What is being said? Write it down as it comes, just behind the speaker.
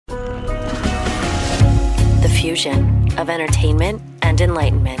fusion of entertainment and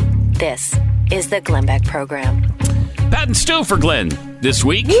enlightenment. This is the Glenn Beck Program. Pat and Stu for Glenn this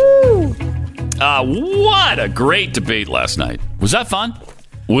week. Woo! What a great debate last night. Was that fun?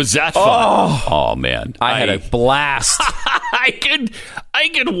 Was that fun? Oh man. I had a blast. I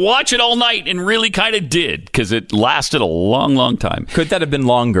could watch it all night and really kind of did because it lasted a long, long time. Could that have been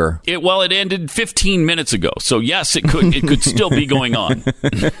longer? It ended 15 minutes ago. So yes, it could still be going on.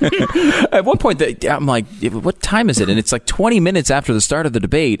 At one point, I'm like, what time is it? And it's like 20 minutes after the start of the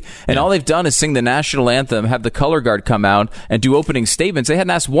debate. And all they've done is sing the national anthem, have the color guard come out and do opening statements. They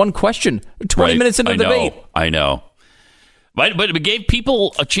hadn't asked one question 20 minutes into the debate. I know. But it gave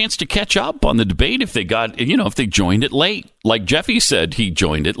people a chance to catch up on the debate if they joined it late. Like Jeffy said, he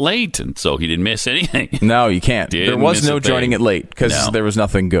joined it late, and so he didn't miss anything. No, you can't. There was no joining it late because there was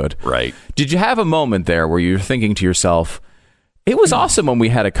nothing good. Right. Did you have a moment there where you're thinking to yourself, it was awesome when we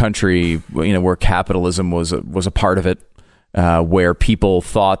had a country, where capitalism was a part of it, where people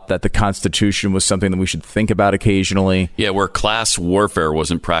thought that the Constitution was something that we should think about occasionally. Yeah, where class warfare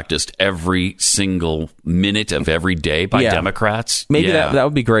wasn't practiced every single minute of every day by Democrats. Maybe that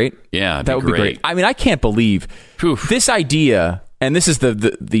would be great. Yeah, that would be great. I mean, I can't believe this idea, and this is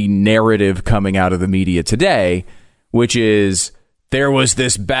the narrative coming out of the media today, which is there was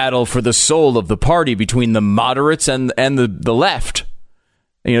this battle for the soul of the party between the moderates and the left.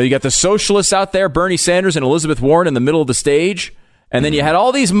 You got the socialists out there, Bernie Sanders and Elizabeth Warren in the middle of the stage. And then you had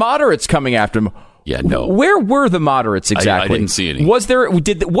all these moderates coming after him. Yeah, no. Where were the moderates exactly? I didn't see any.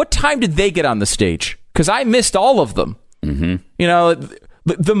 What time did they get on the stage? Because I missed all of them. Mm-hmm.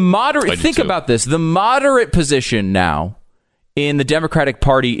 The moderate, think about this. The moderate position now in the Democratic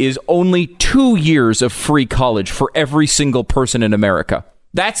Party is only 2 years of free college for every single person in America.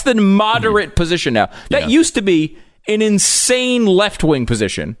 That's the moderate position now. That used to be an insane left-wing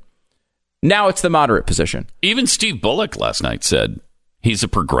position. Now it's the moderate position. Even Steve Bullock last night said he's a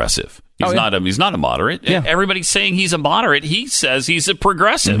progressive. He's not a moderate. Yeah. Everybody's saying he's a moderate. He says he's a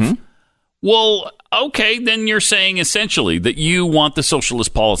progressive. Mm-hmm. Well, okay, then you're saying essentially that you want the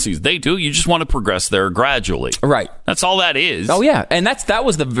socialist policies they do. You just want to progress there gradually. Right. That's all that is. Oh yeah, and that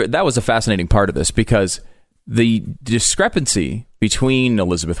was a fascinating part of this because the discrepancy between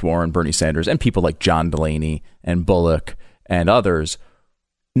Elizabeth Warren, Bernie Sanders, and people like John Delaney and Bullock and others,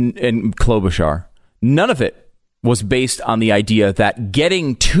 and Klobuchar, none of it was based on the idea that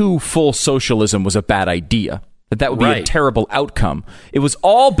getting to full socialism was a bad idea, that would be a terrible outcome. It was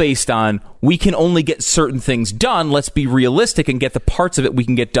all based on we can only get certain things done. Let's be realistic and get the parts of it we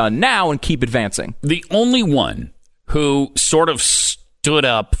can get done now and keep advancing. The only one who sort of stood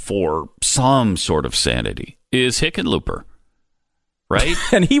up for some sort of sanity is Hickenlooper, right?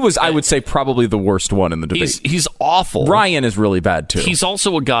 And he was, I would say, probably the worst one in the debate. He's awful. Ryan is really bad, too. He's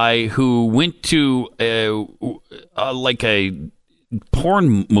also a guy who went to a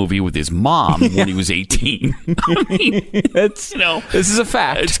porn movie with his mom when he was 18. I mean, this is a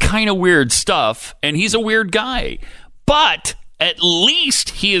fact. It's kind of weird stuff, and he's a weird guy. But at least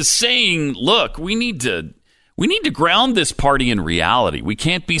he is saying, look, we need to ground this party in reality. We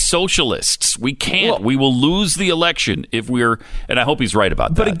can't be socialists. We can't. We will lose the election if we're... And I hope he's right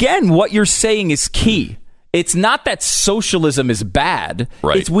about that. But again, what you're saying is key. It's not that socialism is bad.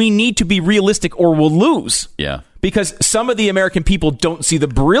 Right. It's we need to be realistic or we'll lose. Yeah. Because some of the American people don't see the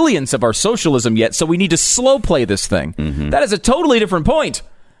brilliance of our socialism yet, so we need to slow play this thing. Mm-hmm. That is a totally different point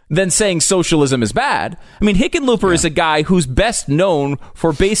than saying socialism is bad. I mean, Hickenlooper is a guy who's best known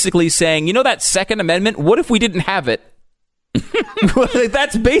for basically saying, that Second Amendment, what if we didn't have it?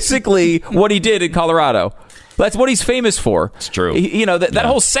 That's basically what he did in Colorado. That's what he's famous for. It's true. That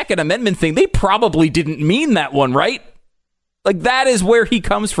whole Second Amendment thing, they probably didn't mean that one, right? Like, that is where he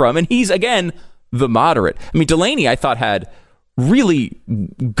comes from. And he's, again, the moderate. I mean, Delaney, I thought, had really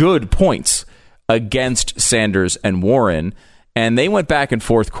good points against Sanders and Warren. And they went back and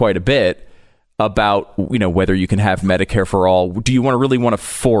forth quite a bit about, whether you can have Medicare for all. Do you really want to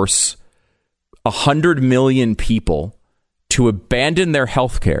force 100 million people to abandon their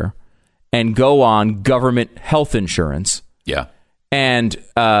health care and go on government health insurance? Yeah. And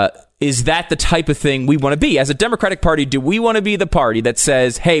is that the type of thing we want to be? As a Democratic Party, do we want to be the party that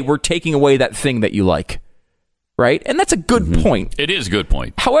says, hey, we're taking away that thing that you like? Right? And that's a good point. It is a good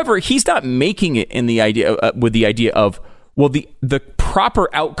point. However, he's not making it in the idea with the idea of, well, the proper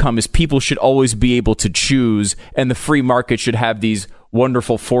outcome is people should always be able to choose, and the free market should have these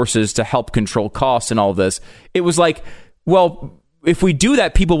wonderful forces to help control costs and all of this. It was like, well, if we do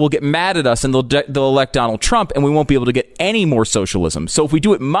that, people will get mad at us and they'll elect Donald Trump, and we won't be able to get any more socialism. So if we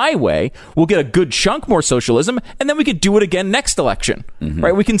do it my way, we'll get a good chunk more socialism, and then we could do it again next election,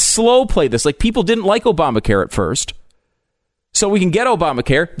 right? We can slow play this. Like, people didn't like Obamacare at first. So we can get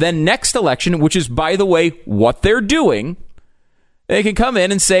Obamacare, then next election, which is, by the way, what they're doing, they can come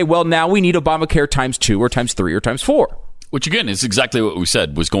in and say, well, now we need Obamacare times 2 or times 3 or times 4. Which, again, is exactly what we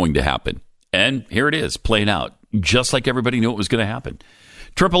said was going to happen. And here it is, playing out, just like everybody knew it was going to happen.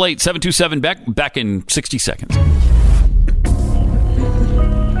 888-727-BECK, back in 60 seconds.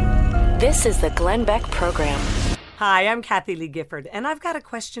 This is the Glenn Beck Program. Hi, I'm Kathy Lee Gifford, and I've got a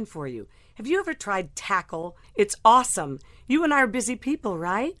question for you. Have you ever tried Tackle? It's awesome. You and I are busy people,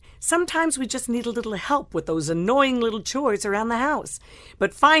 right? Sometimes we just need a little help with those annoying little chores around the house.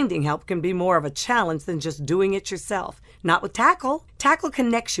 But finding help can be more of a challenge than just doing it yourself. Not with Tackle. Tackle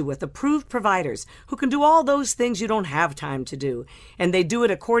connects you with approved providers who can do all those things you don't have time to do. And they do it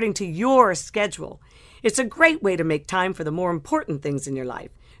according to your schedule. It's a great way to make time for the more important things in your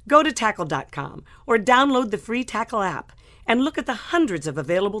life. Go to Tackle.com or download the free Tackle app and look at the hundreds of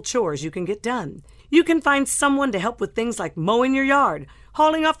available chores you can get done. You can find someone to help with things like mowing your yard,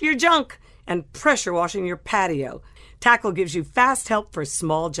 hauling off your junk, and pressure washing your patio. Tackle gives you fast help for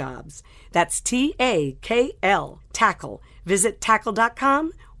small jobs. That's T-A-K-L, Tackle. Visit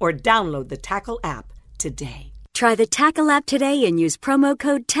Tackle.com or download the Tackle app today. Try the Tackle app today and use promo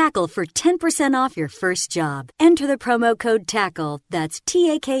code TACKLE for 10% off your first job. Enter the promo code TACKLE, that's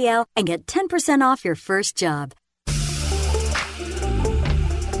T-A-K-L, and get 10% off your first job.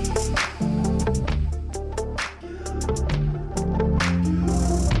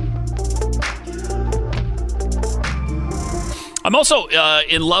 I'm also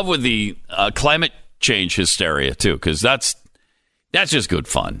in love with the climate change hysteria, too, because that's just good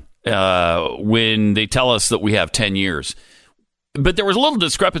fun when they tell us that we have 10 years. But there was a little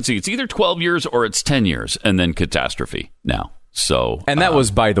discrepancy. It's either 12 years or it's 10 years and then catastrophe now. So, and that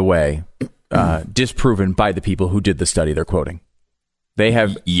was, by the way, disproven by the people who did the study they're quoting. They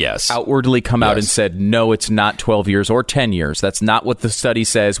have outwardly come out and said, no, it's not 12 years or 10 years. That's not what the study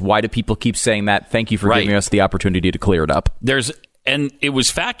says. Why do people keep saying that? Thank you for giving us the opportunity to clear it up. And it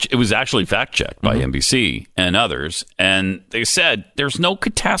was actually fact checked by NBC and others. And they said there's no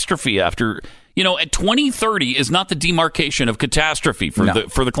catastrophe after, at 2030 is not the demarcation of catastrophe for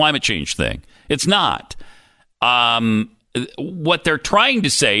the climate change thing. It's not. What they're trying to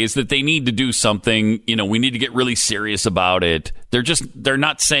say is that they need to do something, we need to get really serious about it. They're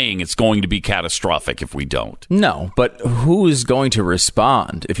not saying it's going to be catastrophic if we don't. No, but who is going to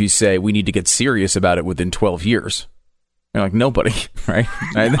respond if you say we need to get serious about it within 12 years? You're like, nobody, right?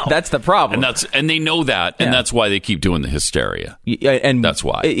 No. That's the problem. And they know that, and that's why they keep doing the hysteria. And that's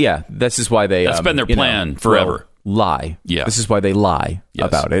why. Yeah, this is why they... That's been their plan forever. Lie. Yeah. This is why they lie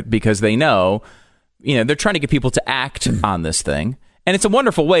about it, because they know... they're trying to get people to act on this thing. And it's a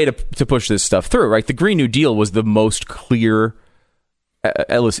wonderful way to push this stuff through, right? The Green New Deal was the most clear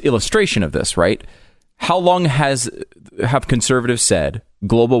illustration of this, right? How long have conservatives said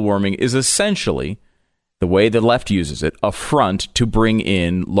global warming is essentially, the way the left uses it, a front to bring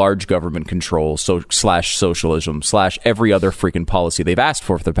in large government control, slash socialism, slash every other freaking policy they've asked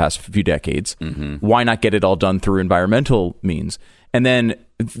for the past few decades. Why not get it all done through environmental means? And then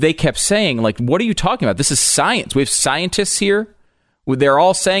they kept saying, like, what are you talking about? This is science. We have scientists here. They're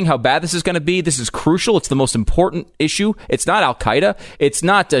all saying how bad this is going to be. This is crucial. It's the most important issue. It's not Al-Qaeda. It's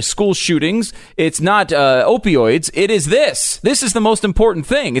not school shootings. It's not opioids. It is this. This is the most important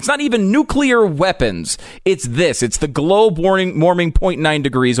thing. It's not even nuclear weapons. It's this. It's the globe warming 0.9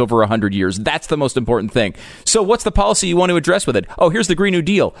 degrees over 100 years. That's the most important thing. So what's the policy you want to address with it? Oh, here's the Green New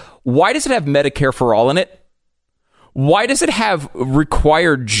Deal. Why does it have Medicare for all in it? Why does it have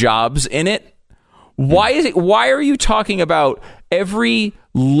required jobs in it? Why are you talking about every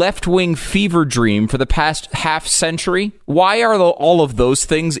left-wing fever dream for the past half century? Why are all of those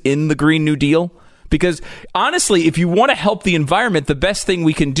things in the Green New Deal? Because honestly, if you want to help the environment, the best thing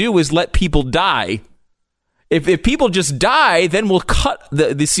we can do is let people die. If people just die, then we'll cut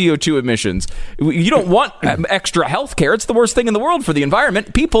the CO2 emissions. You don't want extra health care. It's the worst thing in the world for the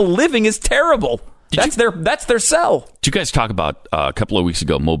environment. People living is terrible. That's their sell. Did you guys talk about a couple of weeks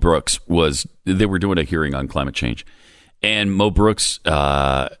ago? Mo Brooks they were doing a hearing on climate change, and Mo Brooks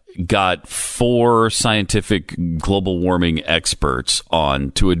got 4 scientific global warming experts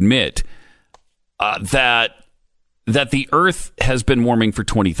on to admit that the Earth has been warming for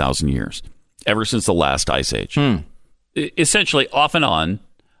 20,000 years, ever since the last ice age. Essentially, off and on,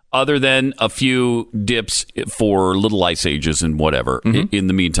 other than a few dips for little ice ages and whatever in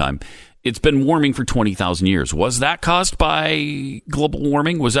the meantime. it's been warming for 20,000 years. Was that caused by global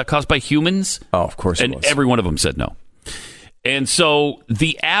warming? Was that caused by humans? Oh, of course it was. And every one of them said no. And so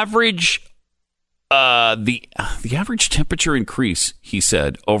the average the average temperature increase, he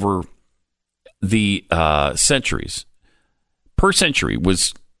said, over the centuries per century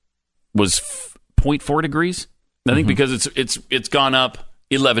was 0.4 degrees. I think because it's gone up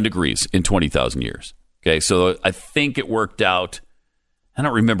 11 degrees in 20,000 years. Okay, so I think it worked out. I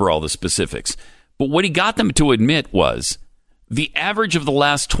don't remember all the specifics, but what he got them to admit was the average of the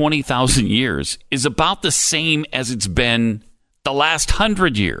last 20,000 years is about the same as it's been the last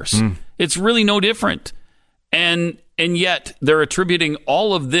 100 years. It's really no different. And yet they're attributing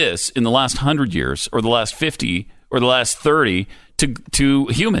all of this in the last 100 years or the last 50 or the last 30 to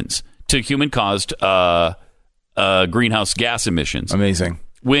humans, to human-caused greenhouse gas emissions. Amazing.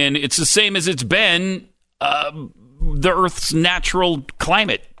 When it's the same as it's been the Earth's natural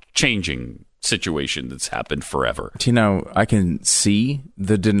climate changing situation that's happened forever. Do you know, I can see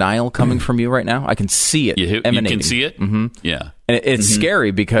the denial coming from you right now. I can see it emanating. You can see it? Mm-hmm. Yeah. And it's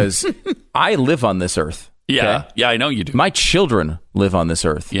scary because I live on this Earth. Yeah. Okay? Yeah, I know you do. My children live on this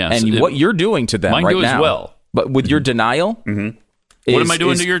Earth. Yes. And what you're doing to them mine right do now. as well. But with your denial, what am I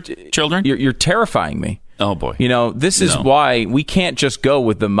doing to your children? You're terrifying me. Oh, boy. You know, this is why we can't just go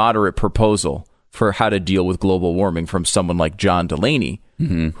with the moderate proposal for how to deal with global warming from someone like John Delaney,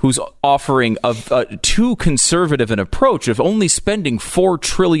 who's offering a too conservative an approach of only spending $4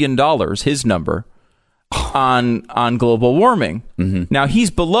 trillion, his number, on global warming. Now, he's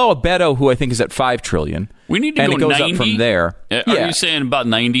below Beto, who I think is at $5 trillion. We need to and go it goes 90? up from there. Are you saying about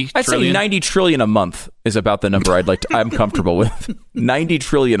 90 I'd trillion? say 90 trillion a month is about the number I'm comfortable with. 90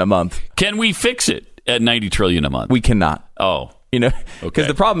 trillion a month. Can we fix it at 90 trillion a month? We cannot. Oh. You know, because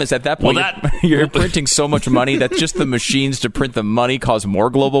the problem is at that point, you're printing so much money that just the machines to print the money cause more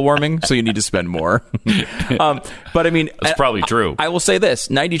global warming. So you need to spend more. But I mean, that's probably true. I will say this: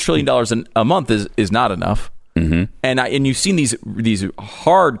 $90 trillion a month is not enough. And you've seen these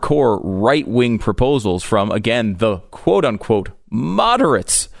hardcore right wing proposals from, again, the quote unquote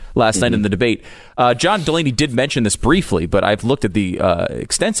moderates last night in the debate. John Delaney did mention this briefly, but I've looked at the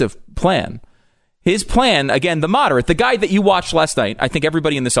extensive plan. His plan, again, the moderate, the guy that you watched last night, I think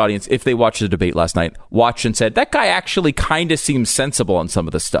everybody in this audience, if they watched the debate last night, watched and said, that guy actually kind of seems sensible on some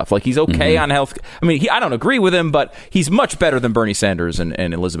of this stuff. Like, he's okay on health. I mean, I don't agree with him, but he's much better than Bernie Sanders and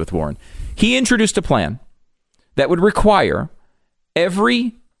Elizabeth Warren. He introduced a plan that would require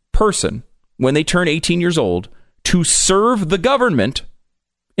every person, when they turn 18 years old, to serve the government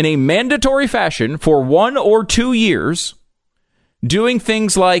in a mandatory fashion for 1 or 2 years, doing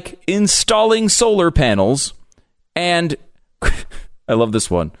things like installing solar panels and, I love this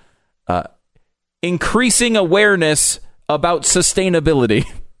one, increasing awareness about sustainability.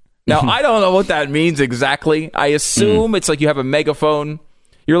 Now, I don't know what that means exactly. I assume it's like you have a megaphone.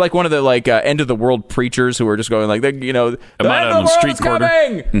 You're like one of the end of the world preachers who are just going like, you know, the end of the world is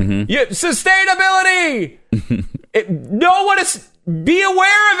coming. Sustainability. No one is be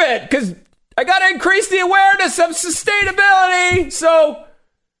aware of it because I got to increase the awareness of sustainability. So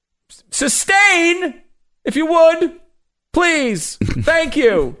sustain, if you would, please. Thank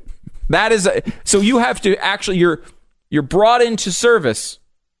you. That is so you have to actually you're brought into service.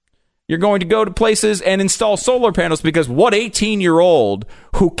 You're going to go to places and install solar panels because what 18-year-old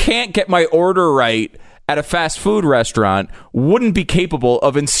who can't get my order right at a fast food restaurant wouldn't be capable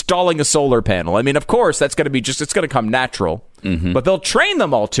of installing a solar panel? I mean, of course, that's going to be it's going to come natural, but they'll train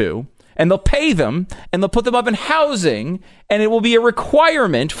them all to, and they'll pay them, and they'll put them up in housing, and it will be a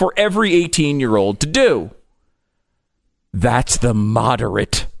requirement for every 18-year-old to do. That's the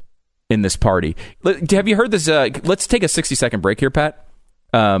moderate in this party. Have you heard this? Let's take a 60-second break here, Pat.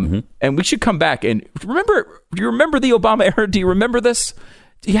 And we should come back and do you remember the Obama era? Do you remember this?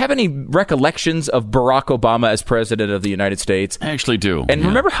 Do you have any recollections of Barack Obama as president of the United States? I actually do. And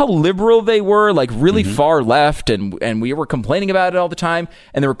remember how liberal they were, like really far left, and we were complaining about it all the time.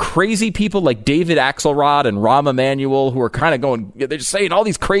 And there were crazy people like David Axelrod and Rahm Emanuel who were kind of going, they're just saying all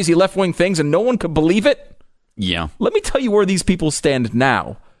these crazy left-wing things and no one could believe it. Yeah. Let me tell you where these people stand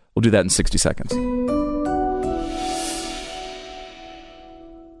now. We'll do that in 60 seconds.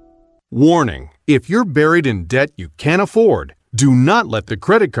 Warning, if you're buried in debt you can't afford, do not let the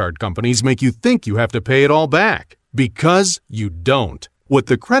credit card companies make you think you have to pay it all back, because you don't. What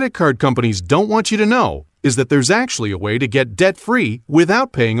the credit card companies don't want you to know is that there's actually a way to get debt-free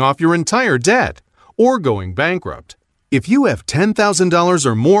without paying off your entire debt or going bankrupt. If you have $10,000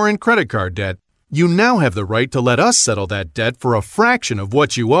 or more in credit card debt, you now have the right to let us settle that debt for a fraction of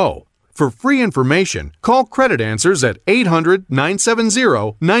what you owe. For free information, call Credit Answers at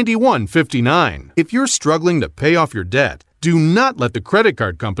 800-970-9159. If you're struggling to pay off your debt, do not let the credit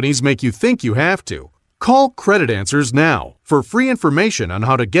card companies make you think you have to. Call Credit Answers now for free information on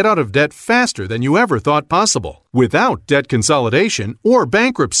how to get out of debt faster than you ever thought possible, without debt consolidation or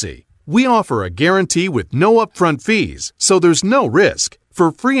bankruptcy. We offer a guarantee with no upfront fees, so there's no risk.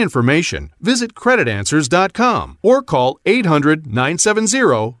 For free information, visit creditanswers.com or call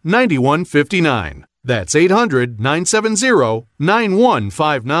 800-970-9159. That's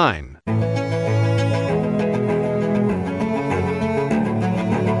 800-970-9159.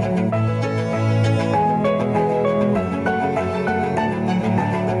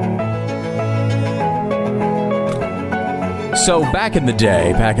 So back in the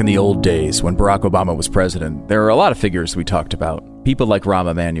day, back in the old days when Barack Obama was president, there are a lot of figures we talked about. People like Rahm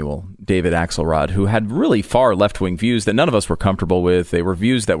Emanuel, David Axelrod, who had really far left-wing views that none of us were comfortable with. They were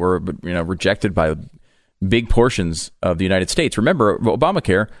views that were, rejected by big portions of the United States. Remember,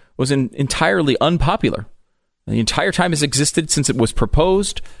 Obamacare was entirely unpopular. The entire time it's existed since it was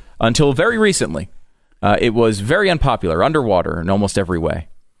proposed until very recently. It was very unpopular, underwater in almost every way.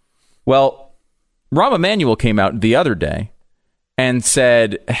 Well, Rahm Emanuel came out the other day and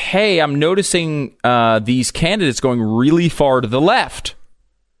said, hey, I'm noticing these candidates going really far to the left.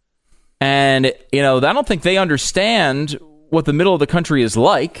 And, I don't think they understand what the middle of the country is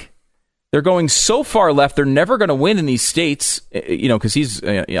like. They're going so far left, they're never going to win in these states, because he's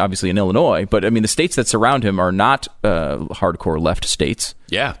obviously in Illinois. But, the states that surround him are not hardcore left states.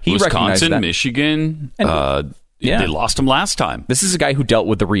 Yeah, he Wisconsin, Michigan, yeah. They lost him last time. This is a guy who dealt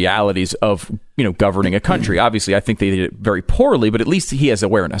with the realities of, governing a country. Obviously, I think they did it very poorly, but at least he has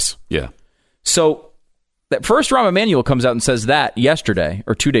awareness. Yeah. So that first Rahm Emanuel comes out and says that yesterday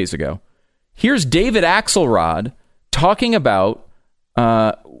or 2 days ago. Here's David Axelrod talking about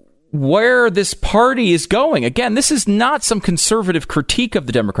where this party is going. Again, this is not some conservative critique of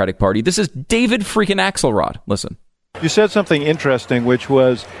the Democratic Party. This is David freaking Axelrod. Listen. You said something interesting, which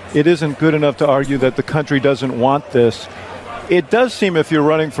was it isn't good enough to argue that the country doesn't want this. It does seem, if you're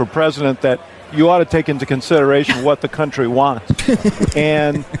running for president, that you ought to take into consideration what the country wants.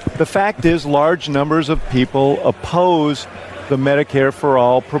 And the fact is, large numbers of people oppose the Medicare for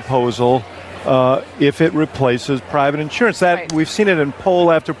All proposal if it replaces private insurance. That right. We've seen it in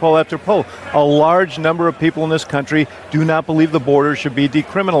poll after poll after poll. A large number of people in this country do not believe the border should be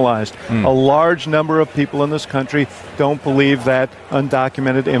decriminalized. A large number of people in this country don't believe that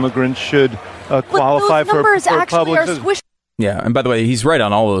undocumented immigrants should qualify for public assistance. Yeah, and by the way, he's right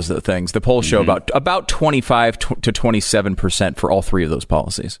on all those things. The polls show about 25 to 27% for all three of those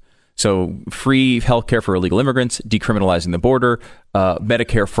policies. So free health care for illegal immigrants, decriminalizing the border,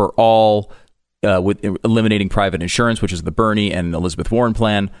 Medicare for all, with eliminating private insurance, which is the Bernie and Elizabeth Warren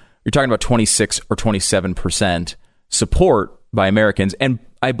plan. You're talking about 26 or 27% support by Americans. And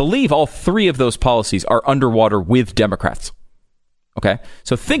I believe all three of those policies are underwater with Democrats. Okay,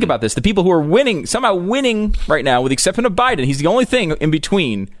 so think about this. The people who are somehow winning right now, with the exception of Biden, he's the only thing in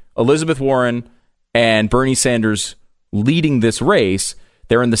between Elizabeth Warren and Bernie Sanders leading this race.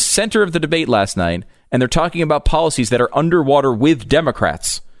 They're in the center of the debate last night, and they're talking about policies that are underwater with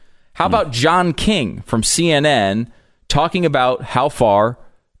Democrats. How about John King from CNN talking about how far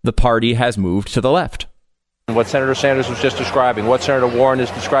the party has moved to the left? What Senator Sanders was just describing, what Senator Warren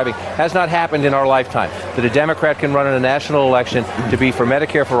is describing, has not happened in our lifetime. That a Democrat can run in a national election to be for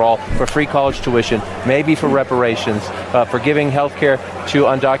Medicare for all, for free college tuition, maybe for reparations, for giving health care to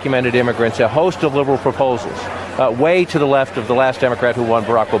undocumented immigrants, a host of liberal proposals. Way to the left of the last Democrat who won,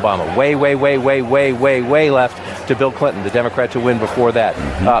 Barack Obama. Way left to Bill Clinton, the Democrat to win before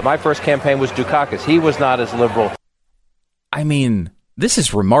that. My first campaign was Dukakis. He was not as liberal. I mean, this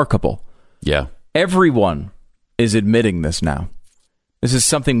is remarkable. Yeah. Everyone is admitting this now. This is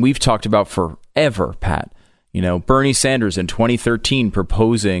something we've talked about forever, Pat. Bernie Sanders in 2013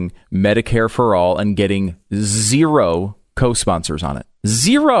 proposing Medicare for all and getting 0 co-sponsors on it.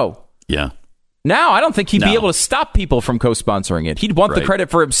 0. Yeah. Now, I don't think he'd be able to stop people from co-sponsoring it. He'd want the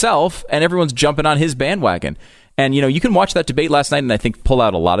credit for himself, and everyone's jumping on his bandwagon. And, you can watch that debate last night and I think pull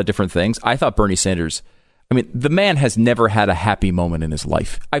out a lot of different things. I thought Bernie Sanders, the man has never had a happy moment in his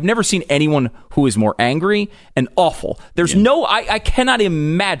life. I've never seen anyone who is more angry and awful. There's I cannot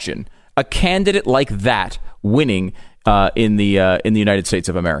imagine a candidate like that winning in the United States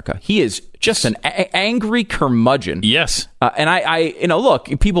of America. He is just an angry curmudgeon. Yes. And I look,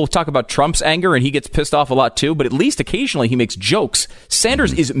 people talk about Trump's anger and he gets pissed off a lot too, but at least occasionally he makes jokes.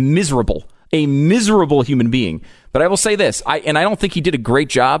 Sanders is miserable, a miserable human being. But I will say this, I don't think he did a great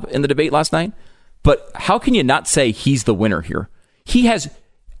job in the debate last night, but how can you not say he's the winner here? He has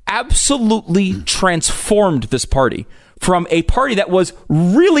absolutely transformed this party from a party that was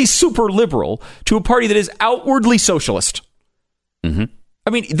really super liberal to a party that is outwardly socialist. Mm-hmm. I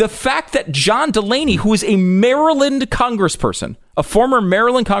mean, the fact that John Delaney, who is a Maryland congressperson, a former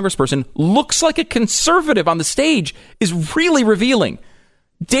Maryland congressperson, looks like a conservative on the stage is really revealing.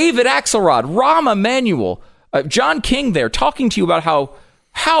 David Axelrod, Rahm Emanuel, John King there talking to you about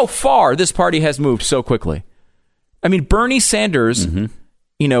how far this party has moved so quickly. I mean, Bernie Sanders,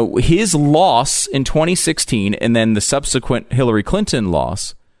 you know, his loss in 2016 and then the subsequent Hillary Clinton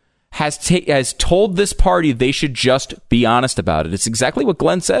loss has told this party they should just be honest about it. It's exactly what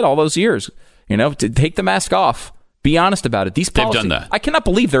Glenn said all those years. You know, to take the mask off, be honest about it. They've done that. I cannot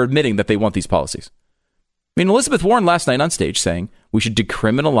believe they're admitting that they want these policies. I mean, Elizabeth Warren last night on stage saying we should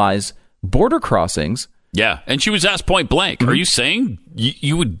decriminalize border crossings. Yeah, and she was asked point blank, are you saying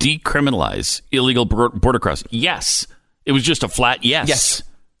you would decriminalize illegal border crossing? Yes. It was just a flat yes. Yes.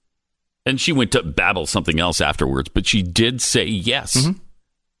 And she went to babble something else afterwards, but she did say yes. Mm-hmm.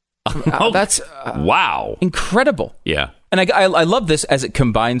 That's wow, incredible. Yeah, and I love this as it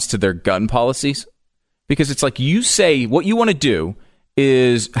combines to their gun policies, because it's like you say what you want to do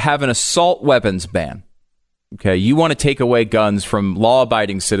is have an assault weapons ban. Okay, you want to take away guns from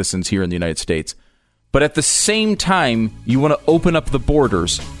law-abiding citizens here in the United States, but at the same time you want to open up the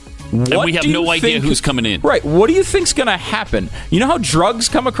borders. And we have no idea who's coming in. Right. What do you think's going to happen? You know how drugs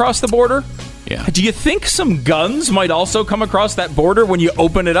come across the border? Yeah. Do you think some guns might also come across that border when you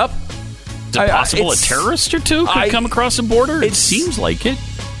open it up? Is it possible a terrorist or two could come across the border? It seems like it.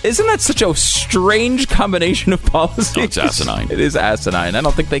 Isn't that such a strange combination of policies? No, it's asinine. It is asinine. I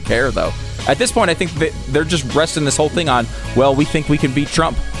don't think they care, though. At this point, I think they're just resting this whole thing on, well, we think we can beat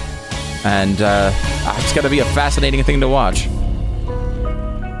Trump. And it's got to be a fascinating thing to watch.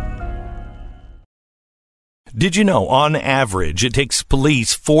 Did you know, on average, it takes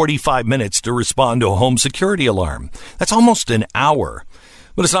police 45 minutes to respond to a home security alarm? That's almost an hour.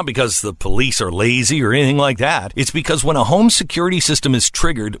 But it's not because the police are lazy or anything like that. It's because when a home security system is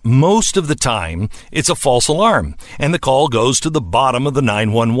triggered, most of the time, it's a false alarm, and the call goes to the bottom of the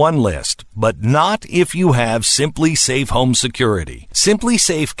 911 list. But not if you have Simply Safe Home Security. Simply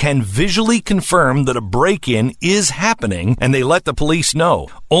Safe can visually confirm that a break-in is happening, and they let the police know.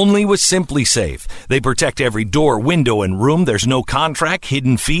 Only with Simply Safe. They protect every door, window, and room. There's no contract,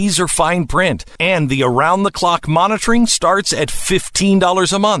 hidden fees, or fine print. And the around-the-clock monitoring starts at $15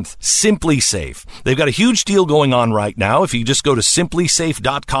 a month. Simply Safe. They've got a huge deal going on right now. If you just go to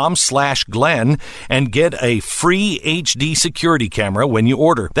simplysafe.com/Glenn and get a free HD security camera when you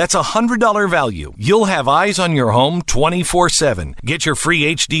order. That's a $100 value. You'll have eyes on your home 24/7. Get your free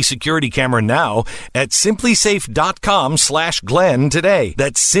HD security camera now at simplysafe.com/Glenn today.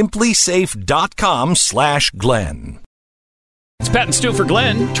 That's simplysafe.com/Glenn. It's Pat and Stu for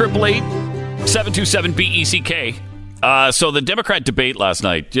Glenn. 888-727-BECK. So the Democrat debate last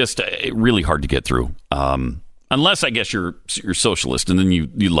night, just really hard to get through. Unless, I guess, you're socialist, and then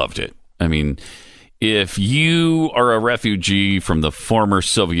you loved it. I mean, if you are a refugee from the former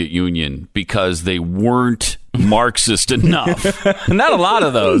Soviet Union because they weren't Marxist enough. Not a lot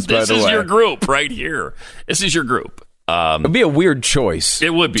of those, by the way. This is your group right here. This is your group. It would be a weird choice.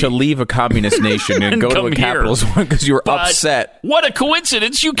 It would be. To leave a communist nation and go to a capitalist one because you were upset. What a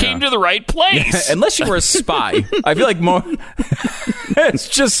coincidence. You came to the right place. Yeah, unless you were a spy. I feel like more... it's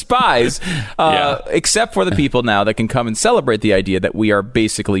just spies. Except for the people now that can come and celebrate the idea that we are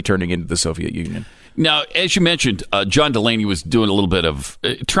basically turning into the Soviet Union. Now, as you mentioned, John Delaney was doing a little bit of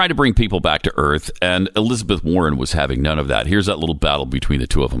trying to bring people back to earth, and Elizabeth Warren was having none of that. Here's that little battle between the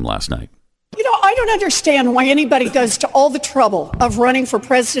two of them last night. You know, I don't understand why anybody goes to all the trouble of running for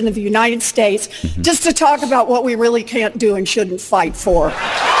president of the United States just to talk about what we really can't do and shouldn't fight for. Okay.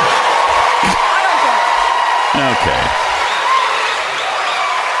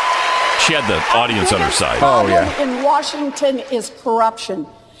 She had the audience on her side. Oh, yeah. In Washington is corruption.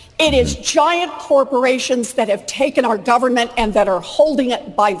 It is giant corporations that have taken our government and that are holding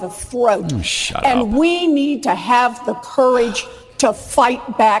it by the throat. Shut up. And we need to have the courage to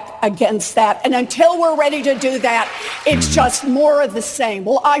fight back against that. And until we're ready to do that, it's just more of the same.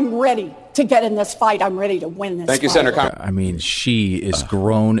 Well, I'm ready to get in this fight. I'm ready to win this fight. Thank you, Senator Congress. I mean, she is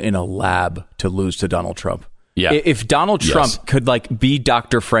grown in a lab to lose to Donald Trump. Yeah. If Donald Trump could be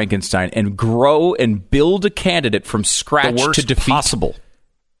Dr. Frankenstein and grow and build a candidate from scratch to defeat possible.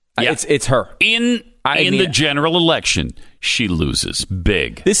 Yeah. It's her. In the general election, she loses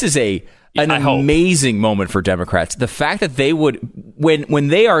big. This is an amazing moment for Democrats. The fact that they would, when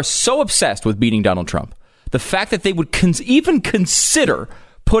they are so obsessed with beating Donald Trump, the fact that they would even consider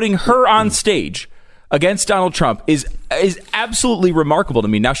putting her on stage against Donald Trump is absolutely remarkable to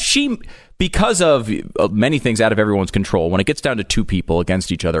me. Now, because of many things out of everyone's control, when it gets down to two people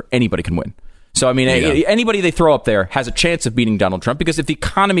against each other, anybody can win. So, I mean, anybody they throw up there has a chance of beating Donald Trump, because if the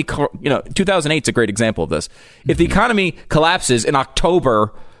economy, 2008 is a great example of this. If the economy collapses in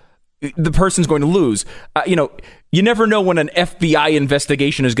October, the person's going to lose. You never know when an FBI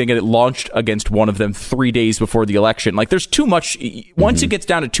investigation is going to get launched against one of them 3 days before the election. Like, there's too much. Once it gets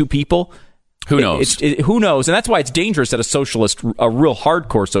down to two people, who knows? Who knows? And that's why it's dangerous that a real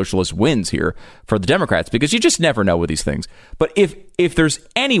hardcore socialist wins here for the Democrats, because you just never know with these things. But if there's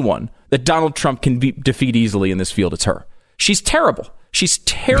anyone that Donald Trump can defeat easily in this field, it's her. She's terrible. She's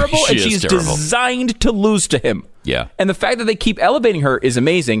terrible, and she's designed to lose to him. Yeah. And the fact that they keep elevating her is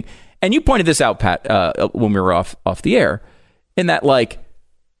amazing. And you pointed this out, Pat, when we were off the air, in that, like,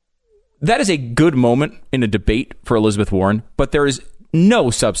 that is a good moment in a debate for Elizabeth Warren, but there is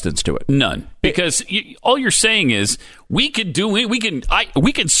no substance to it. None. Because all you're saying is we can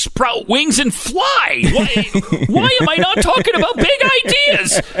sprout wings and fly. Why am I not talking about big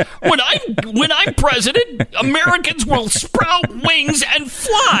ideas? When I'm president, Americans will sprout wings and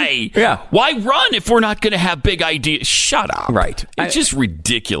fly. Yeah. Why run if we're not going to have big ideas? Shut up. Right. It's just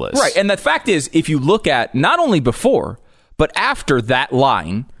ridiculous. Right. And the fact is, if you look at not only before, but after that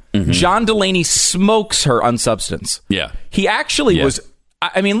line, John Delaney smokes her on substance. Yeah. He actually was.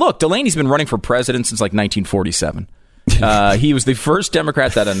 I mean, look, Delaney's been running for president since like 1947. He was the first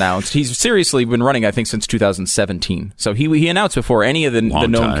Democrat that announced. He's seriously been running, I think, since 2017. So he announced before any of the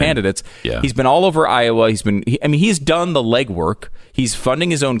known candidates. Yeah. He's been all over Iowa. He's done the legwork. He's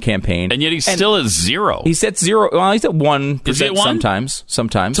funding his own campaign. And yet he's still at zero. He's at zero. Well, he's at 1%. Is it 1?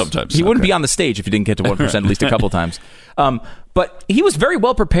 Sometimes. He wouldn't be on the stage if he didn't get to 1% at least a couple times. But he was very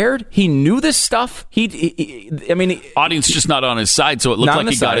well prepared. He knew this stuff. Audience just not on his side, so it looked like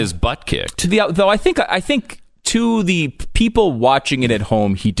he got his butt kicked. Though I think to the people watching it at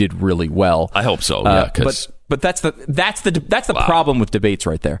home, he did really well. I hope so. Yeah, but that's the problem with debates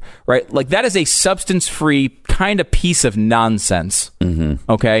right there, right? Like, that is a substance-free kind of piece of nonsense.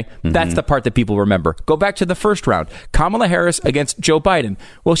 Okay, that's the part that people remember. Go back to the first round, Kamala Harris against Joe Biden.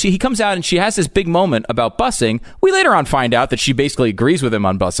 Well, he comes out and she has this big moment about busing. We later on find out that she basically agrees with him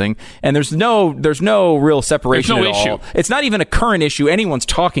on busing, and there's no real separation at all. It's not even a current issue anyone's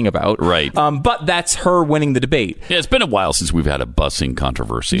talking about. Right. But that's her winning the debate. Yeah, it's been a while since we've had a busing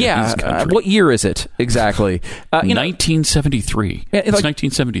controversy. in this country. What year is it exactly? 1973. It's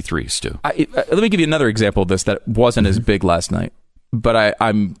 1973, Stu. Let me give you another example of this that wasn't as big last night, but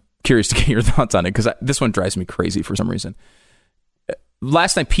I'm curious to get your thoughts on it, because this one drives me crazy for some reason.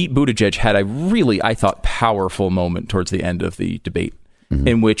 Last night, Pete Buttigieg had a really, I thought, powerful moment towards the end of the debate,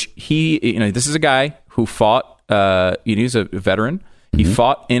 in which this is a guy who fought, he's a veteran. He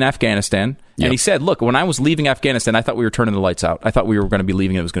fought in Afghanistan, and he said, look, when I was leaving Afghanistan, I thought we were turning the lights out. I thought we were going to be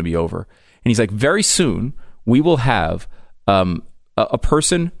leaving and it was going to be over. And he's like, very soon, we will have a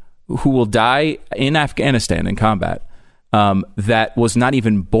person who will die in Afghanistan in combat that was not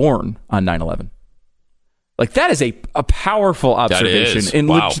even born on 9/11. Like, that is a powerful observation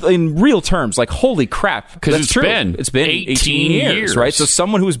in real terms. Like, holy crap. Because it's been 18 years, right? So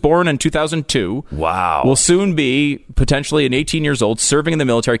someone who was born in 2002 will soon be potentially 18 years old, serving in the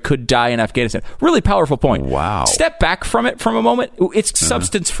military, could die in Afghanistan. Really powerful point. Wow. Step back from it from a moment. It's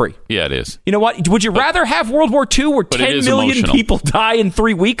substance-free. Yeah, it is. You know what? Would you rather have World War II where 10 million people die in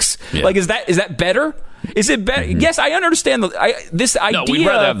 3 weeks? Yeah. Like, is that better? Is it better? Yes, I understand this idea. No, we'd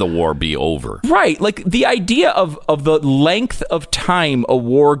rather have the war be over. Right. Like, the idea of the length of time a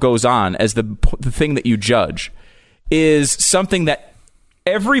war goes on as the thing that you judge is something that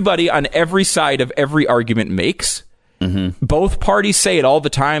everybody on every side of every argument makes. Both parties say it all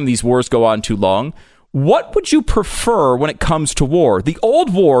the time. These wars go on too long. What would you prefer when it comes to war? The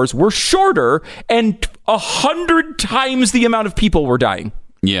old wars were shorter and 100 times the amount of people were dying.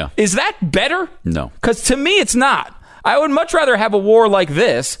 Yeah. Is that better? No. Because to me, it's not. I would much rather have a war like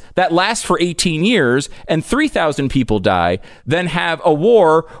this that lasts for 18 years and 3,000 people die than have a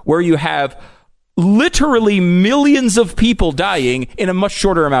war where you have literally millions of people dying in a much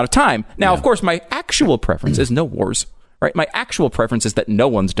shorter amount of time. Now, of course, my actual preference is no wars. Right? My actual preference is that no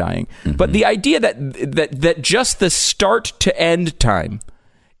one's dying. But the idea that just the start to end time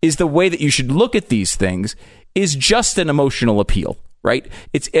is the way that you should look at these things is just an emotional appeal. Right?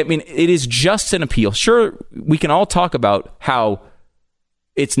 It is just an appeal. Sure, we can all talk about how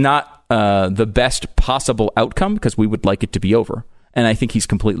it's not the best possible outcome because we would like it to be over. And I think he's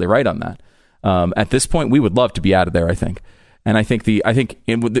completely right on that. At this point, we would love to be out of there, I think. And I think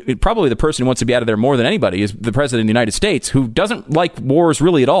probably the person who wants to be out of there more than anybody is the president of the United States, who doesn't like wars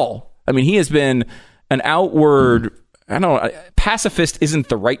really at all. I mean, he has been an outward, I don't know, pacifist isn't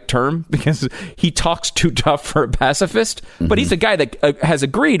the right term because he talks too tough for a pacifist, but he's a guy that has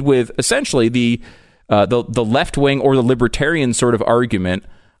agreed with essentially the left wing or the libertarian sort of argument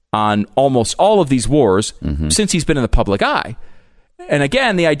on almost all of these wars since he's been in the public eye. And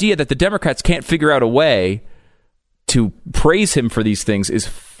again, the idea that the Democrats can't figure out a way to praise him for these things is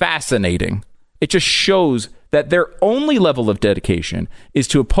fascinating. It just shows that their only level of dedication is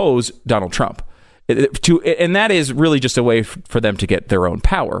to oppose Donald Trump. And that is really just a way for them to get their own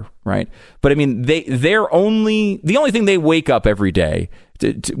power, right? But I mean, the only thing they wake up every day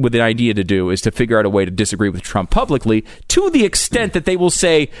with an idea to do is to figure out a way to disagree with Trump publicly, to the extent that they will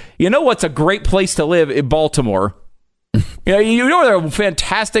say, you know what's a great place to live in Baltimore? You know what a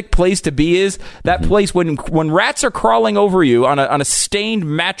fantastic place to be is? That place when rats are crawling over you on a stained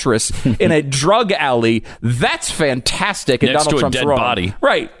mattress in a drug alley. That's fantastic. And next Donald to Trump's a dead wrong. body.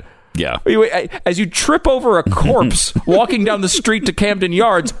 Right. Yeah. As you trip over a corpse walking down the street to Camden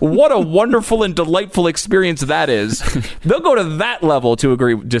Yards, what a wonderful and delightful experience that is. They'll go to that level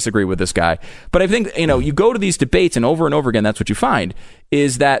to disagree with this guy. But I think, you go to these debates and over again, that's what you find,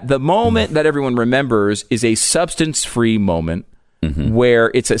 is that the moment that everyone remembers is a substance-free moment where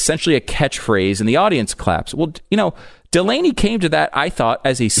it's essentially a catchphrase and the audience claps. Well, Delaney came to that, I thought,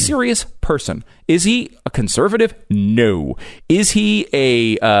 as a serious person. Is he a conservative? No. Is he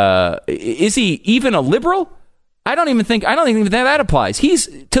even a liberal? I don't even think that applies. He's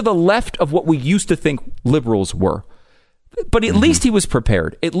to the left of what we used to think liberals were. But at least he was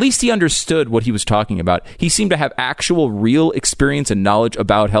prepared. At least he understood what he was talking about. He seemed to have actual real experience and knowledge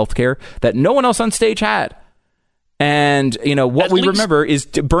about healthcare that no one else on stage had. And, what we remember is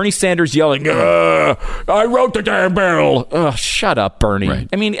Bernie Sanders yelling, I wrote the damn bill. Shut up, Bernie. Right.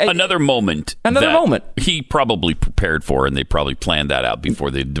 I mean, another moment he probably prepared for, and they probably planned that out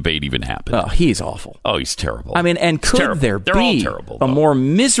before the debate even happened. Oh, he's awful. Oh, he's terrible. I mean, and could there They're be all terrible, a more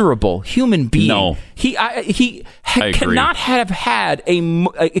miserable human being? No. He cannot have had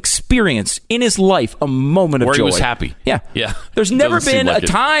experience in his life a moment of where joy. He was happy. Yeah. There's Doesn't never been seem like a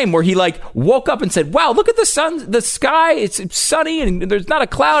time where he woke up and said, wow, look at the sky, it's sunny and there's not a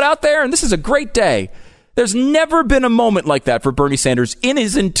cloud out there and this is a great day. There's never been a moment like that for Bernie Sanders in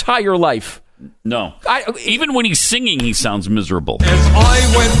his entire life. No. Even when he's singing, he sounds miserable. As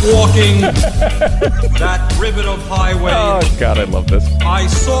I went walking that ribbon of highway, oh God, I love this. I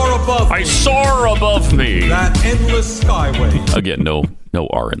saw above me that endless skyway. Again, no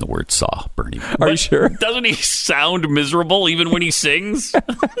R in the word saw, Bernie. Are you sure? Doesn't he sound miserable even when he sings?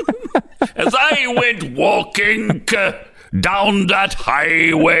 As I went walking down that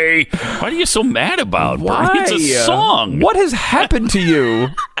highway. What are you so mad about, Why? Bernie? It's a song. What has happened to you?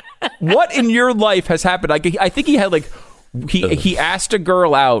 What in your life has happened? I think he had he asked a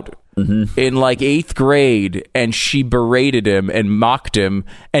girl out in 8th grade and she berated him and mocked him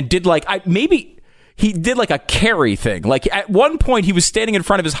and did maybe he did a Carrie thing. At one point he was standing in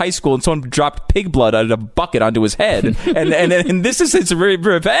front of his high school and someone dropped pig blood out of a bucket onto his head and this is his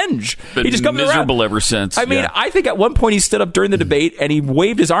revenge. Been he just comes miserable around. ever since. I mean, I think at one point he stood up during the debate and he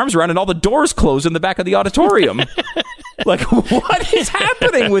waved his arms around and all the doors closed in the back of the auditorium. What is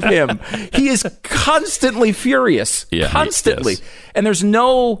happening with him? He is constantly furious. Yeah, constantly. yes. And there's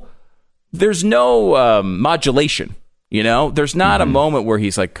no modulation. There's not a moment where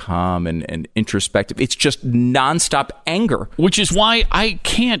he's calm and introspective. It's just nonstop anger. Which is why I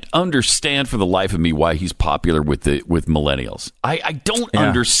can't understand for the life of me why he's popular with millennials. I don't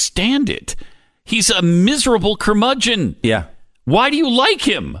understand it. He's a miserable curmudgeon. Yeah. Why do you like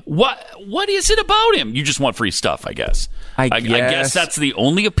him? What is it about him? You just want free stuff, I guess. I guess that's the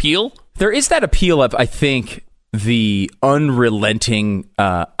only appeal. There is that appeal of, I think, the unrelenting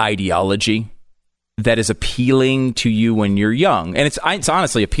ideology that is appealing to you when you're young. And it's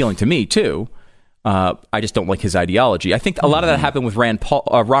honestly appealing to me, too. I just don't like his ideology. I think a lot of that happened with Ron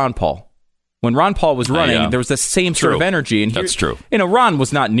Paul. When Ron Paul was running, there was the same sort of energy. And that's true. Ron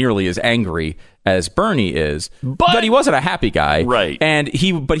was not nearly as angry as Bernie is, but he wasn't a happy guy. Right. And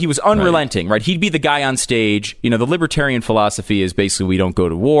he was unrelenting, right? He'd be the guy on stage. The libertarian philosophy is basically we don't go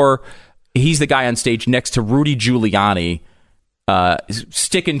to war. He's the guy on stage next to Rudy Giuliani,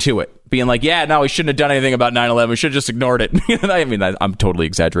 sticking to it. Being we shouldn't have done anything about 9/11. We should have just ignored it. I mean, I'm totally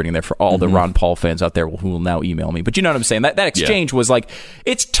exaggerating there for all the Ron Paul fans out there who will now email me. But you know what I'm saying? That exchange was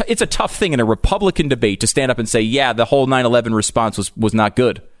it's a tough thing in a Republican debate to stand up and say, the whole 9/11 response was not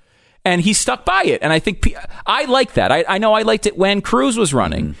good. And he stuck by it. And I think I like that. I know I liked it when Cruz was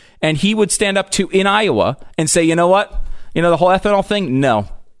running. And he would stand up in Iowa and say, you know what? The whole ethanol thing? No.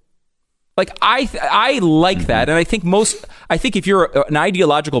 I like that, and I think if you're an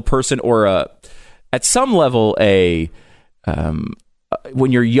ideological person or at some level,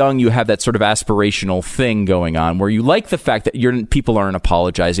 when you're young, you have that sort of aspirational thing going on where you like the fact that people aren't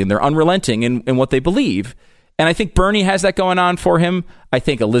apologizing. They're unrelenting in what they believe. And I think Bernie has that going on for him. I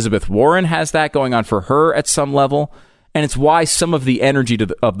think Elizabeth Warren has that going on for her at some level. And it's why some of the energy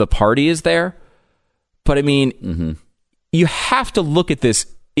of the party is there. But I mean, you have to look at this,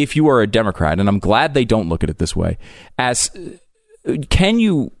 if you are a Democrat, and I'm glad they don't look at it this way, as can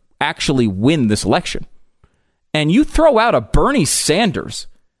you actually win this election? And you throw out a Bernie Sanders,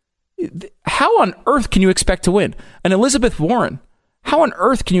 how on earth can you expect to win? An Elizabeth Warren, how on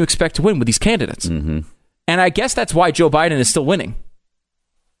earth can you expect to win with these candidates? And I guess that's why Joe Biden is still winning.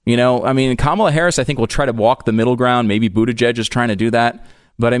 You know, I mean, Kamala Harris, I think, will try to walk the middle ground. Maybe Buttigieg is trying to do that.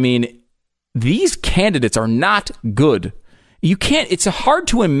 But I mean, these candidates are not good. You can't, it's hard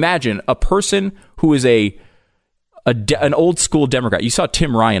to imagine a person who is an old school Democrat. You saw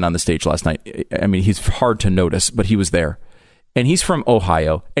Tim Ryan on the stage last night. I mean, he's hard to notice, but he was there. And he's from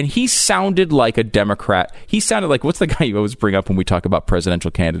Ohio. And he sounded like a Democrat. He sounded like, what's the guy you always bring up when we talk about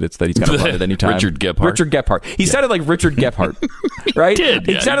presidential candidates that he's going to run at any time? Richard Gephardt. He sounded like Richard Gephardt, right?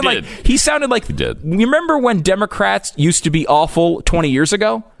 He sounded like. You remember when Democrats used to be awful 20 years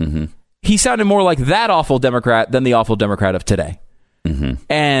ago? He sounded more like that awful Democrat than the awful Democrat of today.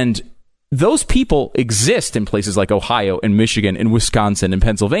 And those people exist in places like Ohio and Michigan and Wisconsin and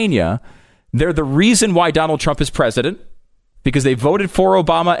Pennsylvania. They're the reason why Donald Trump is president, because they voted for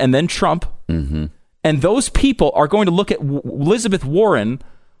Obama and then Trump. And those people are going to look at Elizabeth Warren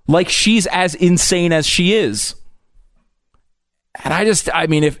like she's as insane as she is. And I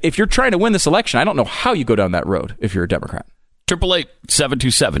mean, if you're trying to win this election, I don't know how you go down that road if you're a Democrat.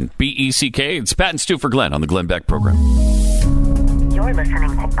 888-727-BECK. It's Pat and Stu for Glenn on the Glenn Beck program. You're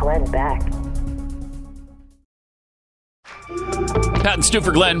listening to Glenn Beck. Pat and Stu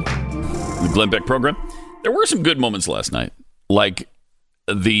for Glenn, the Glenn Beck program. There were some good moments last night, like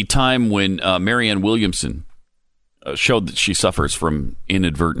the time when Marianne Williamson showed that she suffers from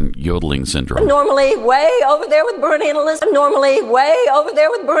inadvertent yodeling syndrome. Normally way over there with Bernie and Elizabeth. Normally way over there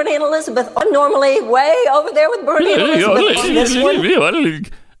with Bernie and Elizabeth. Normally way over there with Bernie and Elizabeth. On this one.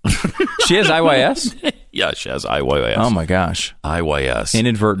 She has IYS? Yeah, she has IYS. Oh my gosh. IYS.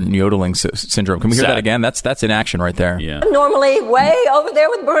 Inadvertent yodeling syndrome. Can we hear that again? That's in action right there. Yeah. Normally way over there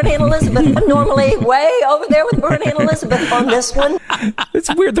with Bernie and Elizabeth. Normally way over there with Bernie and Elizabeth on this one.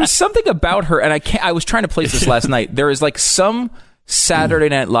 It's weird. There's something about her, and I was trying to place this last night. There is like some Saturday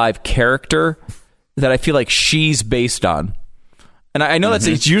Night Live character that I feel like she's based on. And I know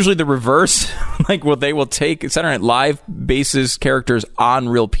it's usually the reverse. Like, they will take Saturday Night Live bases characters on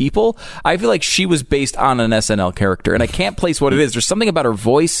real people. I feel like she was based on an SNL character, and I can't place what it is. There's something about her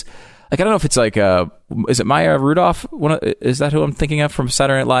voice. Like, I don't know if it's like, is it Maya Rudolph? Is that who I'm thinking of from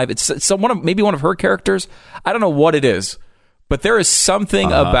Saturday Night Live? It's maybe one of her characters. I don't know what it is, but there is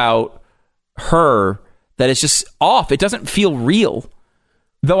something about her that is just off. It doesn't feel real.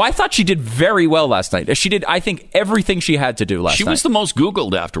 Though I thought she did very well last night. She did, I think, everything she had to do last night. She was the most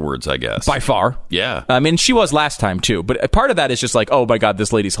Googled afterwards, I guess. By far. Yeah. I mean, she was last time, too. But part of that is just like, oh, my God,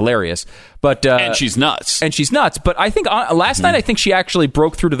 this lady's hilarious. But and she's nuts. But I think last night, I think she actually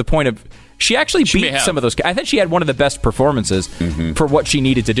broke through to the point of... She actually beat some of those... I think she had one of the best performances for what she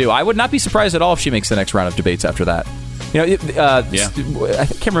needed to do. I would not be surprised at all if she makes the next round of debates after that. You know, I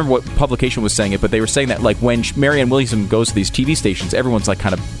can't remember what publication was saying it, but they were saying that like when Marianne Williamson goes to these TV stations, everyone's like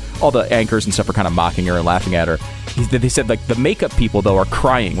kind of, all the anchors and stuff are kind of mocking her and laughing at her. They said like the makeup people though are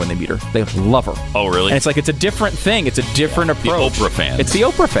crying when they meet her. They love her. Oh, really? And it's like it's a different thing. It's a different approach. The Oprah fan. It's the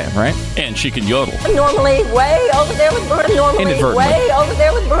Oprah fan, right? And she can yodel. Normally way over there with Bernie. Normally way over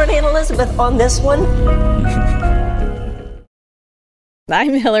there with Bernie and Elizabeth on this one.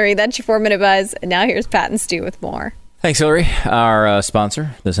 I'm Hillary. That's your 4-Minute Buzz. And now here's Pat and Stu with more. Thanks, Hillary. Our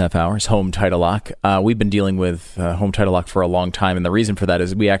sponsor this half hour is Home Title Lock. We've been dealing with Home Title Lock for a long time, and the reason for that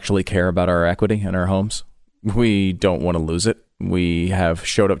is we actually care about our equity in our homes. We don't want to lose it. We have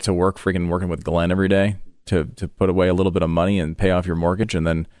showed up to work, freaking working with Glenn every day to put away a little bit of money and pay off your mortgage, and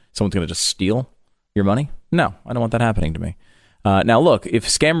then someone's going to just steal your money? No, I don't want that happening to me. Now, look, if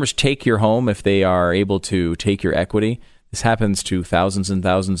scammers take your home, if they are able to take your equity, this happens to thousands and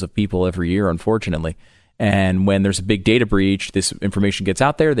thousands of people every year, unfortunately. And when there's a big data breach, this information gets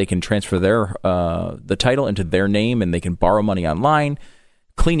out there. They can transfer the title into their name, and they can borrow money online,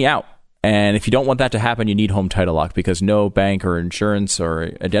 clean you out. And if you don't want that to happen, you need Home Title Lock because no bank or insurance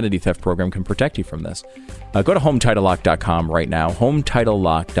or identity theft program can protect you from this. Go to HomeTitleLock.com right now,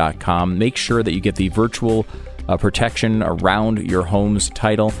 HomeTitleLock.com. Make sure that you get the virtual protection around your home's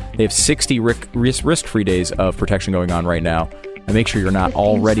title. They have 60 risk-free days of protection going on right now. And make sure you're not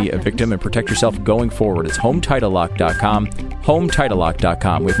already a victim and protect yourself going forward. It's HomeTitleLock.com.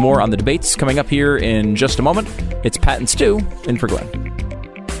 HomeTitleLock.com. With more on the debates coming up here in just a moment. It's Pat and Stu in for Glenn.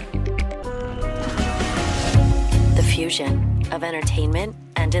 The fusion of entertainment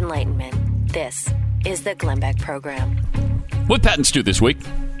and enlightenment. This is the Glenn Beck Program. With Pat and Stu this week.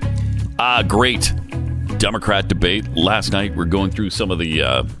 Great Democrat debate last night. We're going through some of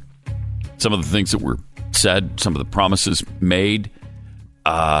the things that were said, some of the promises made.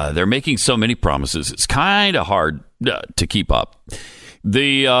 They're making so many promises. It's kind of hard to keep up.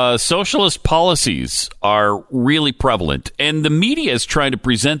 The socialist policies are really prevalent, and the media is trying to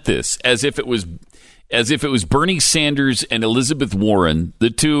present this as if it was Bernie Sanders and Elizabeth Warren, the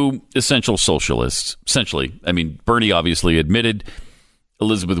two essential socialists. Essentially, I mean, Bernie obviously admitted,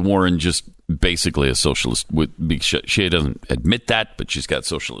 Elizabeth Warren just basically a socialist. She doesn't admit that, but she's got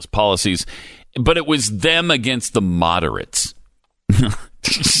socialist policies. But it was them against the moderates.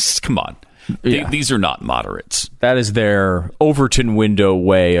 Come on. Yeah. These are not moderates. That is their Overton window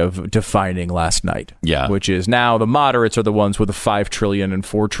way of defining last night. Yeah. Which is now the moderates are the ones with the $5 trillion and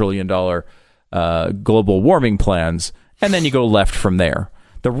 $4 trillion global warming plans. And then you go left from there.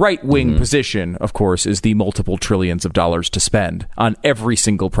 The right-wing position, of course, is the multiple trillions of dollars to spend on every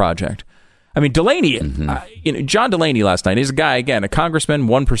single project. I mean, Delaney, John Delaney last night, he's a guy, again, a congressman,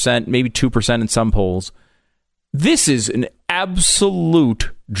 1%, maybe 2% in some polls. This is an absolute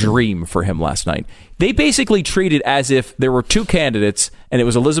dream for him last night. They basically treated as if there were two candidates, and it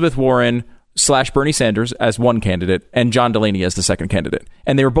was Elizabeth Warren / Bernie Sanders as one candidate and John Delaney as the second candidate.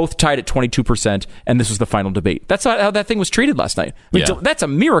 And they were both tied at 22%, and this was the final debate. That's not how that thing was treated last night. I mean, that's a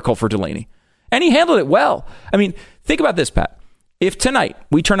miracle for Delaney. And he handled it well. I mean, think about this, Pat. If tonight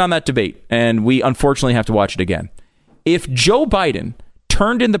we turn on that debate, and we unfortunately have to watch it again, if Joe Biden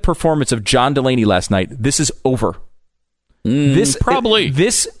turned in the performance of John Delaney last night, this is over. This primary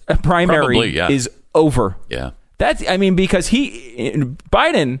is over. Yeah. Because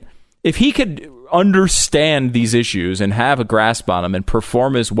Biden, if he could understand these issues and have a grasp on them and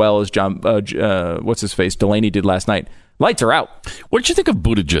perform as well as Delaney did last night, lights are out. What did you think of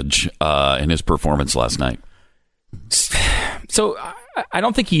Buttigieg in his performance last night? So I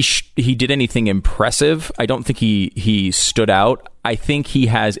don't think he did anything impressive. I don't think he stood out. I think he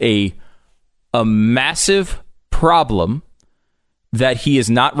has a massive problem that he is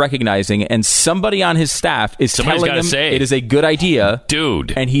not recognizing, and somebody on his staff is telling him it is a good idea,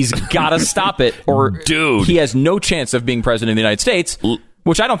 dude, and he's got to stop it, or he has no chance of being president of the United States.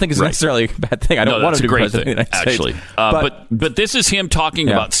 Which I don't think is necessarily a bad thing. I don't want him to be president of the United States. Actually, but this is him talking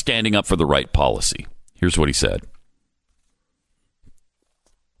about standing up for the right policy. Here's what he said.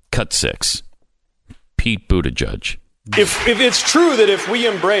 Cut 6. Pete Buttigieg. If it's true that if we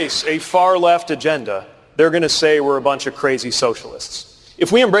embrace a far left agenda, they're going to say we're a bunch of crazy socialists.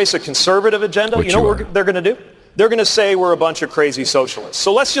 If we embrace a conservative agenda, you know what they're going to do? They're going to say we're a bunch of crazy socialists.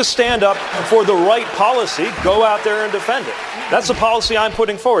 So let's just stand up for the right policy, go out there and defend it. That's the policy I'm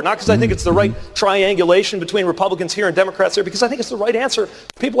putting forward, not because I think it's the right triangulation between Republicans here and Democrats there, because I think it's the right answer.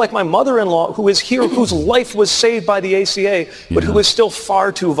 People like my mother-in-law, who is here, whose life was saved by the ACA, but who is still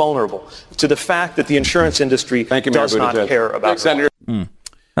far too vulnerable to the fact that the insurance industry does not care about her.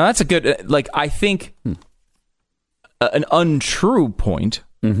 Now, that's a good, I think, an untrue point.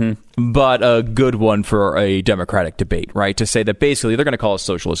 But a good one for a Democratic debate, right? To say that basically they're going to call us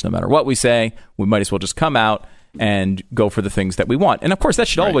socialists no matter what we say. We might as well just come out and go for the things that we want. And of course, that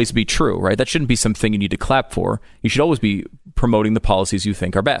should always be true, right? That shouldn't be something you need to clap for. You should always be promoting the policies you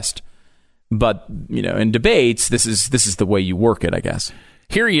think are best. But, in debates, this is the way you work it, I guess.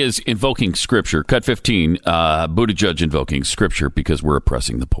 Here he is invoking scripture. Cut 15, Buttigieg invoking scripture because we're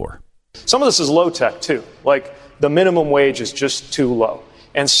oppressing the poor. Some of this is low tech, too. Like the minimum wage is just too low.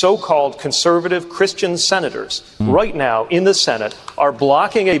 And so-called conservative Christian senators right now in the Senate are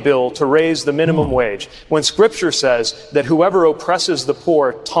blocking a bill to raise the minimum wage when Scripture says that whoever oppresses the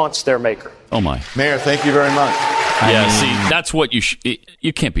poor taunts their maker. Oh, my. Mayor, thank you very much. See, that's what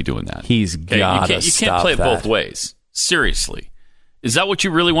you can't be doing that. He's got to stop. You can't play it both ways. Seriously. Is that what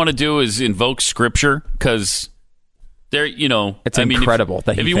you really want to do, is invoke Scripture? Because there, it's incredible.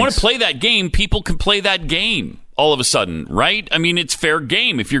 If you want to play that game, people can play that game. All of a sudden, right? I mean, it's fair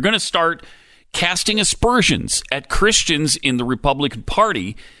game. If you're going to start casting aspersions at Christians in the Republican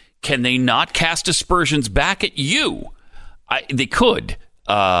Party, can they not cast aspersions back at you? They could.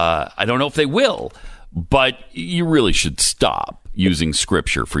 I don't know if they will, but you really should stop using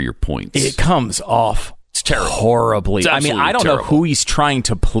Scripture for your points. It comes off. It's terrible. Horribly. I don't know who he's trying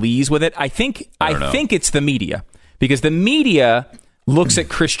to please with it. I think it's the media, because the media looks at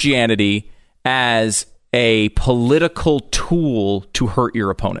Christianity as a political tool to hurt your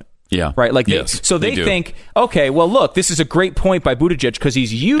opponent. Yeah. Right? Like yes, they think, okay, well, look, this is a great point by Buttigieg because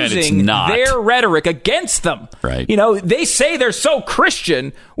he's using their rhetoric against them. Right. You know, they say they're so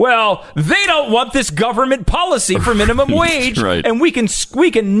Christian. Well, they don't want this government policy for minimum wage. Right. And we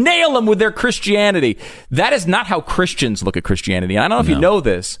can nail them with their Christianity. That is not how Christians look at Christianity. And I don't know if you know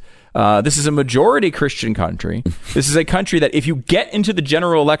this. This is a majority Christian country. This is a country that if you get into the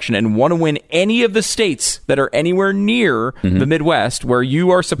general election and want to win any of the states that are anywhere near the Midwest, where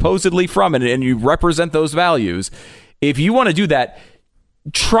you are supposedly from and you represent those values, if you want to do that,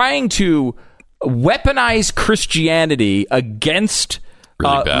 trying to weaponize Christianity against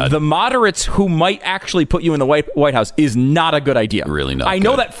the moderates who might actually put you in the White House is not a good idea. Really not. I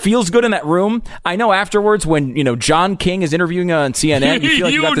know that feels good in that room. I know afterwards when John King is interviewing on CNN, you feel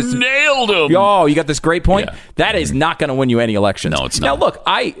like you got this, nailed him. Oh, you got this great point. Yeah. That is not going to win you any elections. No, it's not. Now look,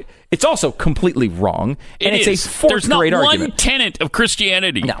 it's also completely wrong, and it's a fourth-grade argument. There's not one tenet of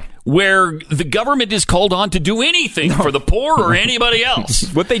Christianity where the government is called on to do anything for the poor or anybody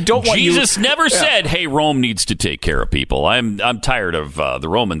else. What they don't want Jesus never said, "Hey, Rome needs to take care of people." I'm tired of the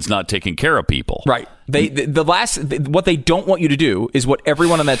Romans not taking care of people. Right. What they don't want you to do is what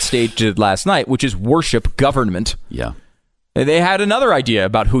everyone on that stage did last night, which is worship government. Yeah. They had another idea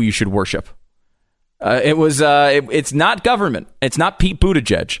about who you should worship. It's not government. It's not Pete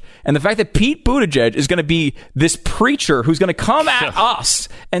Buttigieg. And the fact that Pete Buttigieg is going to be this preacher who's going to come at us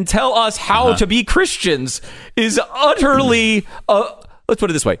and tell us how to be Christians is utterly, let's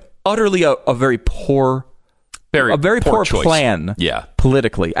put it this way, utterly a very poor, poor plan. Yeah.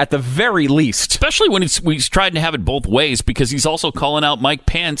 Politically, at the very least. Especially when he's tried to have it both ways, because he's also calling out Mike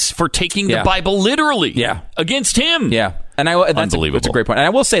Pence for taking the Bible literally against him. Yeah. And that's a great point. And I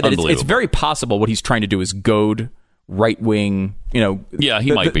will say that it's very possible what he's trying to do is goad right-wing, he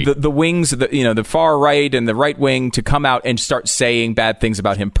might be. The wings, the far right and the right wing to come out and start saying bad things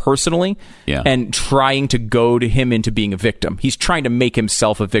about him personally and trying to goad him into being a victim. He's trying to make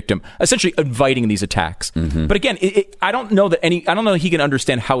himself a victim, essentially inviting these attacks. Mm-hmm. But again, I don't know that he can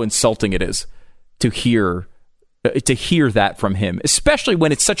understand how insulting it is to hear that from him, especially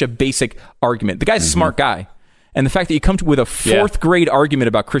when it's such a basic argument. The guy's a smart guy. And the fact that you come with a fourth-grade argument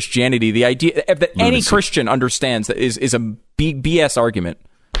about Christianity, the idea that any Christian understands that is a BS argument.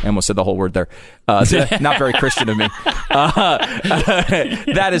 I almost said the whole word there. Not very Christian of me.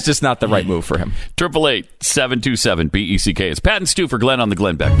 That is just not the right move for him. 888-727-BECK. It's Pat and Stu for Glenn on the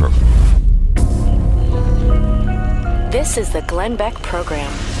Glenn Beck Program. This is the Glenn Beck Program.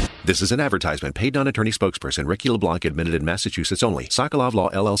 This is an advertisement. Paid non-attorney spokesperson Ricky LeBlanc admitted in Massachusetts only. Sokolov Law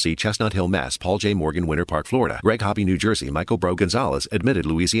LLC, Chestnut Hill, Mass. Paul J. Morgan, Winter Park, Florida. Greg Hobby, New Jersey. Michael Bro Gonzalez, admitted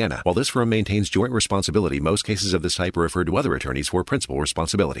Louisiana. While this firm maintains joint responsibility, most cases of this type are referred to other attorneys for principal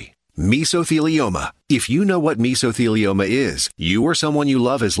responsibility. Mesothelioma. If you know what mesothelioma is, you or someone you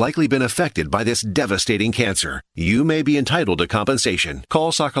love has likely been affected by this devastating cancer. You may be entitled to compensation.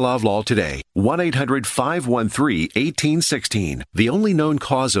 Call Sokolov Law today. 1-800-513-1816. The only known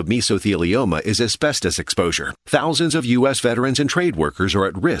cause of mesothelioma is asbestos exposure. Thousands of U.S. veterans and trade workers are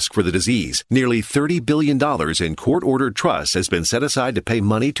at risk for the disease. Nearly $30 billion in court-ordered trusts has been set aside to pay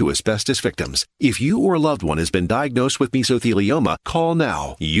money to asbestos victims. If you or a loved one has been diagnosed with mesothelioma, call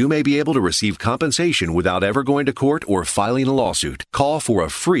now. You may be able to receive compensation without ever going to court or filing a lawsuit. Call for a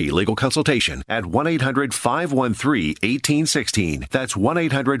free legal consultation at 1-800-513-1816. That's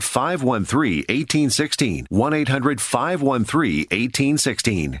 1-800-513-1816.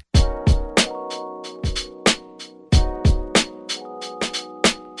 1-800-513-1816.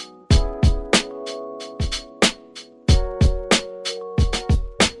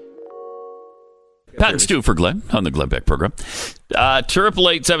 Pat and Stu for Glenn on the Glenn Beck Program.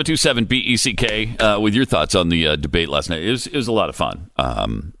 888-727-BECK with your thoughts on the debate last night. It was a lot of fun.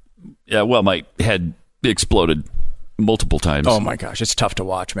 My head exploded multiple times. Oh my gosh, it's tough to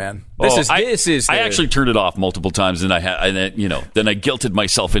watch, man. I actually turned it off multiple times, and then I guilted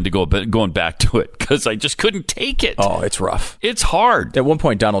myself into going back to it because I just couldn't take it. Oh, it's rough. It's hard. At one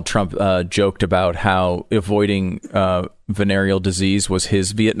point, Donald Trump joked about how avoiding venereal disease was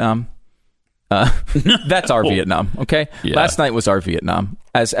his Vietnam. That's our Vietnam, okay? Yeah. Last night was our Vietnam.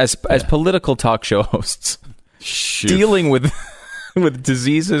 As political talk show hosts, dealing with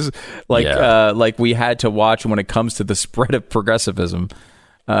diseases like we had to watch when it comes to the spread of progressivism.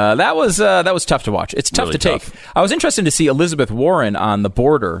 That was tough to watch. It's tough really to take. I was interested to see Elizabeth Warren on the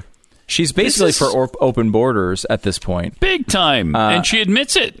border. She's basically for open borders at this point. Big time. And she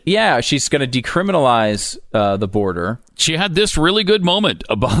admits it. Yeah, she's going to decriminalize the border. She had this really good moment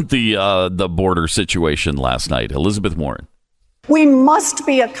about the border situation last night, Elizabeth Warren. We must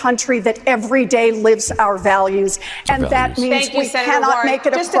be a country that every day lives our values, and that means we cannot make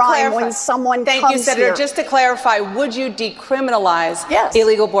it a crime when someone comes here. Thank you, Senator. Just to clarify, would you decriminalize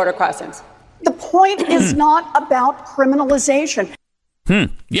illegal border crossings? The point is not about criminalization.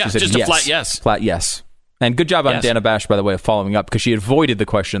 Yeah, just a flat yes. Flat yes. And good job on Dana Bash, by the way, of following up, because she avoided the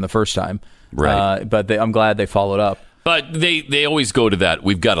question the first time. Right. But I'm glad they followed up. But they always go to that,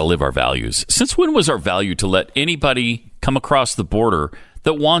 we've got to live our values. Since when was our value to let anybody come across the border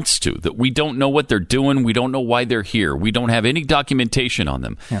that wants to, that we don't know what they're doing, we don't know why they're here, we don't have any documentation on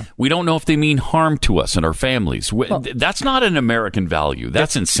them, we don't know if they mean harm to us and our families? That's not an American value.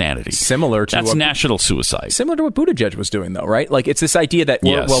 That's insanity. That's national suicide. Similar to what Buttigieg was doing, though, right? Like, it's this idea that,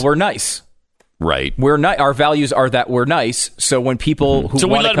 we're nice. Right. Our values are that we're nice, so when people who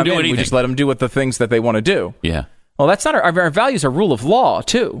want to come in, we just let them do what the things that they want to do. Yeah. Well, that's not our values are rule of law,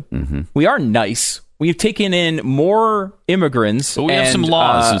 too. We are nice. We've taken in more immigrants. But we have some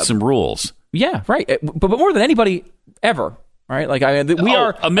laws and some rules. Yeah, right. But more than anybody ever, right? Like, we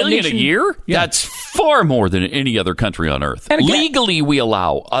are a million a year? Yeah. That's far more than any other country on earth. And again, legally, we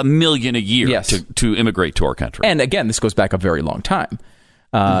allow 1 million a year to immigrate to our country. And again, this goes back a very long time.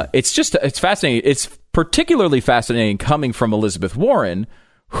 It's fascinating. It's particularly fascinating coming from Elizabeth Warren,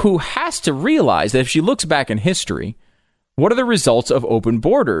 who has to realize that if she looks back in history, what are the results of open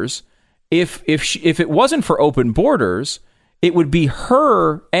borders? If it wasn't for open borders, it would be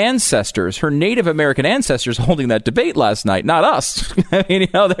her ancestors, her Native American ancestors, holding that debate last night, not us. I mean,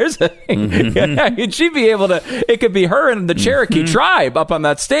 there's she'd be able to. It could be her and the Cherokee tribe up on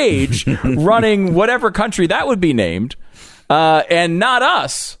that stage, running whatever country that would be named, and not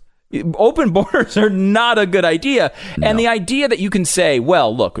us. Open borders are not a good idea. No. And the idea that you can say,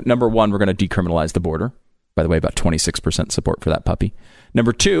 well, look, number one, we're going to decriminalize the border. By the way, about 26% support for that puppy.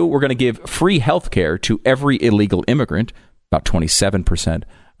 Number two, we're going to give free health care to every illegal immigrant. About 27%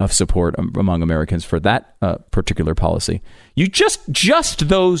 of support among Americans for that particular policy. You just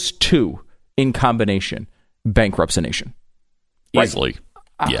those two in combination bankrupts a nation. Easily.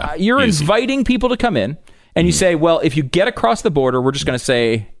 Right? Yeah. You're inviting people to come in, and you say, well, if you get across the border, we're just going to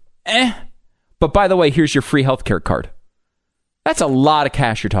say, but by the way, here's your free health care card. That's a lot of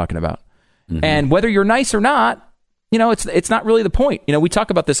cash you're talking about. And whether you're nice or not, it's not really the point. We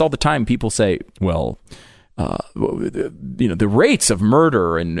talk about this all the time. People say, well, the rates of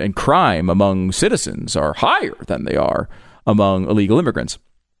murder and crime among citizens are higher than they are among illegal immigrants.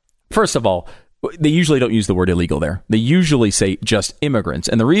 First of all, they usually don't use the word illegal there. They usually say just immigrants.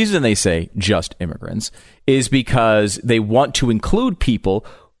 And the reason they say just immigrants is because they want to include people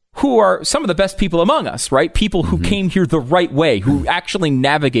who are some of the best people among us, right? People who came here the right way, who actually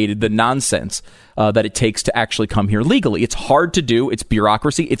navigated the nonsense that it takes to actually come here legally. It's hard to do. It's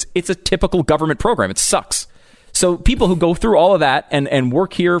bureaucracy. It's a typical government program. It sucks. So people who go through all of that and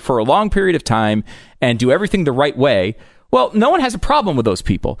work here for a long period of time and do everything the right way, well, no one has a problem with those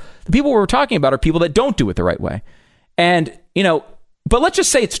people. The people we're talking about are people that don't do it the right way. And, but let's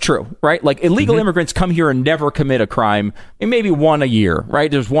just say it's true, right? Like illegal immigrants come here and never commit a crime, and maybe one a year, right?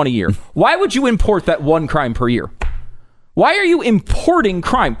 There's one a year. Why would you import that one crime per year? Why are you importing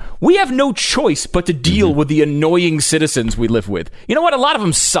crime? We have no choice but to deal with the annoying citizens we live with. You know what? A lot of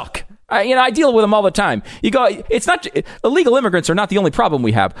them suck. I deal with them all the time. It's not illegal immigrants are not the only problem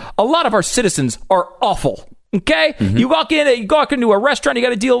we have. A lot of our citizens are awful. Okay, you walk into a restaurant, you got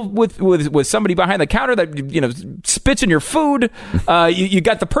to deal with somebody behind the counter that spits in your food. You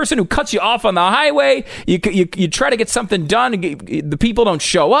got the person who cuts you off on the highway. You try to get something done, the people don't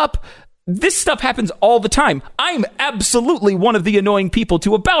show up. This stuff happens all the time. I'm absolutely one of the annoying people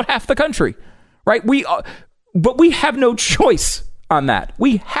to about half the country, right? But we have no choice on that.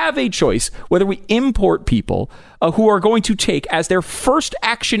 We have a choice whether we import people who are going to take as their first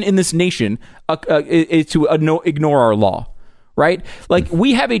action in this nation is to ignore our law, right? Like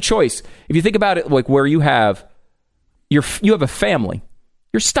we have a choice. If you think about it, like where you have a family,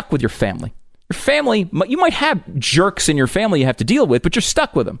 you're stuck with your family. Your family, you might have jerks in your family you have to deal with, but you're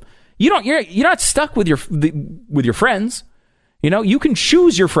stuck with them. You're not stuck with your friends. You can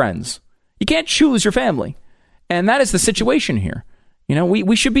choose your friends. You can't choose your family, and that is the situation here.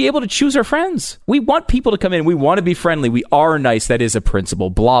 We should be able to choose our friends. We want people to come in. We want to be friendly. We are nice. That is a principle,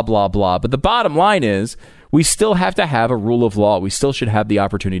 blah, blah, blah. But the bottom line is we still have to have a rule of law. We still should have the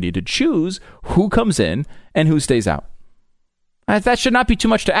opportunity to choose who comes in and who stays out. That should not be too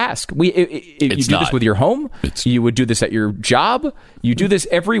much to ask. You do this with your home. You would do this at your job. You do this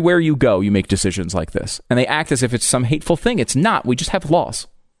everywhere you go. You make decisions like this. And they act as if it's some hateful thing. It's not. We just have laws.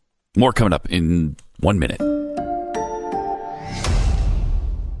 More coming up in 1 minute.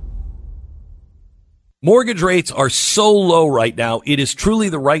 Mortgage rates are so low right now, it is truly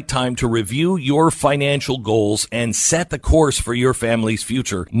the right time to review your financial goals and set the course for your family's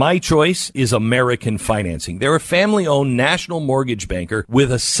future. My choice is American Financing. They're a family-owned national mortgage banker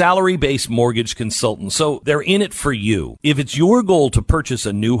with a salary-based mortgage consultant, so they're in it for you. If it's your goal to purchase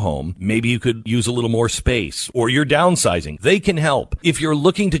a new home, maybe you could use a little more space, or you're downsizing, they can help. If you're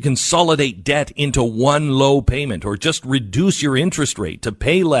looking to consolidate debt into one low payment, or just reduce your interest rate to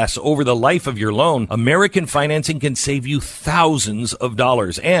pay less over the life of your loan, American Financing can save you thousands of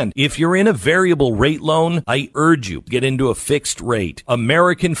dollars. And if you're in a variable rate loan, I urge you, get into a fixed rate.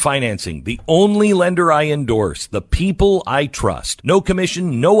 American Financing, the only lender I endorse, the people I trust. No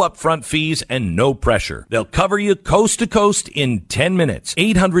commission, no upfront fees, and no pressure. They'll cover you coast to coast in 10 minutes.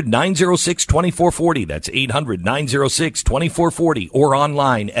 800-906-2440. That's 800-906-2440. Or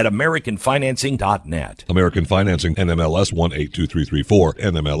online at AmericanFinancing.net. American Financing, NMLS 182334,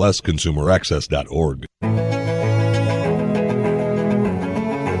 NMLSConsumerAccess.org.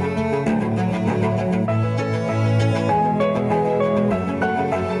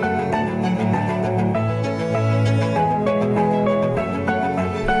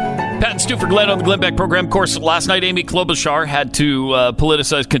 Pat and Stu for Glenn on the Glenn Beck program. Of course, last night Amy Klobuchar had to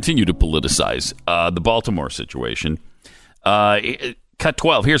continue to politicize the Baltimore situation. Cut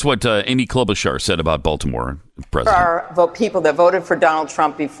 12. Here's what Amy Klobuchar said about Baltimore. There are people that voted for Donald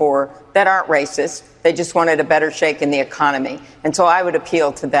Trump before that aren't racist. They just wanted a better shake in the economy. And so I would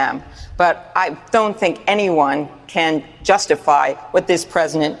appeal to them. But I don't think anyone can justify what this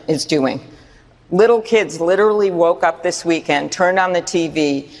president is doing. Little kids literally woke up this weekend, turned on the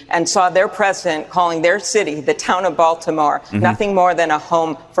TV, and saw their president calling their city, the town of Baltimore, nothing more than a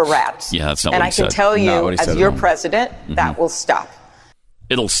home for rats. Yeah, that's not and what I he can said. tell you, as your president, that will stop.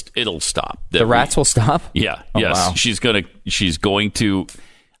 It'll stop. The rats will stop? Yeah. Oh, yes. wow. She's going to.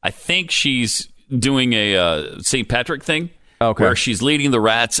 I think she's doing a St. Patrick thing, where she's leading the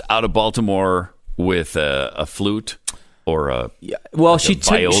rats out of Baltimore with a flute. Or she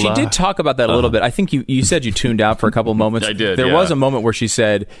did talk about that a little bit. I think you said you tuned out for a couple of moments. I did. There was a moment where she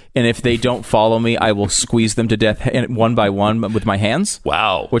said, "And if they don't follow me, I will squeeze them to death one by one with my hands."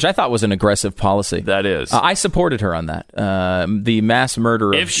 Wow, which I thought was an aggressive policy. That is. I supported her on that. The mass murder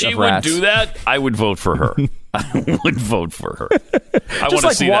of rats. If she would do that, I would vote for her. I would vote for her. I just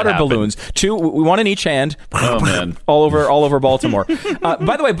like water balloons. Two, one in each hand. Oh man, all over Baltimore.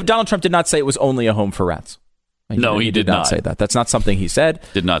 By the way, Donald Trump did not say it was only a home for rats. No, he did not say that. That's not something he said.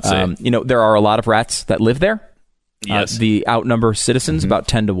 Did not say. There are a lot of rats that live there. Yes. The outnumber citizens about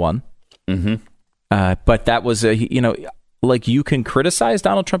 10 to 1. But that was you can criticize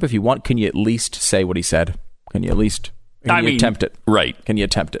Donald Trump if you want. Can you at least say what he said? Can you at least attempt it? Right. Can you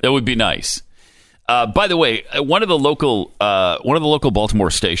attempt it? That would be nice. By the way, one of the local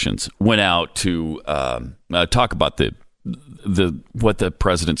Baltimore stations went out to talk about what the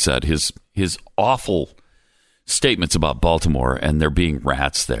president said. His awful statements about Baltimore and there being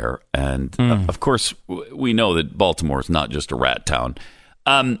rats there. And of course, we know that Baltimore is not just a rat town.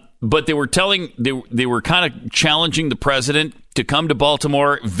 But they were kind of challenging the president to come to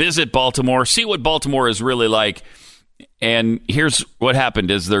Baltimore, visit Baltimore, see what Baltimore is really like. And here's what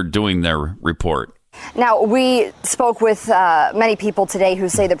happened as they're doing their report. Now, we spoke with many people today who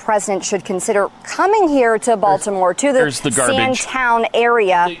say the president should consider coming here to Baltimore, to the Sandtown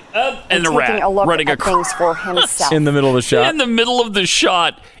area, and taking a look at things for himself. In the middle of the shot? In the middle of the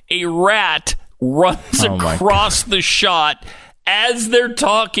shot, a rat runs across the shot as they're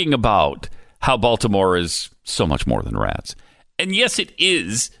talking about how Baltimore is so much more than rats. And yes, it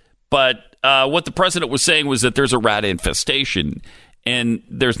is, but what the president was saying was that there's a rat infestation, and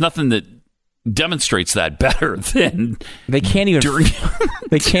there's nothing that demonstrates that better than they can't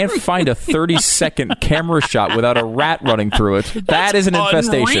find a 30-second camera shot without a rat running through it. That is an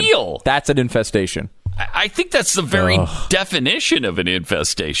infestation. Unreal. That's an infestation. I think that's the very definition of an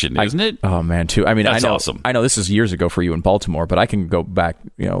infestation, isn't it? Oh man, too. I mean, that's I know, awesome. I know this is years ago for you in Baltimore, but I can go back,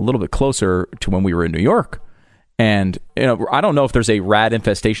 a little bit closer to when we were in New York. And I don't know if there's a rat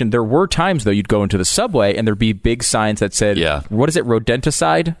infestation. There were times though you'd go into the subway and there'd be big signs that said, "What is it?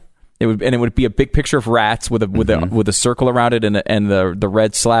 Rodenticide." It would be a big picture of rats with a circle around it and the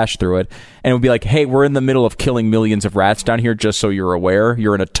red slash through it, and it would be like, "Hey, we're in the middle of killing millions of rats down here. Just so you're aware,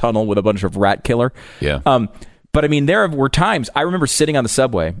 you're in a tunnel with a bunch of rat killer." Yeah. But I mean, there were times I remember sitting on the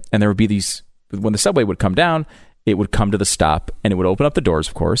subway, and there would be these. When the subway would come down, it would come to the stop, and it would open up the doors,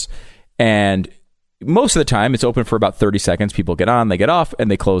 of course, and most of the time it's open for about 30 seconds. People get on, they get off,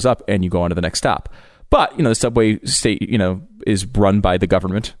 and they close up, and you go on to the next stop. But, the subway is run by the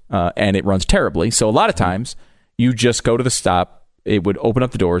government, and it runs terribly. So a lot of times you just go to the stop, it would open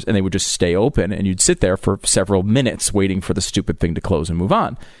up the doors and they would just stay open, and you'd sit there for several minutes waiting for the stupid thing to close and move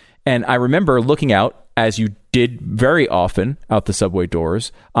on. And I remember looking out, as you did very often, out the subway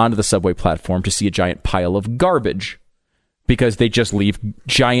doors onto the subway platform to see a giant pile of garbage, because they just leave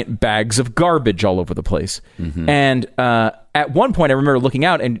giant bags of garbage all over the place. Mm-hmm. And at one point I remember looking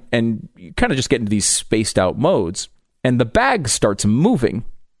out and you kind of just get into these spaced out modes, and the bag starts moving.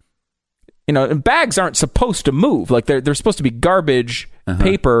 And bags aren't supposed to move. Like they're supposed to be garbage,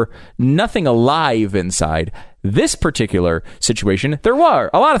 paper, nothing alive inside. This particular situation, there were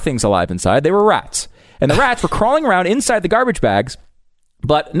a lot of things alive inside. They were rats. And the rats were crawling around inside the garbage bags,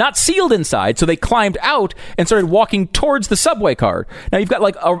 but not sealed inside. So they climbed out and started walking towards the subway car. Now you've got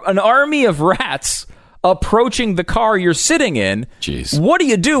like an army of rats approaching the car you're sitting in. Jeez. What do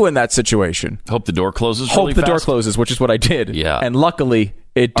you do in that situation? Hope the door closes really Hope the fast. door closes, which is what I did. Yeah. And luckily,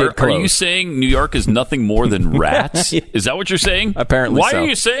 it did close. Are you saying New York is nothing more than rats? Is that what you're saying? Apparently Why so. are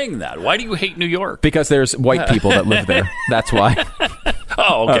you saying that? Why do you hate New York? Because there's white people that live there. That's why.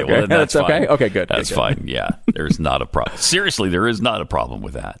 Oh, okay. Well, then that's fine. Okay? Okay, good. That's fine. Yeah. There's not a problem. Seriously, there is not a problem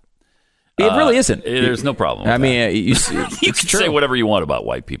with that. It really isn't. There's no problem with that. You can say whatever you want about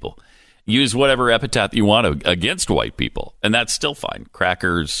white people. Use whatever epithet you want against white people, and that's still fine.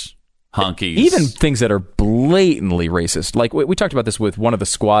 Crackers, honkies. Even things that are blatantly racist. Like we talked about this with one of the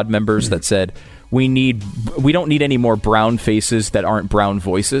squad members that said, we don't need any more brown faces that aren't brown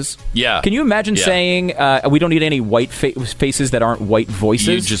voices. Yeah. Can you imagine saying, we don't need any white faces that aren't white voices?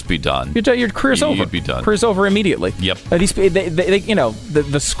 You'd just be done. Your career's over. You'd be done. Career's over immediately. Yep.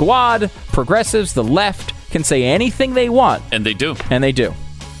 The squad, progressives, the left can say anything they want. And they do.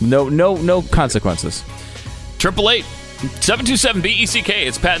 No consequences. 888-727-BECK.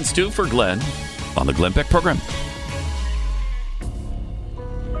 It's Pat and Stu for Glenn on the Glenn Beck program.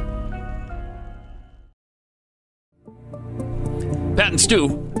 Pat and Stu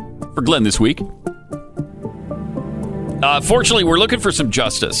for Glenn this week. Fortunately, we're looking for some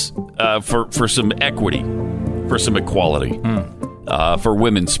justice, for some equity, for some equality, for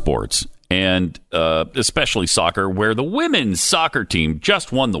women's sports. And especially soccer, where the women's soccer team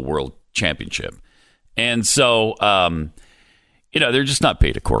just won the world championship. And so, they're just not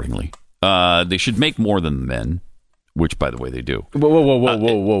paid accordingly. They should make more than the men, which, by the way, they do.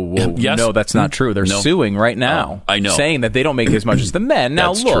 Whoa. Yes? No, that's not true. They're suing right now. I know. Saying that they don't make as much as the men.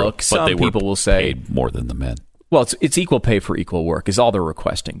 Now, that's look, true, some people will say paid more than the men. Well, it's equal pay for equal work is all they're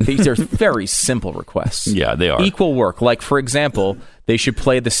requesting. These are very simple requests. Yeah, they are. Equal work. Like, for example, they should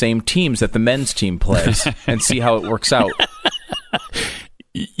play the same teams that the men's team plays and see how it works out.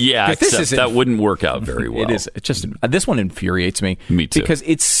 Yeah, except that wouldn't work out very well. It is. It's just, this one infuriates me. Me too. Because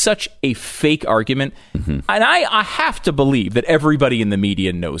it's such a fake argument. Mm-hmm. And I have to believe that everybody in the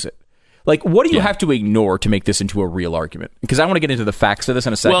media knows it. Like, what do you have to ignore to make this into a real argument? Because I want to get into the facts of this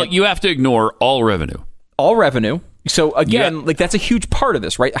in a second. Well, you have to ignore all revenue. All revenue. So again, like that's a huge part of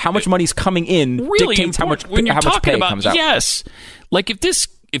this, right? How much money's coming in really dictates how much when you're how much talking pay about, comes out. Yes, like if this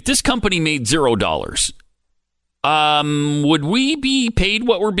company made $0, would we be paid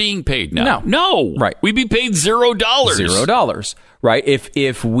what we're being paid now? No. Right. We'd be paid $0. $0. Right.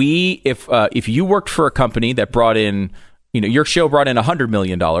 If you worked for a company that brought in, your show brought in $100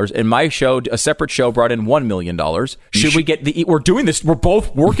 million, and my show, a separate show, brought in $1 million. Should we get we're doing this? We're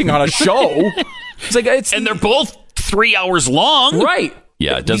both working on a show. And they're both 3 hours long. Right.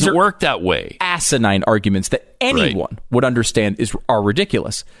 Yeah, it doesn't work that way. Asinine arguments that anyone would understand are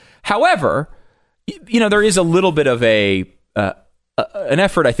ridiculous. However, there is a little bit of an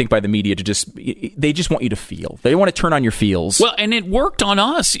effort, I think, by the media to they just want you to feel. They want to turn on your feels. Well, and it worked on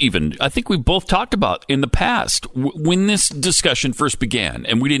us even. I think we've both talked about in the past when this discussion first began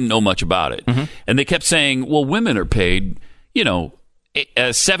and we didn't know much about it. Mm-hmm. And they kept saying, well, women are paid,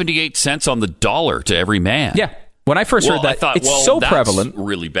 78 cents on the dollar to every man. Yeah. When I first heard that, I thought, it's so prevalent.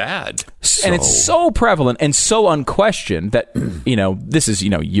 Really bad. And it's so prevalent and so unquestioned that, this is,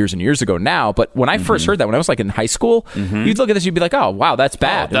 years and years ago now. But when I first heard that, when I was like in high school, you'd look at this, you'd be like, oh, wow, that's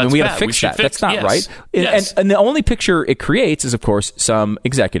bad. That's we got bad. to fix that. That's not right. Yes. And the only picture it creates is, of course, some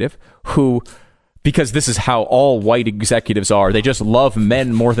executive who, because this is how all white executives are, they just love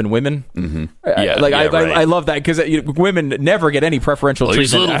men more than women. Mm-hmm. I love that because women never get any preferential treatment.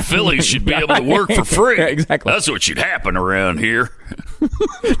 These little fillies should be able to work for free. Yeah, exactly. That's what should happen around here.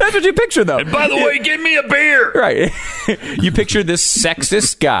 That's what you picture, though. And by the way, give me a beer. Right. You picture this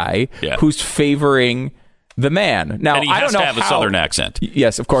sexist guy who's favoring the man. Now, and he has to have a Southern accent.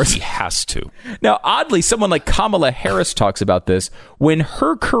 Yes, of course. He has to. Now, oddly, someone like Kamala Harris talks about this when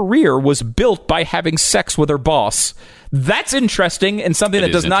her career was built by having sex with her boss. That's interesting and something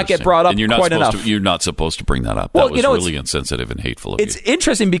that does not get brought up quite enough. You're not supposed to bring that up. That was really insensitive and hateful of you. It's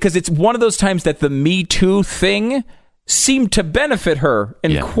interesting because it's one of those times that the Me Too thing seemed to benefit her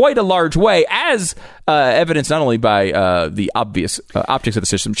in quite a large way, as evidenced not only by the obvious optics of the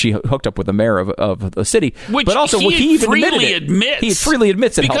system. She hooked up with the mayor of the city, but also he even admits. He freely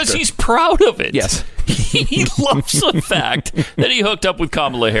admits it because he's proud of it. Yes. He loves the fact that he hooked up with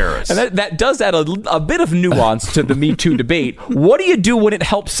Kamala Harris. And that does add a bit of nuance to the Me Too debate. What do you do when it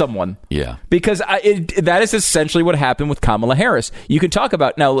helps someone? Yeah. Because that is essentially what happened with Kamala Harris. You can talk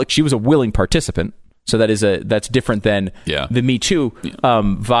about, now, look, she was a willing participant. So that's different than the Me Too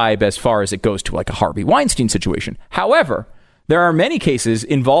vibe as far as it goes to like a Harvey Weinstein situation. However, there are many cases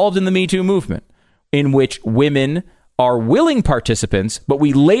involved in the Me Too movement in which women are willing participants, but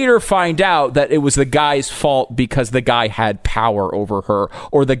we later find out that it was the guy's fault because the guy had power over her,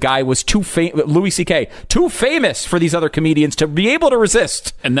 or the guy was Louis C.K., too famous for these other comedians to be able to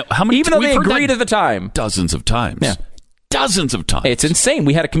resist. And how many? Even though they agreed at the time. Dozens of times. Yeah. Dozens of times. It's insane.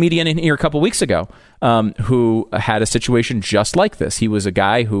 We had a comedian in here a couple weeks ago who had a situation just like this. He was a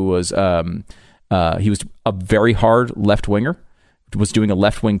guy who was he was a very hard left-winger, was doing a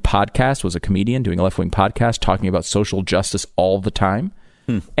left-wing podcast, was a comedian doing a left-wing podcast talking about social justice all the time.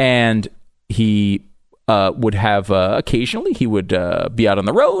 And he would have occasionally, he would be out on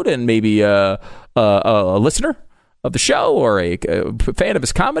the road and maybe a listener of the show or a fan of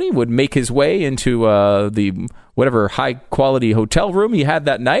his comedy would make his way into the whatever high quality hotel room he had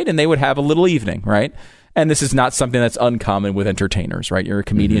that night, and they would have a little evening, right? And this is not something that's uncommon with entertainers, right? You're a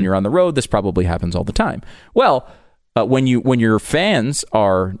comedian, you're on the road. This probably happens all the time. Well, when your fans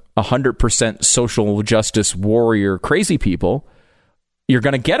are 100% social justice warrior crazy people, you're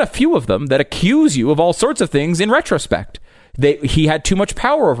going to get a few of them that accuse you of all sorts of things in retrospect. He had too much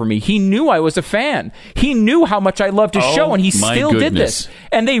power over me. He knew I was a fan. He knew how much I loved his show, and he still did this.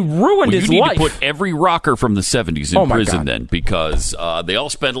 And they ruined his life. You need to put every rocker from the 70s in prison then, because they all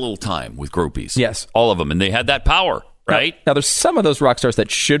spent a little time with groupies. Yes. All of them. And they had that power, right? Now there's some of those rock stars that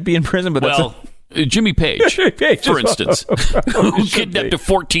should be in prison, but Jimmy Page, for instance, who kidnapped a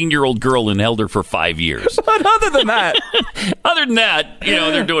 14-year-old girl and held her for 5 years. But other than that,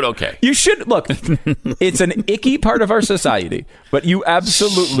 they're doing okay. You should look. It's an icky part of our society, but you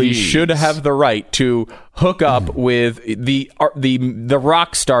absolutely should have the right to hook up with the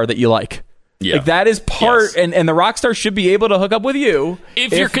rock star that you like. Yeah. Like that is part, and the rock star should be able to hook up with you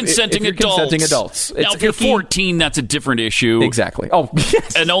if you're consenting adults. Now, if you're 14, that's a different issue. Exactly. Oh,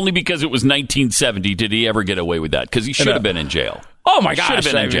 yes. And only because it was 1970 did he ever get away with that, because he should have been in jail. Oh my gosh! Should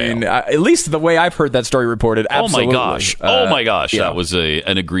have been in jail. Mean, at least the way I've heard that story reported. Absolutely. Oh my gosh! That was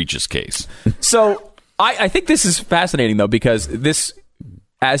an egregious case. So I think this is fascinating though, because this,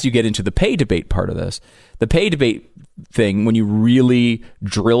 as you get into the pay debate part of this, the pay debate thing, when you really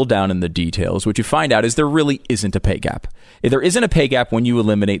drill down in the details, what you find out is there really isn't a pay gap. There isn't a pay gap when you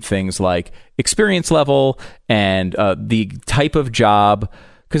eliminate things like experience level and the type of job.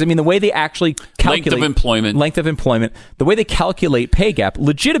 Because, I mean, the way they actually calculate... Length of employment. The way they calculate pay gap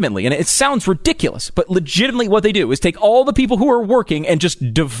legitimately, and it sounds ridiculous, but legitimately what they do is take all the people who are working and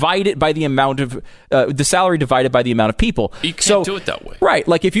just divide it by the amount of... the salary divided by the amount of people. You can't do it that way. Right.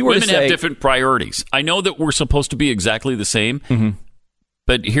 Like if you were Women to say... have different priorities. I know that we're supposed to be exactly the same,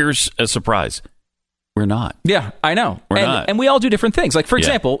 but here's a surprise. We're not. Yeah, I know. We're not. And we all do different things. Like, for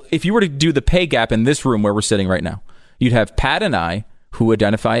example, if you were to do the pay gap in this room where we're sitting right now, you'd have Pat and I, who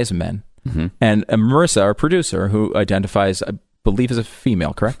identify as men, and Marissa, our producer, who identifies, I believe, as a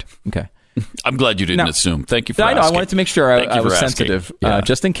female, correct? Okay. I'm glad you didn't assume. Thank you for asking. I know. I wanted to make sure I was sensitive,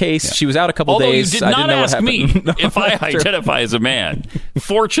 just in case she was out a couple days. Although you did not ask me if I Sure. identify as a man.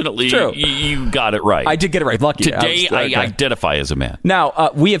 Fortunately, you got it right. I did get it right. Lucky. Today, I identify as a man.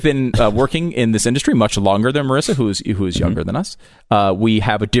 Now, we have been working in this industry much longer than Marissa, who is younger than us. We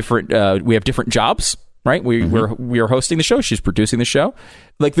have different jobs. Right, we are hosting the show. She's producing the show.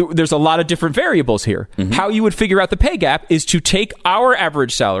 Like there's a lot of different variables here. How you would figure out the pay gap is to take our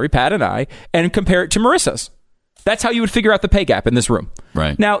average salary, Pat and I, and compare it to Marissa's. That's how you would figure out the pay gap in this room.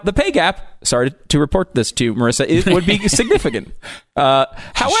 Right now, the pay gap sorry to report this to you, Marissa, it would be significant.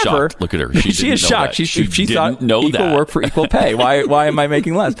 However, look at her. She is shocked. She thought equal work for equal pay. Why am I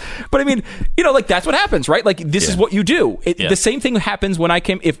making less? But I mean, like that's what happens, right? Like this is what you do. The same thing happens when I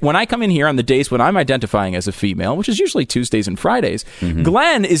come in here on the days when I'm identifying as a female, which is usually Tuesdays and Fridays. Mm-hmm.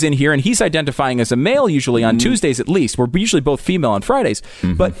 Glenn is in here and he's identifying as a male usually on Tuesdays at least. We're usually both female on Fridays.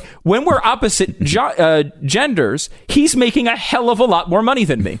 Mm-hmm. But when we're opposite genders, he's making a hell of a lot more money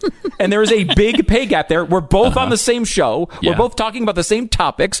than me. And there is a big pay gap there. We're both on the same show. We're both talking about the same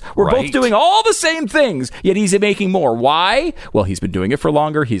topics. We're both doing all the same things, yet he's making more. Why? Well, he's been doing it for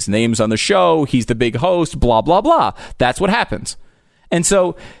longer. His name's on the show. He's the big host, blah, blah, blah. That's what happens. And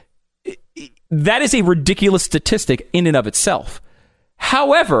so that is a ridiculous statistic in and of itself.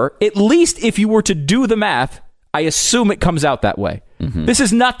 However, at least if you were to do the math, I assume it comes out that way. Mm-hmm. This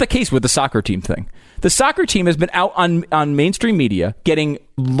is not the case with the soccer team thing. The soccer team has been out on mainstream media getting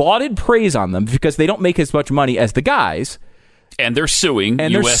lauded praise on them because they don't make as much money as the guys. And they're suing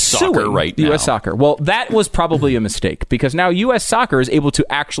U.S. Soccer right now. U.S. Soccer. Well, that was probably a mistake because now U.S. Soccer is able to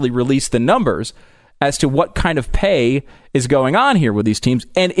actually release the numbers as to what kind of pay is going on here with these teams.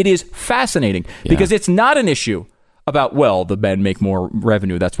 And it is fascinating because it's not an issue about, well, the men make more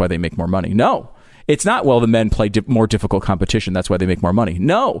revenue, that's why they make more money. No. It's not, well, the men play more difficult competition, that's why they make more money.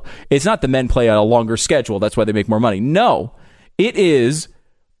 No. It's not the men play on a longer schedule, that's why they make more money. No. It is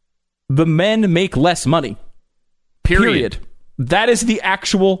the men make less money. Period. That is the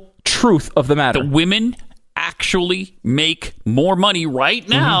actual truth of the matter. The women actually make more money right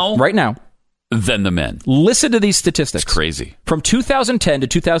now. Mm-hmm. Right now. Than the men. Listen to these statistics. It's crazy. From 2010 to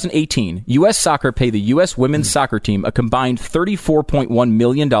 2018, U.S. Soccer paid the U.S. women's soccer team a combined $34.1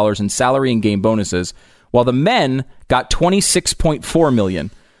 million in salary and game bonuses, while the men got $26.4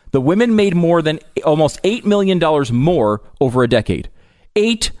 million. The women made more than almost $8 million more over a decade.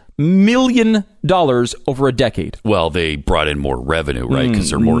 $8 million over a decade. Well, they brought in more revenue, right? Because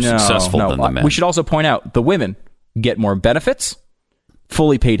they're more successful than the men. We should also point out the women get more benefits,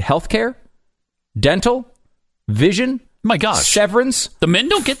 fully paid health care, dental, vision, my gosh, severance. The men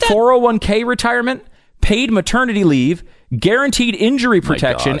don't get that? 401k retirement, paid maternity leave, guaranteed injury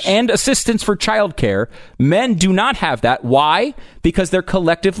protection, and assistance for childcare. Men do not have that. Why? Because their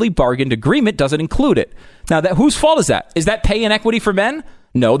collectively bargained agreement doesn't include it. Now, whose fault is that? Is that pay inequity for men?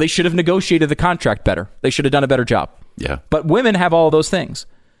 No, they should have negotiated the contract better. They should have done a better job. Yeah. But women have all those things.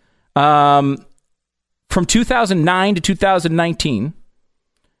 From 2009 to 2019,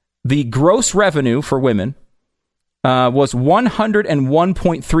 the gross revenue for women was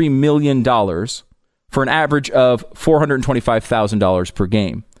 $101.3 million for an average of $425,000 per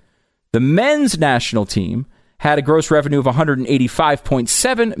game. The men's national team had a gross revenue of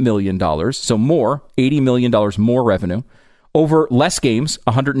 $185.7 million, so more, $80 million more revenue, over less games,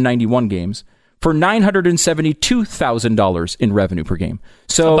 191 games, for $972,000 in revenue per game.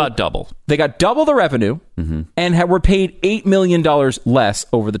 So about double. They got double the revenue and were paid $8 million less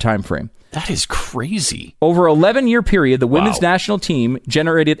over the time frame. That is crazy. Over an 11-year period, the women's national team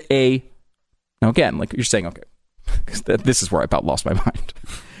generated again, like you're saying, okay, this is where I about lost my mind.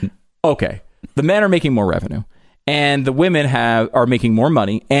 Okay, the men are making more revenue, and the women are making more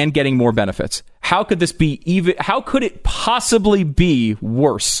money and getting more benefits. How could this be how could it possibly be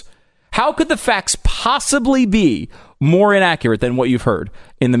worse? How could the facts possibly be more inaccurate than what you've heard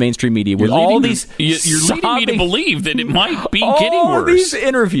in the mainstream media? With you're leading me to believe that it might be getting worse. All these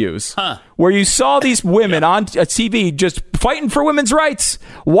interviews where you saw these women on TV just fighting for women's rights.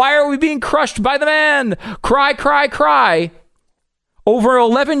 Why are we being crushed by the man? Cry, cry, cry. Over an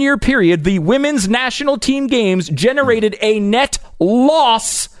 11-year period, the women's national team games generated a net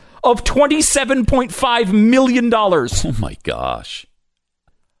loss of $27.5 million. Oh, my gosh.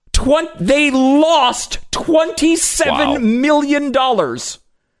 They lost $27 million.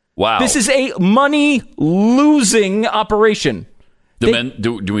 Wow. This is a money-losing operation. Men,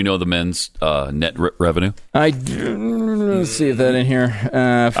 do we know the men's net revenue? Let's see if that in here.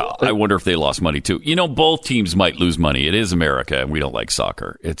 I wonder if they lost money, too. Both teams might lose money. It is America, and we don't like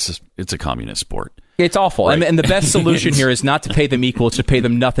soccer. It's a communist sport. It's awful. Right. And the best solution here is not to pay them equal. It's to pay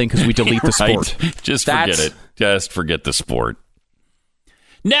them nothing because we delete the sport. Just forget it. Just forget the sport.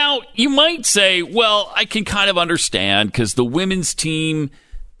 Now, you might say, well, I can kind of understand because the women's team,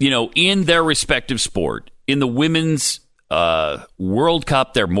 in their respective sport, in the women's World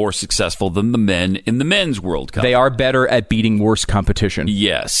Cup, they're more successful than the men in the men's World Cup. They are better at beating worse competition.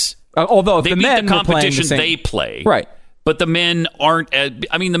 Yes. Although if they the beat men the competition they play. Right. But the men aren't.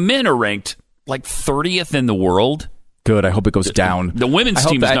 The men are ranked like 30th in the world Good. I hope it goes down. The women's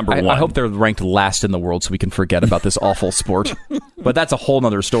team is number one. I hope they're ranked last in the world so we can forget about this awful sport. But that's a whole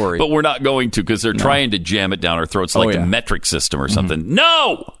nother story. But we're not going to because they're trying to jam it down our throats like the metric system or something.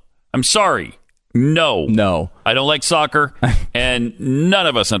 No! I'm sorry. No. I don't like soccer, and none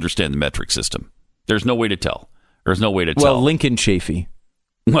of us understand the metric system. There's no way to tell. Well, Lincoln Chafee.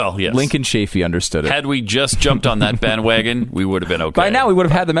 Well, yes. Lincoln Chafee understood it. Had we just jumped on that bandwagon, we would have been okay. By now, we would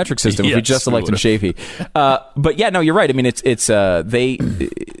have had the metric system if we just elected Chafee. But yeah, no, you're right. I mean,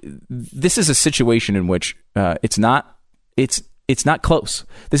 this is a situation in which it's not close.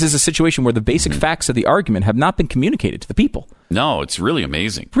 This is a situation where the basic facts of the argument have not been communicated to the people. No, it's really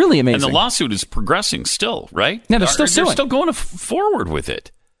amazing. Really amazing. And the lawsuit is progressing still, right? Yeah, they're still suing. They're still going forward with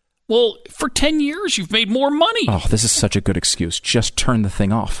it. Well, for 10 years, you've made more money. Oh, this is such a good excuse. Just turn the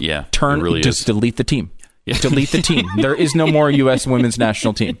thing off. Yeah, just delete the team. Yeah. Delete the team. There is no more U.S. women's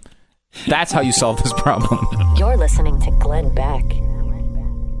national team. That's how you solve this problem. You're listening to Glenn Beck.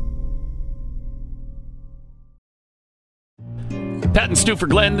 Pat and Stu for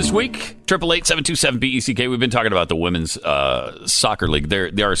Glenn this week. 888-727-BECK. We've been talking about the women's soccer league.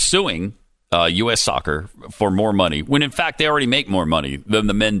 They are suing U.S. soccer for more money, when in fact they already make more money than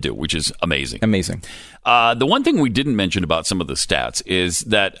the men do, which is amazing. Amazing. The one thing we didn't mention about some of the stats is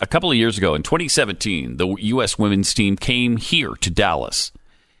that a couple of years ago, in 2017, the U.S. women's team came here to Dallas,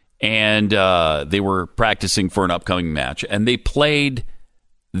 and they were practicing for an upcoming match, and they played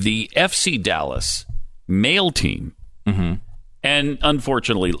the FC Dallas male team. Mm-hmm. And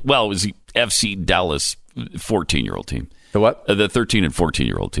unfortunately, well, it was the FC Dallas 14-year-old team. The what? The 13 and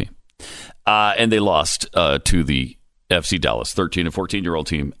 14-year-old team. And they lost to the FC Dallas 13 and 14-year-old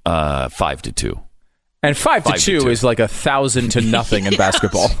team 5-2. And 5-2 is like 1,000 to nothing in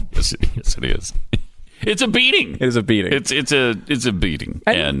basketball. Yes, it is. It's a beating. It is a beating. It's a beating.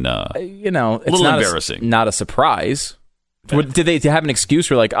 And it's a little embarrassing. Not a surprise. Did they have an excuse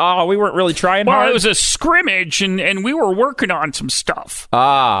for like, oh, we weren't really trying hard? Well, it was a scrimmage, and we were working on some stuff.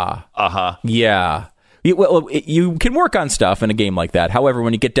 Yeah. You can work on stuff in a game like that. However,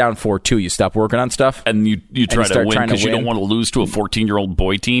 when you get down 4-2, you stop working on stuff. And you try to win because you don't want to lose to a 14-year-old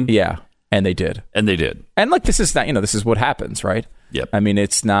boy team. Yeah, and they did. And like, this is not, this is what happens, right? Yep. I mean,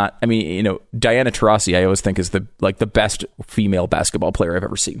 it's not, Diana Taurasi, I always think is the best female basketball player I've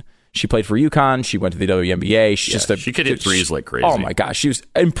ever seen. She played for UConn. She went to the WNBA. She could hit threes like crazy. Oh my gosh, she was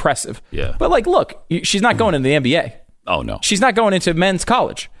impressive. Yeah. But look, she's not going into the NBA. Oh no. She's not going into men's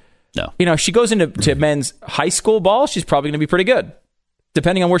college. No. She goes into men's high school ball. She's probably going to be pretty good,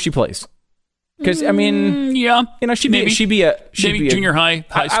 depending on where she plays. Because she'd be junior high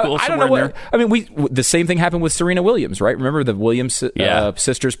school. I don't know what. The same thing happened with Serena Williams, right? Remember the Williams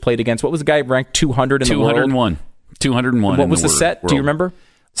sisters played against, what was the guy ranked 200 in the world? 201. What was the set? Do you remember?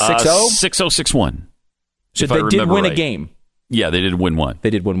 6-0? 6-0, 6-1. So they did win a game. Yeah, they did win one. They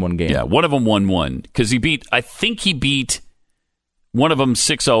did win one game. Yeah, one of them won one because I think he beat one of them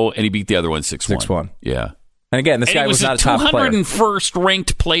 6-0 and he beat the other one 6-1. 6-1. Yeah. And again, this guy was not a top player. He was the 201st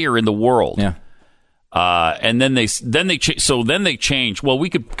ranked player in the world. Yeah. And then they changed. Well, we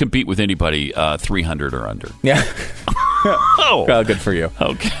could compete with anybody 300 or under. Yeah. Oh, well, good for you.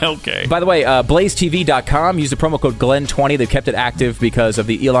 Okay. By the way, blazetv.com. Use the promo code Glenn20. They've kept it active because of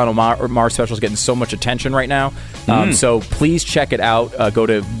the Elon Omar specials getting so much attention right now. So please check it out. Go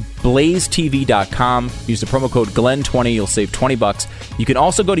to blazetv.com. Use the promo code Glenn20. You'll save $20. You can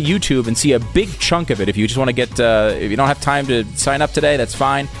also go to YouTube and see a big chunk of it. If you just want to get, if you don't have time to sign up today, that's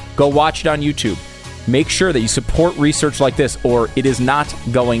fine. Go watch it on YouTube. Make sure that you support research like this, or it is not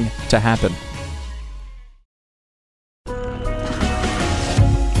going to happen.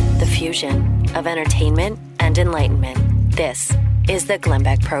 The fusion of entertainment and enlightenment. This is the Glenn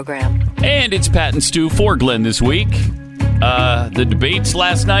Beck Program. And it's Pat and Stu for Glenn this week. The debates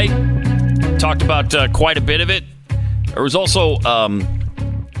last night, talked about quite a bit of it. There was also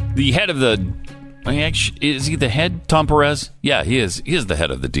the head of the... is he the head, Tom Perez? Yeah, he is. He is the head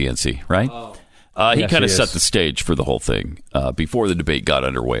of the DNC, right? Oh. He kind of set the stage for the whole thing before the debate got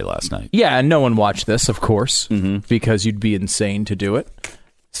underway last night. Yeah, and no one watched this, of course, because you'd be insane to do it.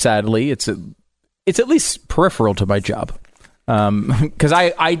 Sadly, it's at least peripheral to my job, because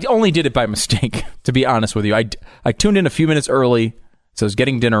I only did it by mistake, to be honest with you. I tuned in a few minutes early, so I was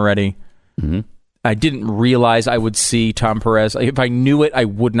getting dinner ready. Mm-hmm. I didn't realize I would see Tom Perez. If I knew it, I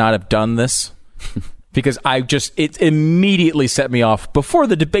would not have done this, because it immediately set me off before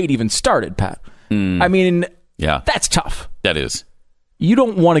the debate even started, Pat. I mean, that's tough. That is. You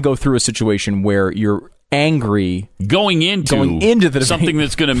don't want to go through a situation where you're angry going into the debate. Something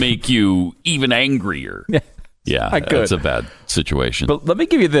that's going to make you even angrier. Yeah, that's a bad situation. But let me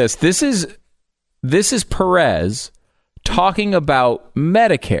give you this. This is Perez talking about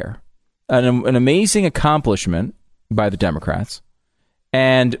Medicare, an amazing accomplishment by the Democrats,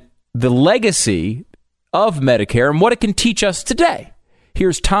 and the legacy of Medicare and what it can teach us today.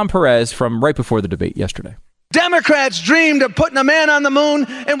 Here's Tom Perez from right before the debate yesterday. Democrats dreamed of putting a man on the moon,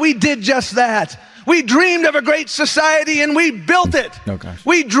 and we did just that. We dreamed of a great society, and we built it. Oh, gosh.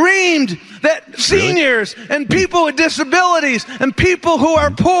 We dreamed that seniors and people with disabilities and people who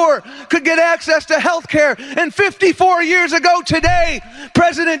are poor could get access to health care. And 54 years ago today,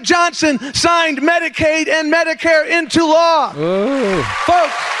 President Johnson signed Medicaid and Medicare into law. Ooh.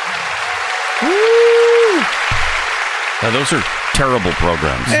 Folks. Woo. Now, those are terrible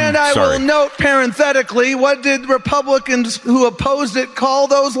programs. And I will note parenthetically, what did Republicans who opposed it call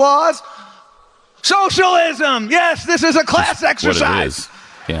those laws? Socialism. Yes, this is a class exercise. What it is.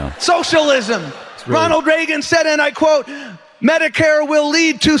 Yeah. Socialism. Really... Ronald Reagan said, and I quote, Medicare will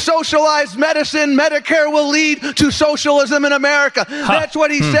lead to socialized medicine. Medicare will lead to socialism in America. That's what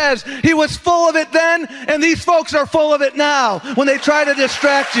he says. He was full of it then, and these folks are full of it now when they try to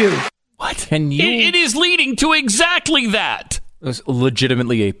distract you. What? Can you? It is leading to exactly that. It was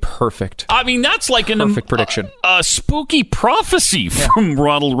legitimately a perfect. I mean, that's like perfect prediction. A spooky prophecy from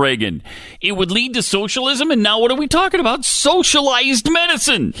Ronald Reagan. It would lead to socialism, and now what are we talking about? Socialized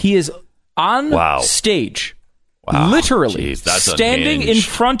medicine. He is on stage, literally standing in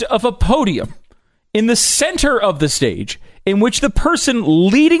front of a podium in the center of the stage, in which the person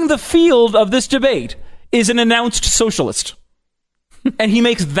leading the field of this debate is an announced socialist. And he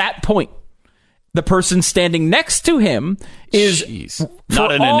makes that point. The person standing next to him is,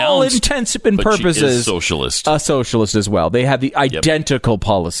 not an all announced, intents and purposes, socialist. A socialist as well. They have the identical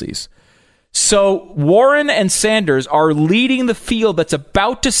policies. So Warren and Sanders are leading the field that's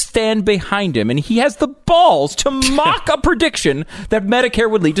about to stand behind him, and he has the balls to mock a prediction that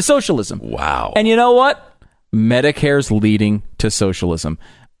Medicare would lead to socialism. Wow. And you know what? Medicare's leading to socialism.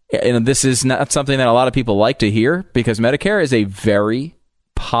 And this is not something that a lot of people like to hear, because Medicare is a very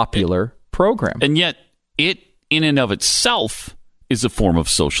popular program. And yet, it, in and of itself, is a form of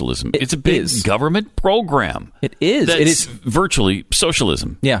socialism. It's a big government program. It is. That's it is virtually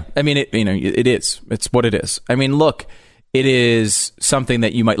socialism. Yeah. I mean, it is. It's what it is. I mean, look, it is something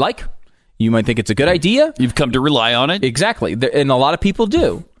that you might like. You might think it's a good idea. You've come to rely on it. Exactly. And a lot of people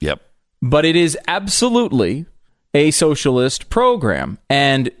do. Yep. But it is absolutely a socialist program.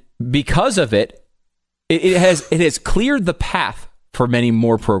 And because of it, it has cleared the path for many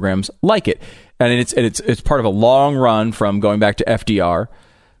more programs like it. And it's part of a long run from going back to FDR.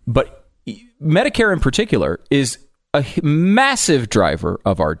 But Medicare in particular is a massive driver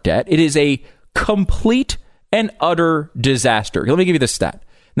of our debt. It is a complete and utter disaster. Let me give you this stat.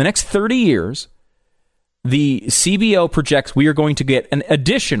 In the next 30 years, the CBO projects we are going to get an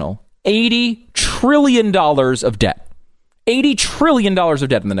additional $80 trillion of debt. $80 trillion of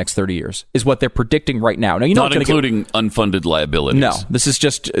debt in the next 30 years is what they're predicting right now. Now, not including unfunded liabilities. No, this is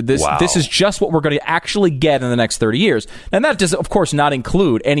just This is just what we're going to actually get in the next 30 years. And that does, of course, not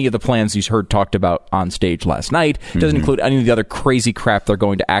include any of the plans you heard talked about on stage last night. It doesn't include any of the other crazy crap they're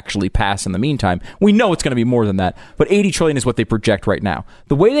going to actually pass in the meantime. We know it's going to be more than that, but $80 trillion is what they project right now.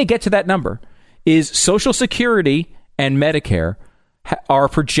 The way they get to that number is Social Security and Medicare are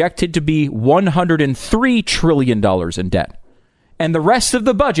projected to be $103 trillion in debt. And the rest of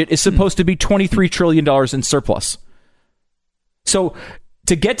the budget is supposed to be $23 trillion in surplus. So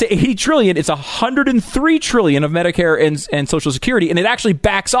to get to $80 trillion, it's $103 trillion of Medicare and Social Security, and it actually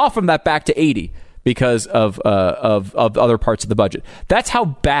backs off from that back to 80 because of other parts of the budget. That's how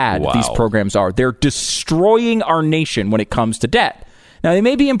bad these programs are. They're destroying our nation when it comes to debt. Now, they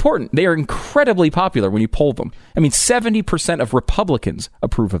may be important. They are incredibly popular when you poll them. I mean, 70% of Republicans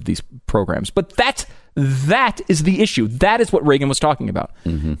approve of these programs. But that is the issue. That is what Reagan was talking about.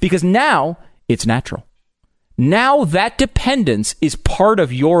 Because now it's natural. Now that dependence is part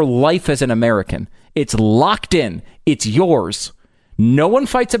of your life as an American. It's locked in. It's yours. No one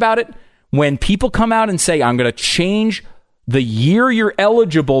fights about it. When people come out and say, I'm going to change the year you're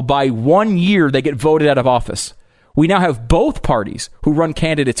eligible by 1 year, they get voted out of office. We now have both parties who run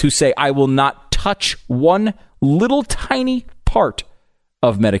candidates who say, I will not touch one little tiny part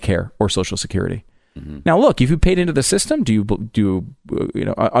of Medicare or Social Security. Now, look, if you paid into the system, do you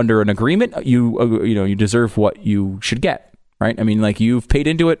under an agreement, you deserve what you should get, right? I mean, like, you've paid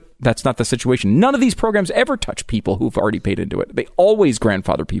into it. That's not the situation. None of these programs ever touch people who've already paid into it. They always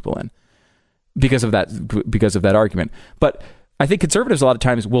grandfather people in because of that argument. But I think conservatives a lot of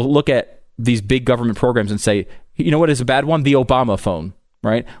times will look at these big government programs and say, you know what is a bad one? The Obama phone.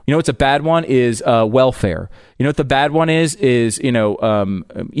 right? You know what's a bad one is welfare. You know what the bad one is even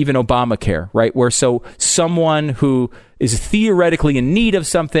Obamacare, right? Where so someone who is theoretically in need of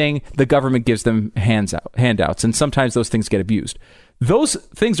something, the government gives them handouts, and sometimes those things get abused. Those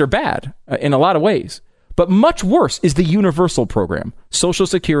things are bad in a lot of ways. But much worse is the universal program, Social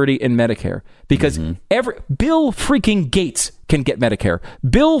Security and Medicare, because Bill freaking Gates can get Medicare.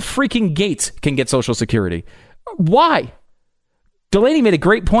 Bill freaking Gates can get Social Security. Why? Delaney made a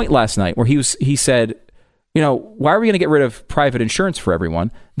great point last night where he said, why are we going to get rid of private insurance for everyone?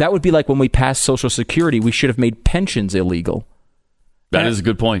 That would be like when we passed Social Security, we should have made pensions illegal. That is a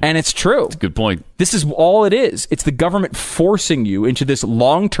good point. And it's true. It's a good point. This is all it is. It's the government forcing you into this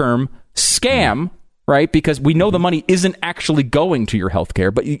long-term scam, right? Because we know the money isn't actually going to your health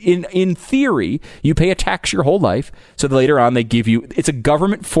care, but in theory, you pay a tax your whole life, so that later on they give you... It's a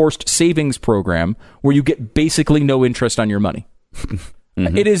government-forced savings program where you get basically no interest on your money.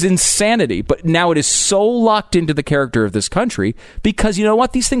 It is insanity, but now it is so locked into the character of this country because you know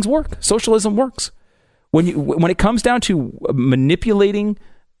what? These things work. Socialism works. When it comes down to manipulating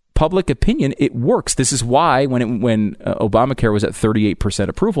public opinion, it works. This is why when Obamacare was at 38%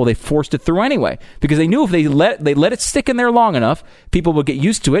 approval, they forced it through anyway, because they knew if they let it stick in there long enough, people would get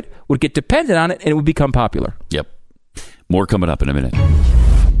used to it, would get dependent on it, and it would become popular. Yep. More coming up in a minute.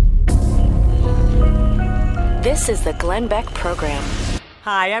 This is the Glenn Beck Program.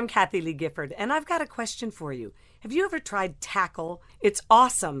 Hi, I'm Kathy Lee Gifford, and I've got a question for you. Have you ever tried Tackle? It's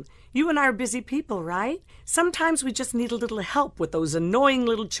awesome. You and I are busy people, right? Sometimes we just need a little help with those annoying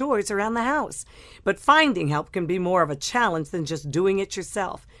little chores around the house. But finding help can be more of a challenge than just doing it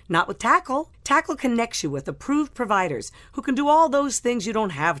yourself. Not with Tackle. Tackle connects you with approved providers who can do all those things you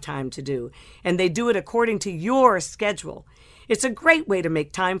don't have time to do. And they do it according to your schedule. It's a great way to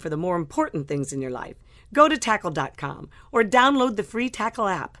make time for the more important things in your life. Go to Tackle.com or download the free Tackle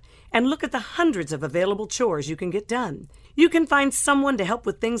app and look at the hundreds of available chores you can get done. You can find someone to help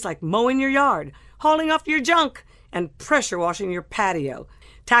with things like mowing your yard, hauling off your junk, and pressure washing your patio.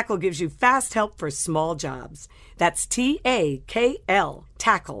 Tackle gives you fast help for small jobs. That's T-A-K-L,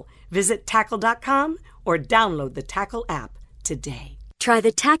 Tackle. Visit Tackle.com or download the Tackle app today. Try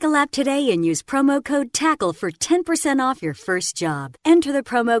the Tackle app today and use promo code TACKLE for 10% off your first job. Enter the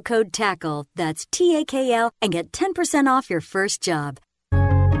promo code TACKLE, that's T-A-K-L, and get 10% off your first job.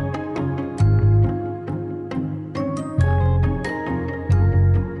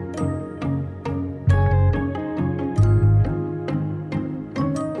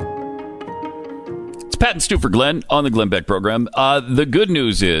 It's Pat and Stu for Glenn on the Glenn Beck Program. The good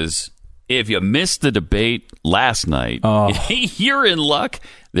news is, if you missed the debate last night, you're in luck.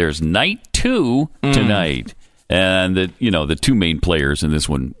 There's night 2 tonight. And the two main players in this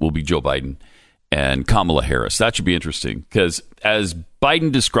one will be Joe Biden and Kamala Harris. That should be interesting because as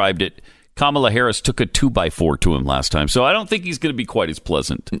Biden described it, Kamala Harris took a 2x4 to him last time. So I don't think he's going to be quite as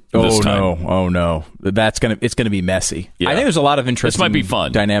pleasant this time. Oh no. It's going to be messy. Yeah. I think there's a lot of interesting this might be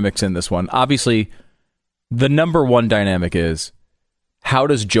fun. Dynamics in this one. Obviously, the number one dynamic is, how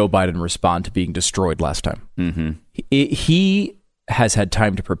does Joe Biden respond to being destroyed last time? He has had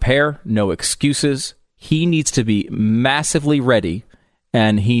time to prepare, no excuses. He needs to be massively ready,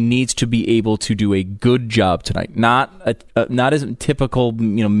 and he needs to be able to do a good job tonight. Not as typical,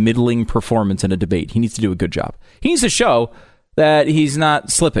 middling performance in a debate. He needs to do a good job. He needs to show that he's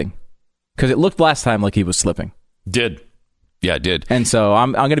not slipping, because it looked last time like he was slipping. Did. Yeah, it did. And so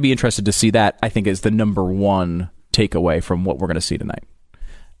I'm going to be interested to see that. I think is the number one takeaway from what we're going to see tonight.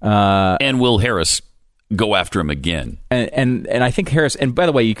 And will Harris go after him again? And I think Harris. And by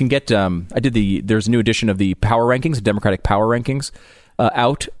the way, you can get. There's a new edition of the Power Rankings, the Democratic Power Rankings,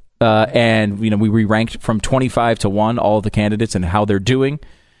 out, and we re-ranked from 25 to 1 all of the candidates and how they're doing,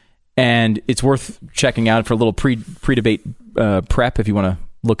 and it's worth checking out for a little pre-debate prep if you want to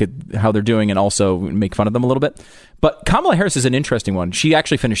look at how they're doing and also make fun of them a little bit. But Kamala Harris is an interesting one. She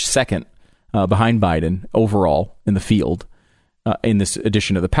actually finished second behind Biden overall in the field. In this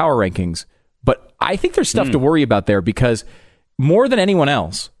edition of the Power Rankings. But I think there's stuff to worry about there because more than anyone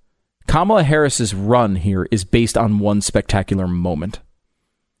else, Kamala Harris's run here is based on one spectacular moment.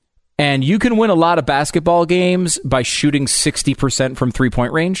 And you can win a lot of basketball games by shooting 60% from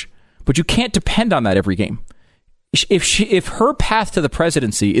three-point range, but you can't depend on that every game. If her path to the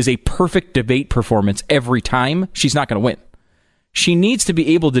presidency is a perfect debate performance every time, she's not going to win. She needs to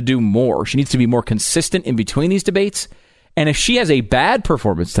be able to do more. She needs to be more consistent in between these debates. And if she has a bad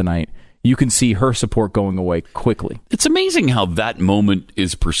performance tonight, you can see her support going away quickly. It's amazing how that moment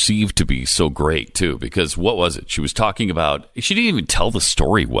is perceived to be so great, too, because what was it? She was talking about, she didn't even tell the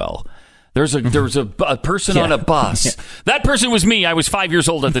story well. There was a person on a bus. Yeah. That person was me. I was 5 years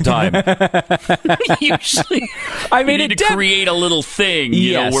old at the time. Usually, you need to create a little thing,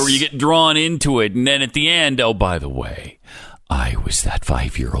 you know, where you get drawn into it, and then at the end, oh, by the way, I was that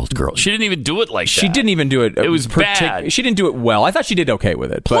 5-year-old girl. She didn't even do it like that. She didn't even do it. It was bad. She didn't do it well. I thought she did okay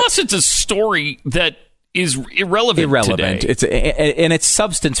with it. Plus, it's a story that is irrelevant today. It's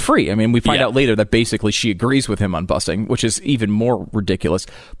substance free. I mean, we find out later that basically she agrees with him on busing, which is even more ridiculous.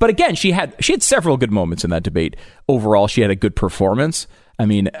 But again, she had several good moments in that debate. Overall, she had a good performance. I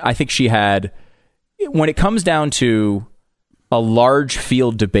mean, I think she had, when it comes down to a large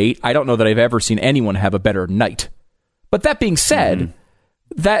field debate, I don't know that I've ever seen anyone have a better night. But that being said,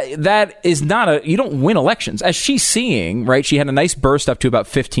 that is not you don't win elections. As she's seeing, right, she had a nice burst up to about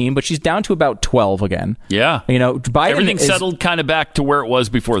 15, but she's down to about 12 again. Yeah. You know, Biden everything settled kind of back to where it was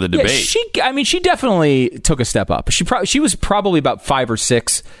before the debate. She definitely took a step up. She was probably about 5 or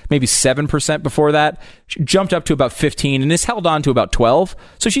 6, maybe 7% before that. She jumped up to about 15 and has held on to about 12.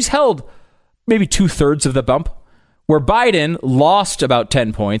 So she's held maybe 2/3 of the bump, where Biden lost about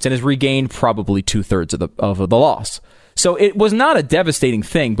 10 points and has regained probably 2/3 of the loss. So it was not a devastating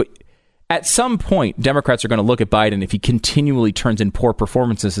thing, but at some point, Democrats are going to look at Biden if he continually turns in poor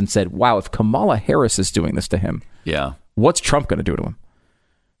performances and said, wow, if Kamala Harris is doing this to him, what's Trump going to do to him?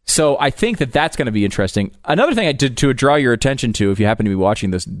 So I think that's going to be interesting. Another thing I did to draw your attention to, if you happen to be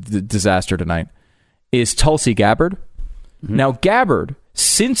watching this disaster tonight, is Tulsi Gabbard. Mm-hmm. Now, Gabbard,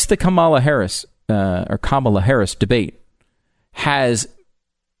 since the Kamala Harris debate, has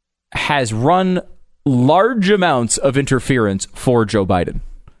run large amounts of interference for Joe Biden.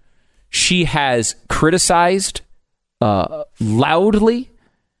 She has criticized loudly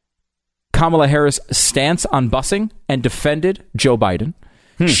Kamala Harris' stance on busing and defended Joe Biden.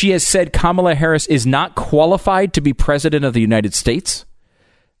 She has said Kamala Harris is not qualified to be president of the United States.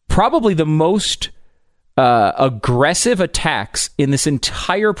 Probably the most aggressive attacks in this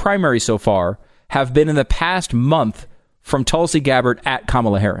entire primary so far have been in the past month from Tulsi Gabbard at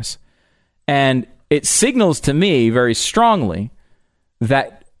Kamala Harris. And it signals to me very strongly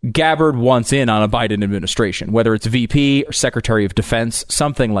that Gabbard wants in on a Biden administration, whether it's VP or Secretary of Defense,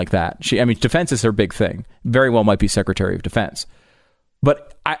 something like that. Defense is her big thing. Very well might be Secretary of Defense.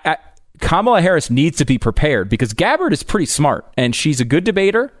 But Kamala Harris needs to be prepared because Gabbard is pretty smart and she's a good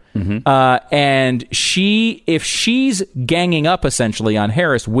debater. Mm-hmm. And if she's ganging up essentially on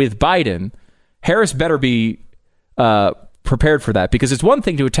Harris with Biden, Harris better be prepared for that, because it's one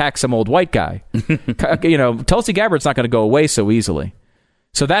thing to attack some old white guy. Tulsi Gabbard's not going to go away so easily.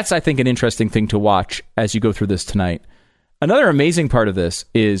 So that's, I think, an interesting thing to watch as you go through this tonight. Another amazing part of this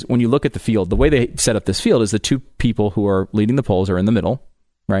is when you look at the field, the way they set up this field is the two people who are leading the polls are in the middle,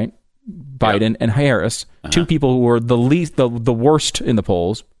 right? Biden and Harris. Two people who are the worst in the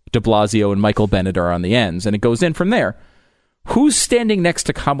polls, de Blasio and Michael Bennet, are on the ends, and it goes in from there. Who's standing next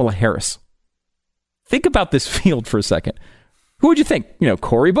to Kamala Harris? Think about this field for a second. Who would you think?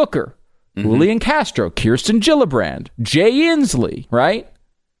 Cory Booker, Julian Castro, Kirsten Gillibrand, Jay Inslee, right?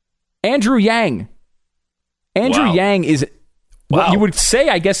 Andrew Yang. Andrew Yang is what you would say,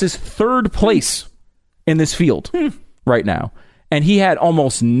 I guess, is third place in this field right now. And he had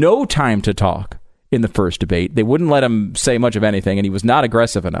almost no time to talk in the first debate. They wouldn't let him say much of anything, and he was not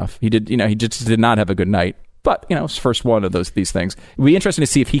aggressive enough. He just did not have a good night. But, it's first one of these things. It'll be interesting to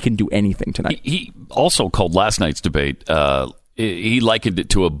see if he can do anything tonight. He also called last night's debate, he likened it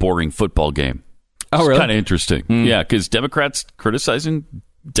to a boring football game. Oh, really? It's kind of interesting. Yeah, because Democrats criticizing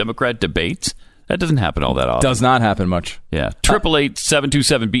Democrat debates, that doesn't happen all that often. Does not happen much. Yeah.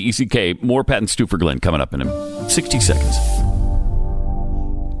 888-727-BECK. More Pat and Stu for Glenn coming up in 60 seconds.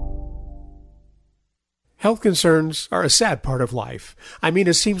 Health concerns are a sad part of life.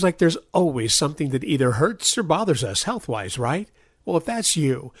 It seems like there's always something that either hurts or bothers us health-wise, right? Well, if that's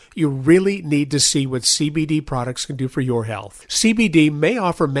you really need to see what CBD products can do for your health. CBD may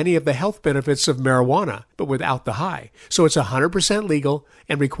offer many of the health benefits of marijuana, but without the high. So it's 100% legal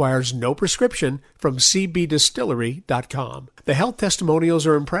and requires no prescription from cbdistillery.com. The health testimonials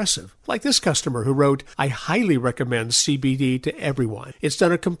are impressive, like this customer who wrote, "I highly recommend CBD to everyone. It's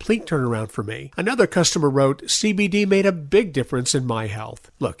done a complete turnaround for me." Another customer wrote, "CBD made a big difference in my health."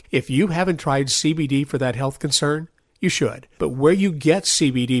 Look, if you haven't tried CBD for that health concern, you should. But where you get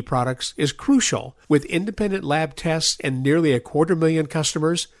CBD products is crucial. With independent lab tests and nearly 250,000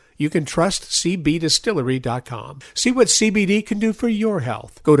 customers, you can trust cbdistillery.com. See what CBD can do for your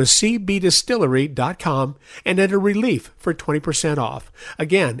health. Go to cbdistillery.com and enter RELIEF for 20% off.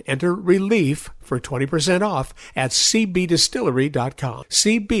 Again, enter RELIEF for 20% off at cbdistillery.com.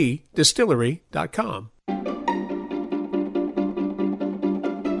 cbdistillery.com.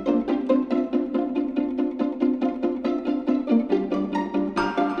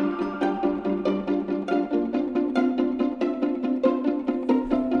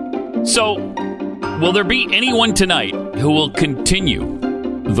 So, will there be anyone tonight who will continue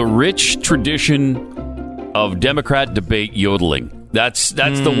the rich tradition of Democrat debate yodeling? That's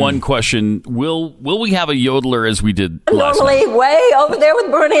the one question. Will we have a yodeler as we did last Normally night? way over there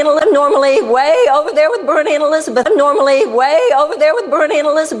with Bernie and Elizabeth. Normally way over there with Bernie and Elizabeth. Normally way over there with Bernie and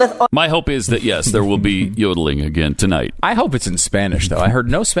Elizabeth. My hope is that, yes, there will be yodeling again tonight. I hope it's in Spanish, though. I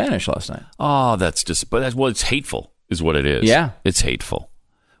heard no Spanish last night. Oh, it's hateful is what it is. Yeah. It's hateful.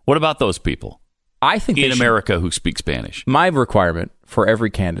 What about those people? I think in America who speak Spanish. My requirement for every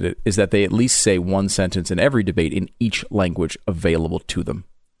candidate is that they at least say one sentence in every debate in each language available to them.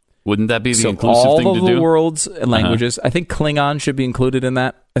 Wouldn't that be the inclusive thing to do? All of the world's languages. I think Klingon should be included in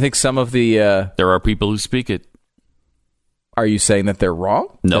that. I think some of the... there are people who speak it. Are you saying that they're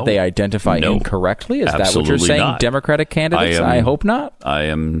wrong? No. That they identify incorrectly? Is Absolutely that what you're saying? Not. Democratic candidates? I hope not. I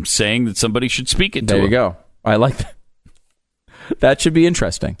am saying that somebody should speak it to them. There you them. go. I like that. That should be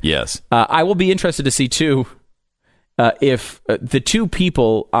interesting. Yes. I will be interested to see, too, if the two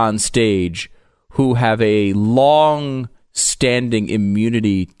people on stage who have a long-standing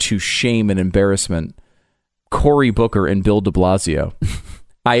immunity to shame and embarrassment, Cory Booker and Bill de Blasio,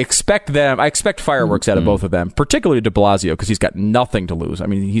 I expect fireworks out of both of them, particularly de Blasio, because he's got nothing to lose. I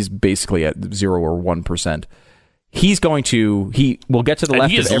mean, he's basically at 0 or 1%. He will get to the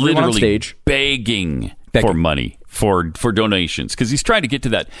left of everyone on stage. Begging for money, for donations, because he's trying to get to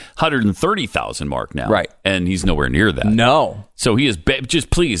that 130,000 mark now. Right. And he's nowhere near that. No. So he is,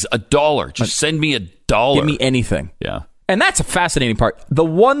 just please, $1. Just send me $1. Give me anything. Yeah. And that's a fascinating part. The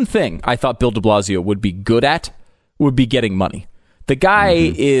one thing I thought Bill de Blasio would be good at would be getting money. The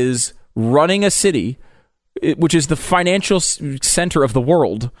guy is running a city, which is the financial center of the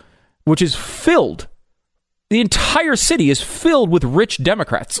world, which is filled. The entire city is filled with rich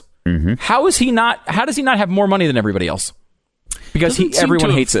Democrats. How does he not have more money than everybody else? Because everyone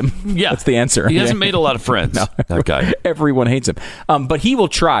hates him. Yeah. That's the answer. He hasn't made a lot of friends, that guy. Everyone hates him. But he will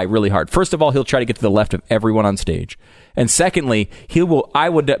try really hard. First of all, he'll try to get to the left of everyone on stage. And secondly, I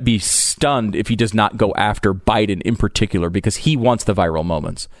would be stunned if he does not go after Biden in particular, because he wants the viral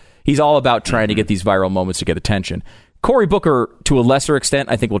moments. He's all about trying to get these viral moments to get attention. Cory Booker, to a lesser extent,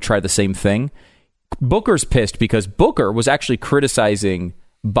 I think will try the same thing. Booker's pissed because Booker was actually criticizing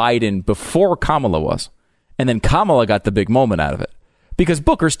Biden before Kamala was. And then Kamala got the big moment out of it. Because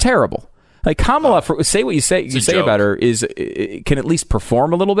Booker's terrible. Like Kamala, say what you say about her, can at least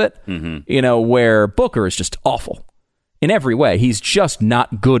perform a little bit. Where Booker is just awful. In every way. He's just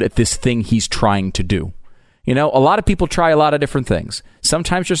not good at this thing he's trying to do. A lot of people try a lot of different things.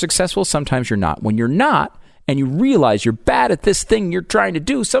 Sometimes you're successful, sometimes you're not. When you're not, and you realize you're bad at this thing you're trying to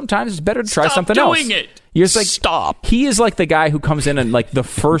do, sometimes it's better to try something else. Stop doing it. You're just like, stop. He is like the guy who comes in and like the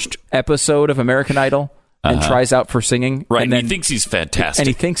first episode of American Idol and tries out for singing. Right, and he thinks he's fantastic. And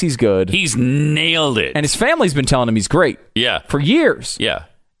he thinks he's good. He's nailed it. And his family's been telling him he's great. Yeah. For years. Yeah.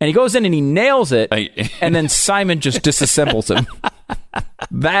 And he goes in and he nails it, and then Simon just disassembles him.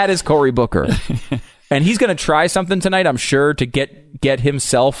 That is Cory Booker. And he's going to try something tonight, I'm sure, to get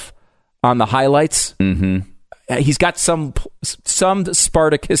himself on the highlights. He's got some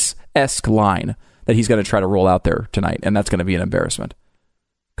Spartacus-esque line that he's going to try to roll out there tonight, and that's going to be an embarrassment.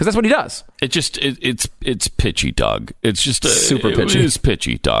 Because that's what he does. It's pitchy, Doug. It's just super pitchy. It is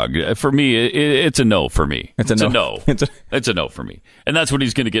pitchy, Doug. For me, it's a no for me. It's a no. It's a no for me. And that's what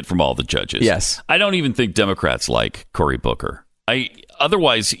he's going to get from all the judges. Yes. I don't even think Democrats like Cory Booker.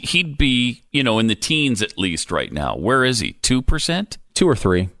 Otherwise, he'd be, in the teens at least right now. Where is he? 2%? 2 or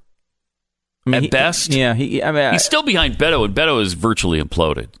 3. At best? Yeah. He's still behind Beto, and Beto is virtually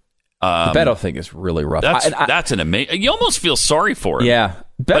imploded. The Beto thing is really rough. That's an amazing... You almost feel sorry for him. Yeah.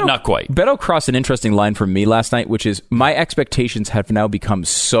 But not quite. Beto crossed an interesting line for me last night, which is my expectations have now become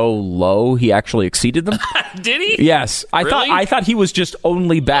so low, he actually exceeded them. Did he? Yes. I thought he was just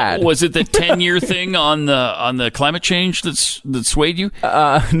only bad. Was it the 10-year thing on the climate change that swayed you?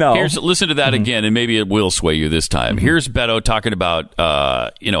 No. Listen to that again, and maybe it will sway you this time. Here's Beto talking about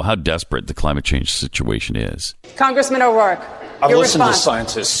how desperate the climate change situation is. Congressman O'Rourke. I've listened to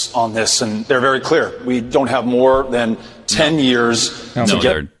scientists on this, and they're very clear. We don't have more than 10 years to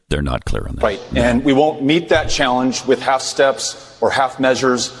get... They're not clear on that. Right. And we won't meet that challenge with half steps or half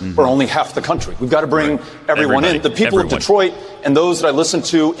measures for only half the country. We've got to bring everyone in. The people of Detroit and those that I listened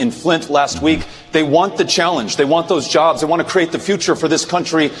to in Flint last week, they want the challenge. They want those jobs. They want to create the future for this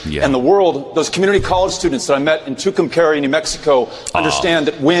country and the world. Those community college students that I met in Tucumcari, New Mexico, understand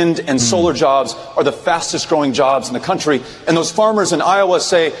that wind and solar jobs are the fastest growing jobs in the country. And those farmers in Iowa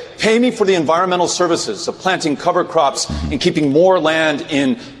say, pay me for the environmental services of planting cover crops and keeping more land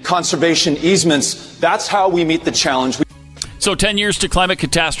in conservation easements. That's how we meet the challenge. So 10 years to climate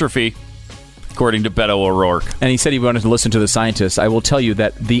catastrophe, according to Beto O'Rourke. And he said he wanted to listen to the scientists. I will tell you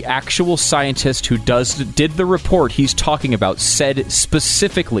that the actual scientist who did the report he's talking about said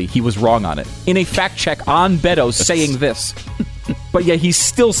specifically he was wrong on it. In a fact check on Beto saying this. But yeah, he's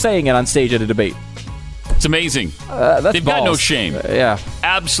still saying it on stage at a debate. It's amazing. They've got no shame. Yeah.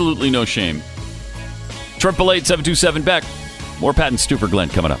 Absolutely no shame. 888-727-BECK. More Pat and Stu for Glenn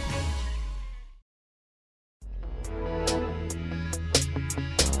coming up.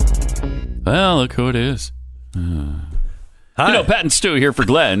 Well, look who it is. Hi. Pat and Stu here for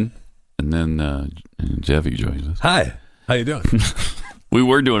Glenn. And then Jeffy joins us. Hi. How you doing? We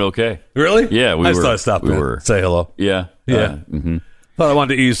were doing okay. Really? Yeah, we were. I just thought I'd stop in. Say hello. Yeah. Yeah. Thought I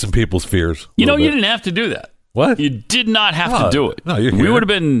wanted to ease some people's fears. You didn't have to do that. What? You did not have to do it. No, you're we here. would have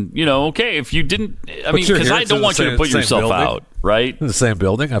been, okay, if you didn't. I mean, because I don't want you to put yourself out, right? In the same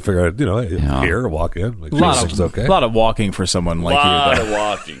building. I figured, here, walk in. A lot of walking for someone like you. A lot of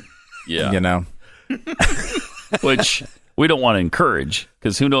walking. Yeah. Which we don't want to encourage,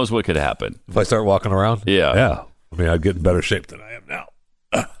 because who knows what could happen. If I start walking around? Yeah. Yeah. I mean, I'd get in better shape than I am now.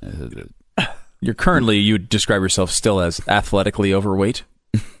 You describe yourself still as athletically overweight?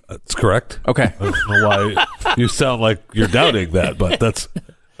 That's correct. Okay. I don't know why you sound like you're doubting that, but that's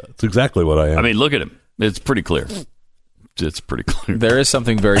exactly what I am. I mean, look at him. It's pretty clear. It's pretty clear. There is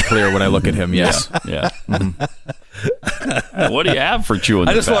something very clear when I look at him, yes. Yeah. What do you have for chewing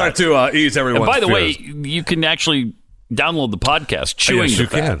the fat? I just wanted to ease everyone's And by the fears. way, you can actually download the podcast, Chewing yes, the you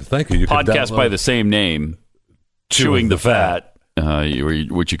Fat. can. Thank you. You can podcast download by the same name, Chewing the Fat,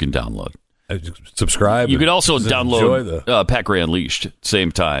 which you can download. Subscribe. You can also enjoy download Pat Gray Unleashed,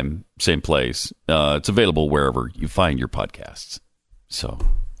 same time, same place. It's available wherever you find your podcasts. So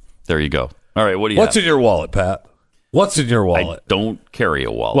there you go. All right, what do you What's have? in your wallet, Pat? What's in your wallet? I don't carry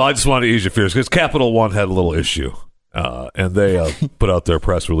a wallet. Well, I just wanted to ease your fears because Capital One had a little issue, and they put out their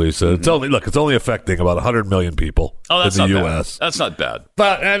press release. It's only affecting about 100 million people in the U.S. That's not bad.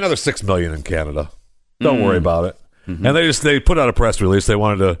 But another 6 million in Canada. Don't worry about it. Mm-hmm. And they put out a press release. They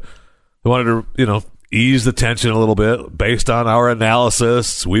wanted to ease the tension a little bit. Based on our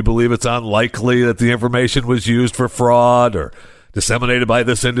analysis, we believe it's unlikely that the information was used for fraud or disseminated by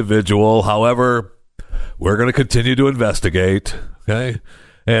this individual. However, we're going to continue to investigate. Okay,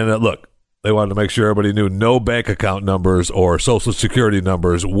 and look, they wanted to make sure everybody knew no bank account numbers or Social Security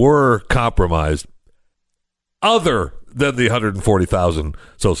numbers were compromised, other than the 140,000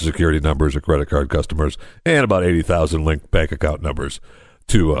 Social Security numbers of credit card customers and about 80,000 linked bank account numbers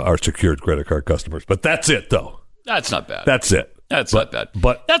to our secured credit card customers. But that's it, though. That's not bad. That's it. That's not bad.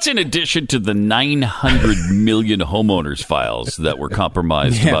 But that's in addition to the 900 million homeowners files that were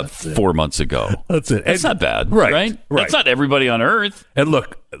compromised about 4 months ago. That's it. That's not bad, right? That's not everybody on Earth. And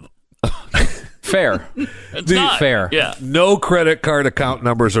look, fair. It's not fair. Yeah. No credit card account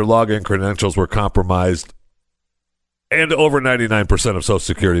numbers or login credentials were compromised, and over 99% of Social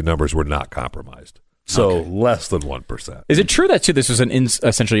Security numbers were not compromised. So less than 1%. Is it true that this was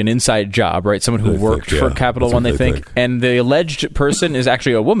essentially an inside job, right? Someone who worked for Capital One, they think, and the alleged person is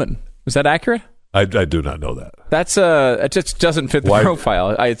actually a woman. Is that accurate? I do not know that. That's it just doesn't fit the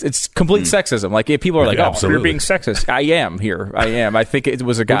profile. It's complete sexism. Like if people are like, "Oh, you're being sexist," I am here. I am. I think it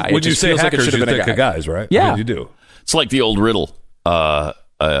was a guy. When you say hackers, you think of guys, right? Yeah, I mean, you do. It's like the old riddle.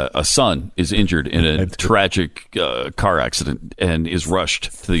 A son is injured in a tragic car accident and is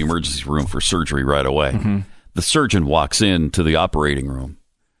rushed to the emergency room for surgery right away. Mm-hmm. The surgeon walks into the operating room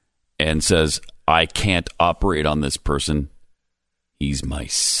and says, "I can't operate on this person. He's my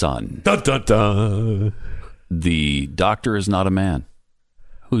son." Dun, dun, dun. The doctor is not a man.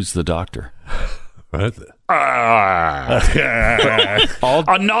 Who's the doctor? Right. A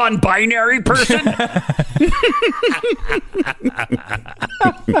non-binary person? I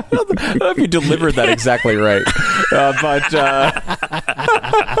don't know if you delivered that exactly right, but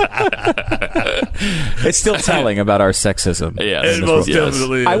it's still telling about our sexism. Yes, most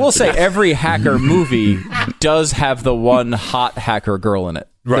definitely. I will say every hacker movie does have the one hot hacker girl in it.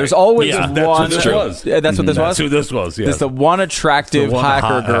 Right. There's always one. That's what this was. That's what this was? That's who this was, yes. There's the one attractive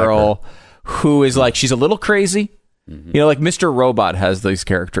hacker girl who is like, she's a little crazy. Mm-hmm. Like Mr. Robot has these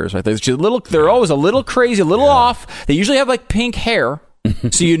characters, right? They're always a little crazy, a little off. They usually have like pink hair,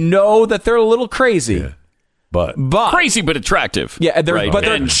 so you know that they're a little crazy. Yeah. But crazy but attractive. Yeah, but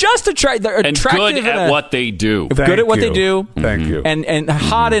they're just attractive. They're attractive and good at what they do. Good at what they do. Thank you. And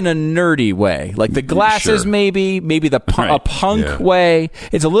hot in a nerdy way, like the glasses, maybe a punk way.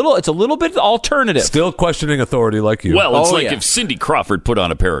 It's a little bit alternative. Still questioning authority, like you. Well, it's if Cindy Crawford put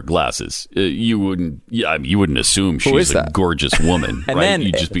on a pair of glasses, you wouldn't assume she's a gorgeous woman, and right? then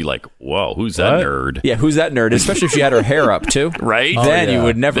You'd just be like, "Whoa, who's that nerd?" Yeah, who's that nerd? Especially if she had her hair up too, right? Then you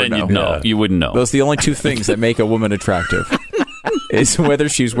would never know. You'd know. You wouldn't know. Those are the only two things that make a woman attractive: is whether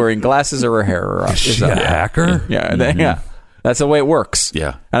she's wearing glasses or her hair are up. Is she a hacker? Yeah, yeah. That's the way it works.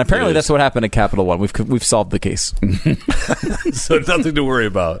 Yeah, and apparently that's what happened at Capital One. We've solved the case, so nothing to worry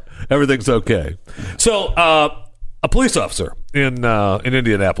about. Everything's okay. So, a police officer in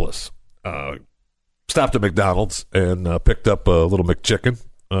Indianapolis stopped at McDonald's and picked up a little McChicken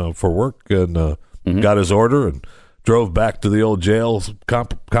for work and got his order and drove back to the old jail's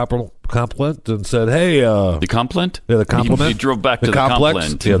complement and said, "Hey, the complement? Yeah, the complement. He drove back to the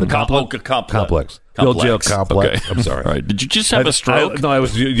complex. Yeah, the complex. The old jail complex. Okay. I'm sorry. All right. Did you just have a stroke? No, I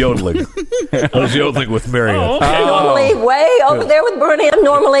was yodeling. I was yodeling with Marianne. Oh, okay. Normally way over there with Bernie.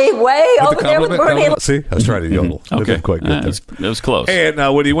 Normally way over there with Bernie. See, I was trying to yodel. Okay. I didn't quite get there. That was close. And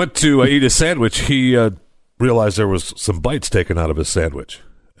when he went to eat his sandwich, he realized there was some bites taken out of his sandwich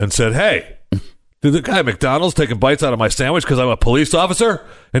and said, "Hey, did the guy at McDonald's taking bites out of my sandwich because I'm a police officer?"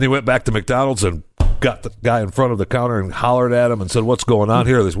 And he went back to McDonald's and got the guy in front of the counter and hollered at him and said, "What's going on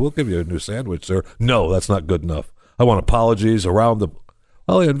here?" They said, "We'll give you a new sandwich, sir." "No, that's not good enough. I want apologies." Well,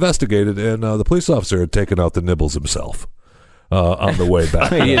 he investigated, and the police officer had taken out the nibbles himself on the way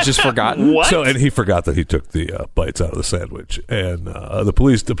back. He had just forgotten. What? And he forgot that he took the bites out of the sandwich. And the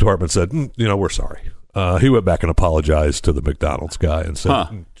police department said, "We're sorry." He went back and apologized to the McDonald's guy and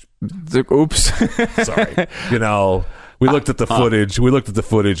said, "Oops, sorry." We looked at the footage. We looked at the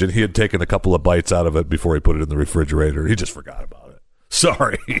footage, and he had taken a couple of bites out of it before he put it in the refrigerator. He just forgot about it.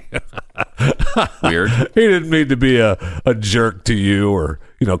 Sorry. Weird. He didn't mean to be a jerk to you or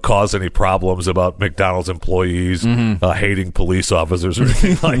cause any problems about McDonald's employees hating police officers or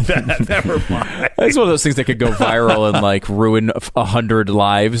anything like that. Never mind. It's one of those things that could go viral and ruin 100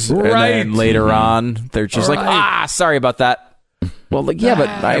 lives, right? And then later on, they're just sorry about that. Well, but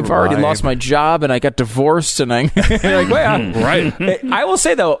I've already lost my job and I got divorced and I'm right. I will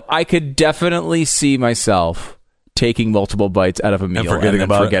say though, I could definitely see myself taking multiple bites out of a meal and then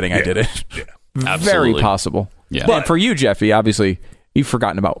forgetting I did it. Yeah. Very possible. Yeah. But for you, Jeffy, obviously you've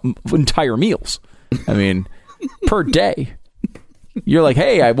forgotten about entire meals. I mean, per day. You're like,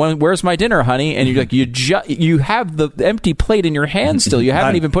 "Hey, where's my dinner, honey?" And you're like, you have the empty plate in your hand still. You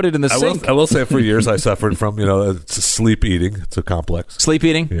haven't even put it in the sink. I will say, for years I suffered from it's sleep eating. It's a complex. Sleep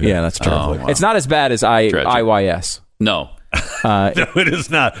eating? Yeah, that's true. Oh, wow. It's not as bad as IYS. No. No, it is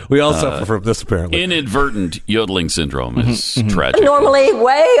not. We all suffer from this, apparently. Inadvertent yodeling syndrome is tragic. Normally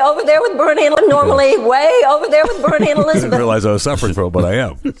way over there with Bernie. Normally way over there with Bernie and I Elizabeth. didn't realize I was suffering from it, but I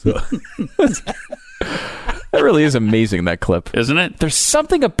am. So. That really is amazing, that clip. Isn't it? There's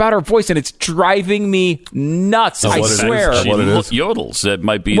something about her voice, and it's driving me nuts. I swear. She yodels. That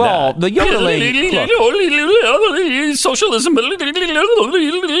might be well, that. The yodeling. Socialism.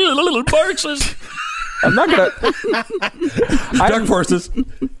 Marxist. I'm not going to... Dark forces.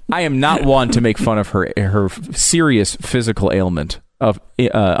 I am not one to make fun of her serious physical ailment of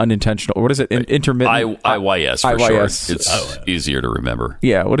unintentional. What is it? Intermittent. IYS for IYS. short. It's easier to remember.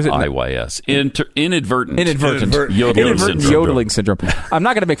 Yeah. What is it? IYS. Inadvertent yodeling syndrome. I'm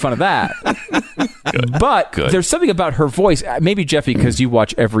not going to make fun of that. But there's something about her voice. Maybe Jeffy, because you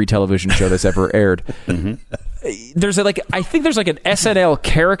watch every television show that's ever aired. There's I think there's an SNL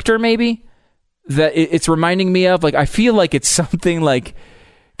character maybe that it's reminding me of. I feel like it's something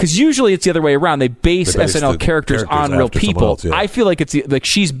because usually it's the other way around. They base SNL characters on real people. Else, yeah. I feel like it's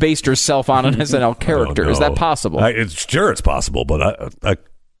she's based herself on an SNL character. Is that possible? It's possible, but I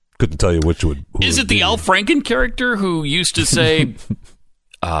couldn't tell you which would. Is it the Al Franken character who used to say,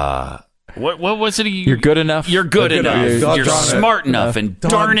 what was it? You're good enough. You're good enough. You're smart enough. And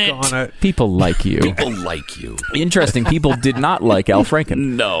darn it, people like you. People like you. Interesting. People did not like Al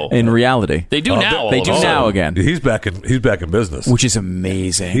Franken. No. In reality, they do now. They do now again. He's back in business, which is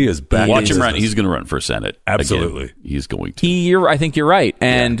amazing. He is back. Watch him run. He's going to run for Senate. Absolutely, again. He's going to. I think you're right,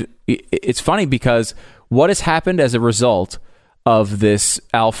 and it's funny because what has happened as a result of this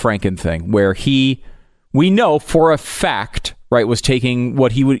Al Franken thing, where we know for a fact. Right, was taking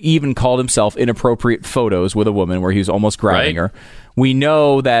what he would even call himself inappropriate photos with a woman where he was almost grabbing her. We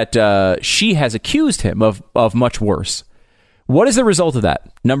know that she has accused him of much worse. What is the result of that?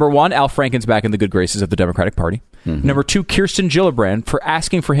 Number one, Al Franken's back in the good graces of the Democratic Party. Number two, Kirsten Gillibrand, for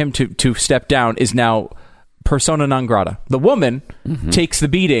asking for him to step down, is now persona non grata. The woman takes the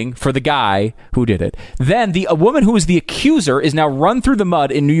beating for the guy who did it. Then a woman who is the accuser is now run through the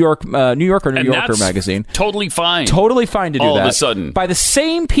mud in New Yorker magazine. Totally fine. Totally fine to do that. All of a sudden. By the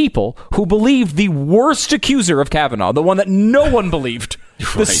same people who believed the worst accuser of Kavanaugh, the one that no one believed.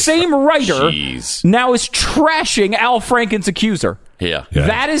 The same writer now is trashing Al Franken's accuser. Yeah.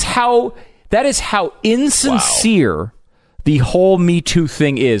 That is how insincere the whole Me Too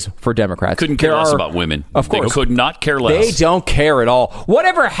thing is for Democrats. Couldn't care less about women. Of course. They could not care less. They don't care at all.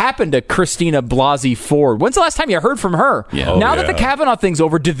 Whatever happened to Christine Blasey Ford? When's the last time you heard from her? Yeah. Now that the Kavanaugh thing's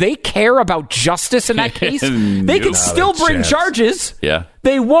over, do they care about justice in that case? They can still bring charges. Yeah.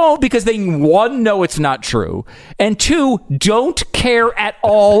 They won't because they, one, know it's not true, and two, don't care at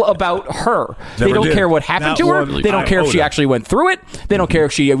all about her. They don't care what happened to her. They don't care if she actually went through it. They don't care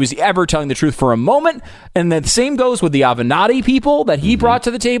if she was ever telling the truth for a moment. And the same goes with the Avenatti people that he brought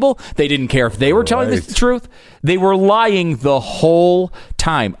to the table. They didn't care if they were telling the truth. They were lying the whole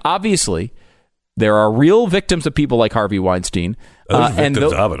time. There are real victims of people like Harvey Weinstein. And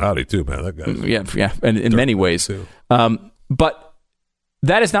victims of Avenatti, too, man. That guy's yeah, and in many ways. But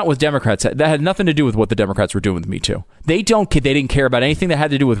that is not what Democrats had. That had nothing to do with what the Democrats were doing with Me Too. They didn't care about anything that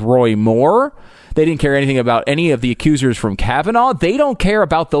had to do with Roy Moore. They didn't care anything about any of the accusers from Kavanaugh. They don't care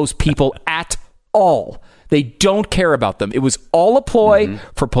about those people at all. They don't care about them. It was all a ploy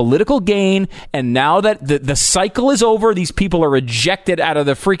for political gain. And now that the cycle is over, these people are ejected out of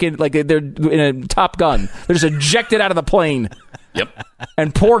the freaking, like they're in a Top Gun. They're just ejected out of the plane. Yep.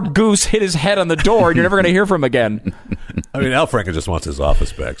 And poor Goose hit his head on the door, and you're never going to hear from him again. I mean, Al Franken just wants his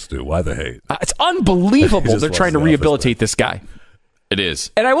office back, Stu. Why the hate? It's unbelievable. They're trying to rehabilitate this guy. It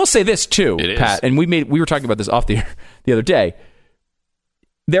is. And I will say this, too, Pat, and we were talking about this off the other day.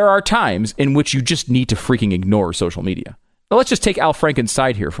 There are times in which you just need to freaking ignore social media. Now, let's just take Al Franken's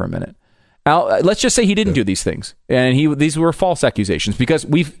side here for a minute. Let's just say he didn't do these things, and these were false accusations, because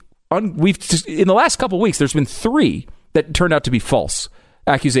we've in the last couple of weeks, there's been 3 that turned out to be false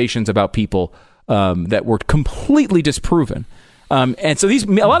accusations about people that were completely disproven. And so a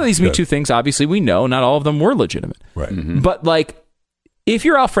lot of these Me Too things, obviously, we know not all of them were legitimate. Right. But if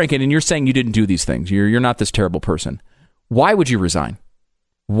you're Al Franken and you're saying you didn't do these things, you're not this terrible person, why would you resign?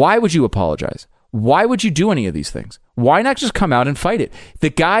 Why would you apologize? Why would you do any of these things? Why not just come out and fight it? The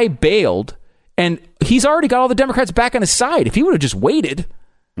guy bailed, and he's already got all the Democrats back on his side. If he would have just waited,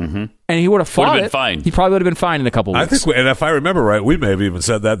 and he would have fought it, fine. He probably would have been fine in a couple of weeks. I think, and if I remember right, we may have even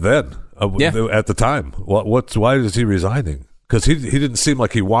said that then at the time. Why is he resigning? Because he didn't seem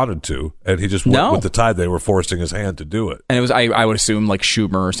like he wanted to, and he just went with the tide. They were forcing his hand to do it. And it was, I would assume, like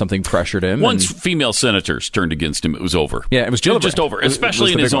Schumer or something pressured him. Once female senators turned against him, it was over. Yeah, it was Gillibrand. Just over,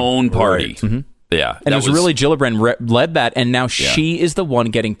 especially in his own party. Right. Mm-hmm. Yeah. And it was really Gillibrand led that, and now she is the one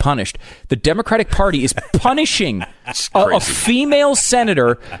getting punished. The Democratic Party is punishing a female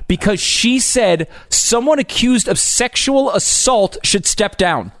senator because she said someone accused of sexual assault should step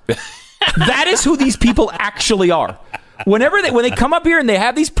down. That is who these people actually are. When they come up here and they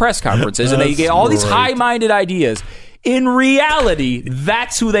have these press conferences and they get all these high-minded ideas, in reality,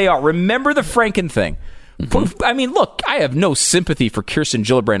 that's who they are. Remember the Franken thing. I mean, look, I have no sympathy for Kirsten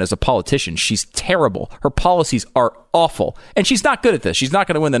Gillibrand as a politician. She's terrible. Her policies are awful. And she's not good at this. She's not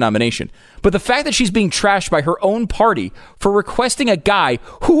going to win the nomination. But the fact that she's being trashed by her own party for requesting a guy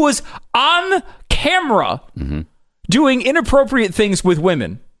who was on camera doing inappropriate things with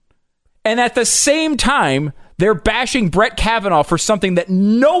women, and at the same time, they're bashing Brett Kavanaugh for something that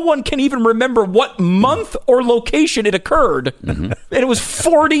no one can even remember what month or location it occurred. And it was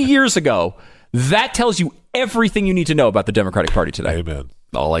 40 years ago. That tells you everything you need to know about the Democratic Party today. Amen.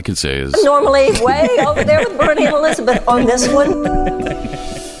 All I can say is... Normally way over there with Bernie and Elizabeth on this one.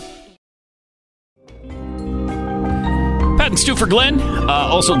 Pat and Stu for Glenn.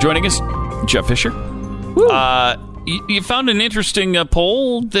 Also joining us, Jeff Fisher. You found an interesting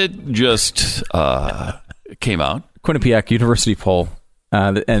poll that just came out. Quinnipiac University poll.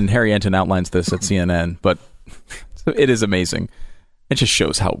 And Harry Enton outlines this at CNN, but it is amazing. It just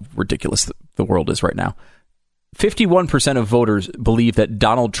shows how ridiculous the world is right now. 51% of voters believe that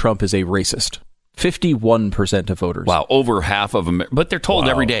Donald Trump is a racist. 51% of voters. Wow, over half of them. But they're told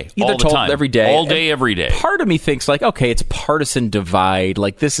every day, all the time. Every day. All day, every day. Part of me thinks, okay, it's partisan divide.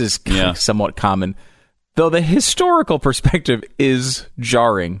 This is somewhat common. Though the historical perspective is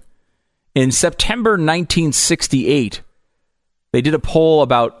jarring. In September 1968, they did a poll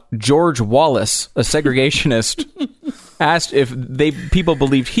about George Wallace, a segregationist, asked if people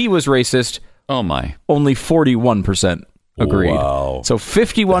believed he was racist. Oh, my. Only 41% agreed. Wow. So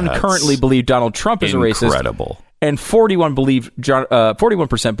 51 currently believe Donald Trump is a racist. Incredible. and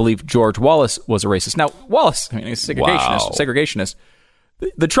 41% believe George Wallace was a racist. Now, Wallace, I mean, he's a segregationist.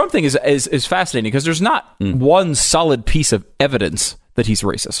 The Trump thing is fascinating because there's not one solid piece of evidence that he's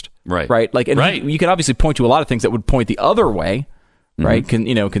racist. Right. Like, and you can obviously point to a lot of things that would point the other way. Right.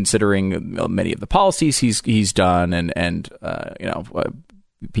 Considering many of the policies he's done and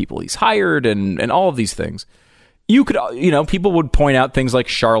people he's hired and all of these things. You could, people would point out things like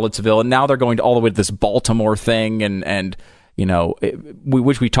Charlottesville, and now they're going all the way to this Baltimore thing, and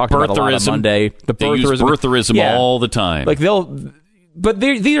which we talked about a lot on Monday. The birtherism all the time. Like but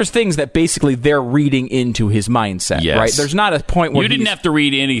these are things that basically they're reading into his mindset, right? There's not a point where you didn't have to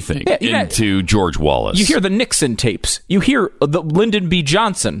read anything into George Wallace. You hear the Nixon tapes. You hear the Lyndon B.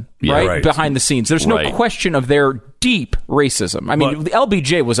 Johnson, right, behind the scenes. There's no question of their deep racism. I mean, the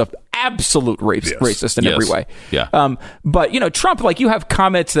LBJ was an absolute racist in every way. Yeah. But, Trump, like, you have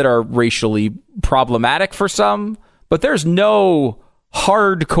comments that are racially problematic for some, but there's no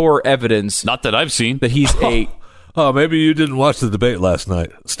hardcore evidence. Not that I've seen. That he's a... Oh, maybe you didn't watch the debate last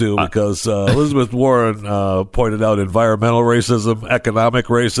night, Stu, because Elizabeth Warren pointed out environmental racism, economic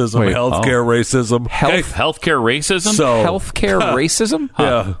racism, healthcare racism. Healthcare racism? Healthcare racism?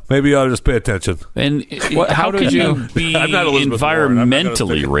 Yeah, maybe you ought to just pay attention. And how could you be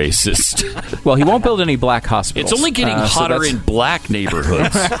environmentally racist? Well, he won't build any black hospitals. It's only getting hotter in black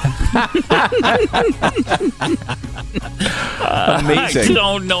neighborhoods. Amazing. I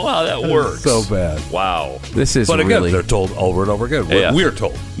don't know how that works. So bad. Wow. This is But again, really... they're told over and over again. We're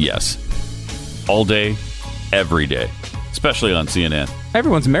told. Yes. All day, every day. Especially on CNN.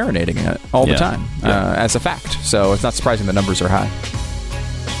 Everyone's marinating in it all the time as a fact. So it's not surprising the numbers are high.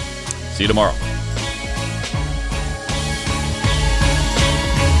 See you tomorrow.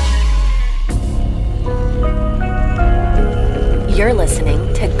 You're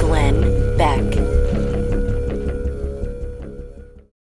listening to Glenn Beck.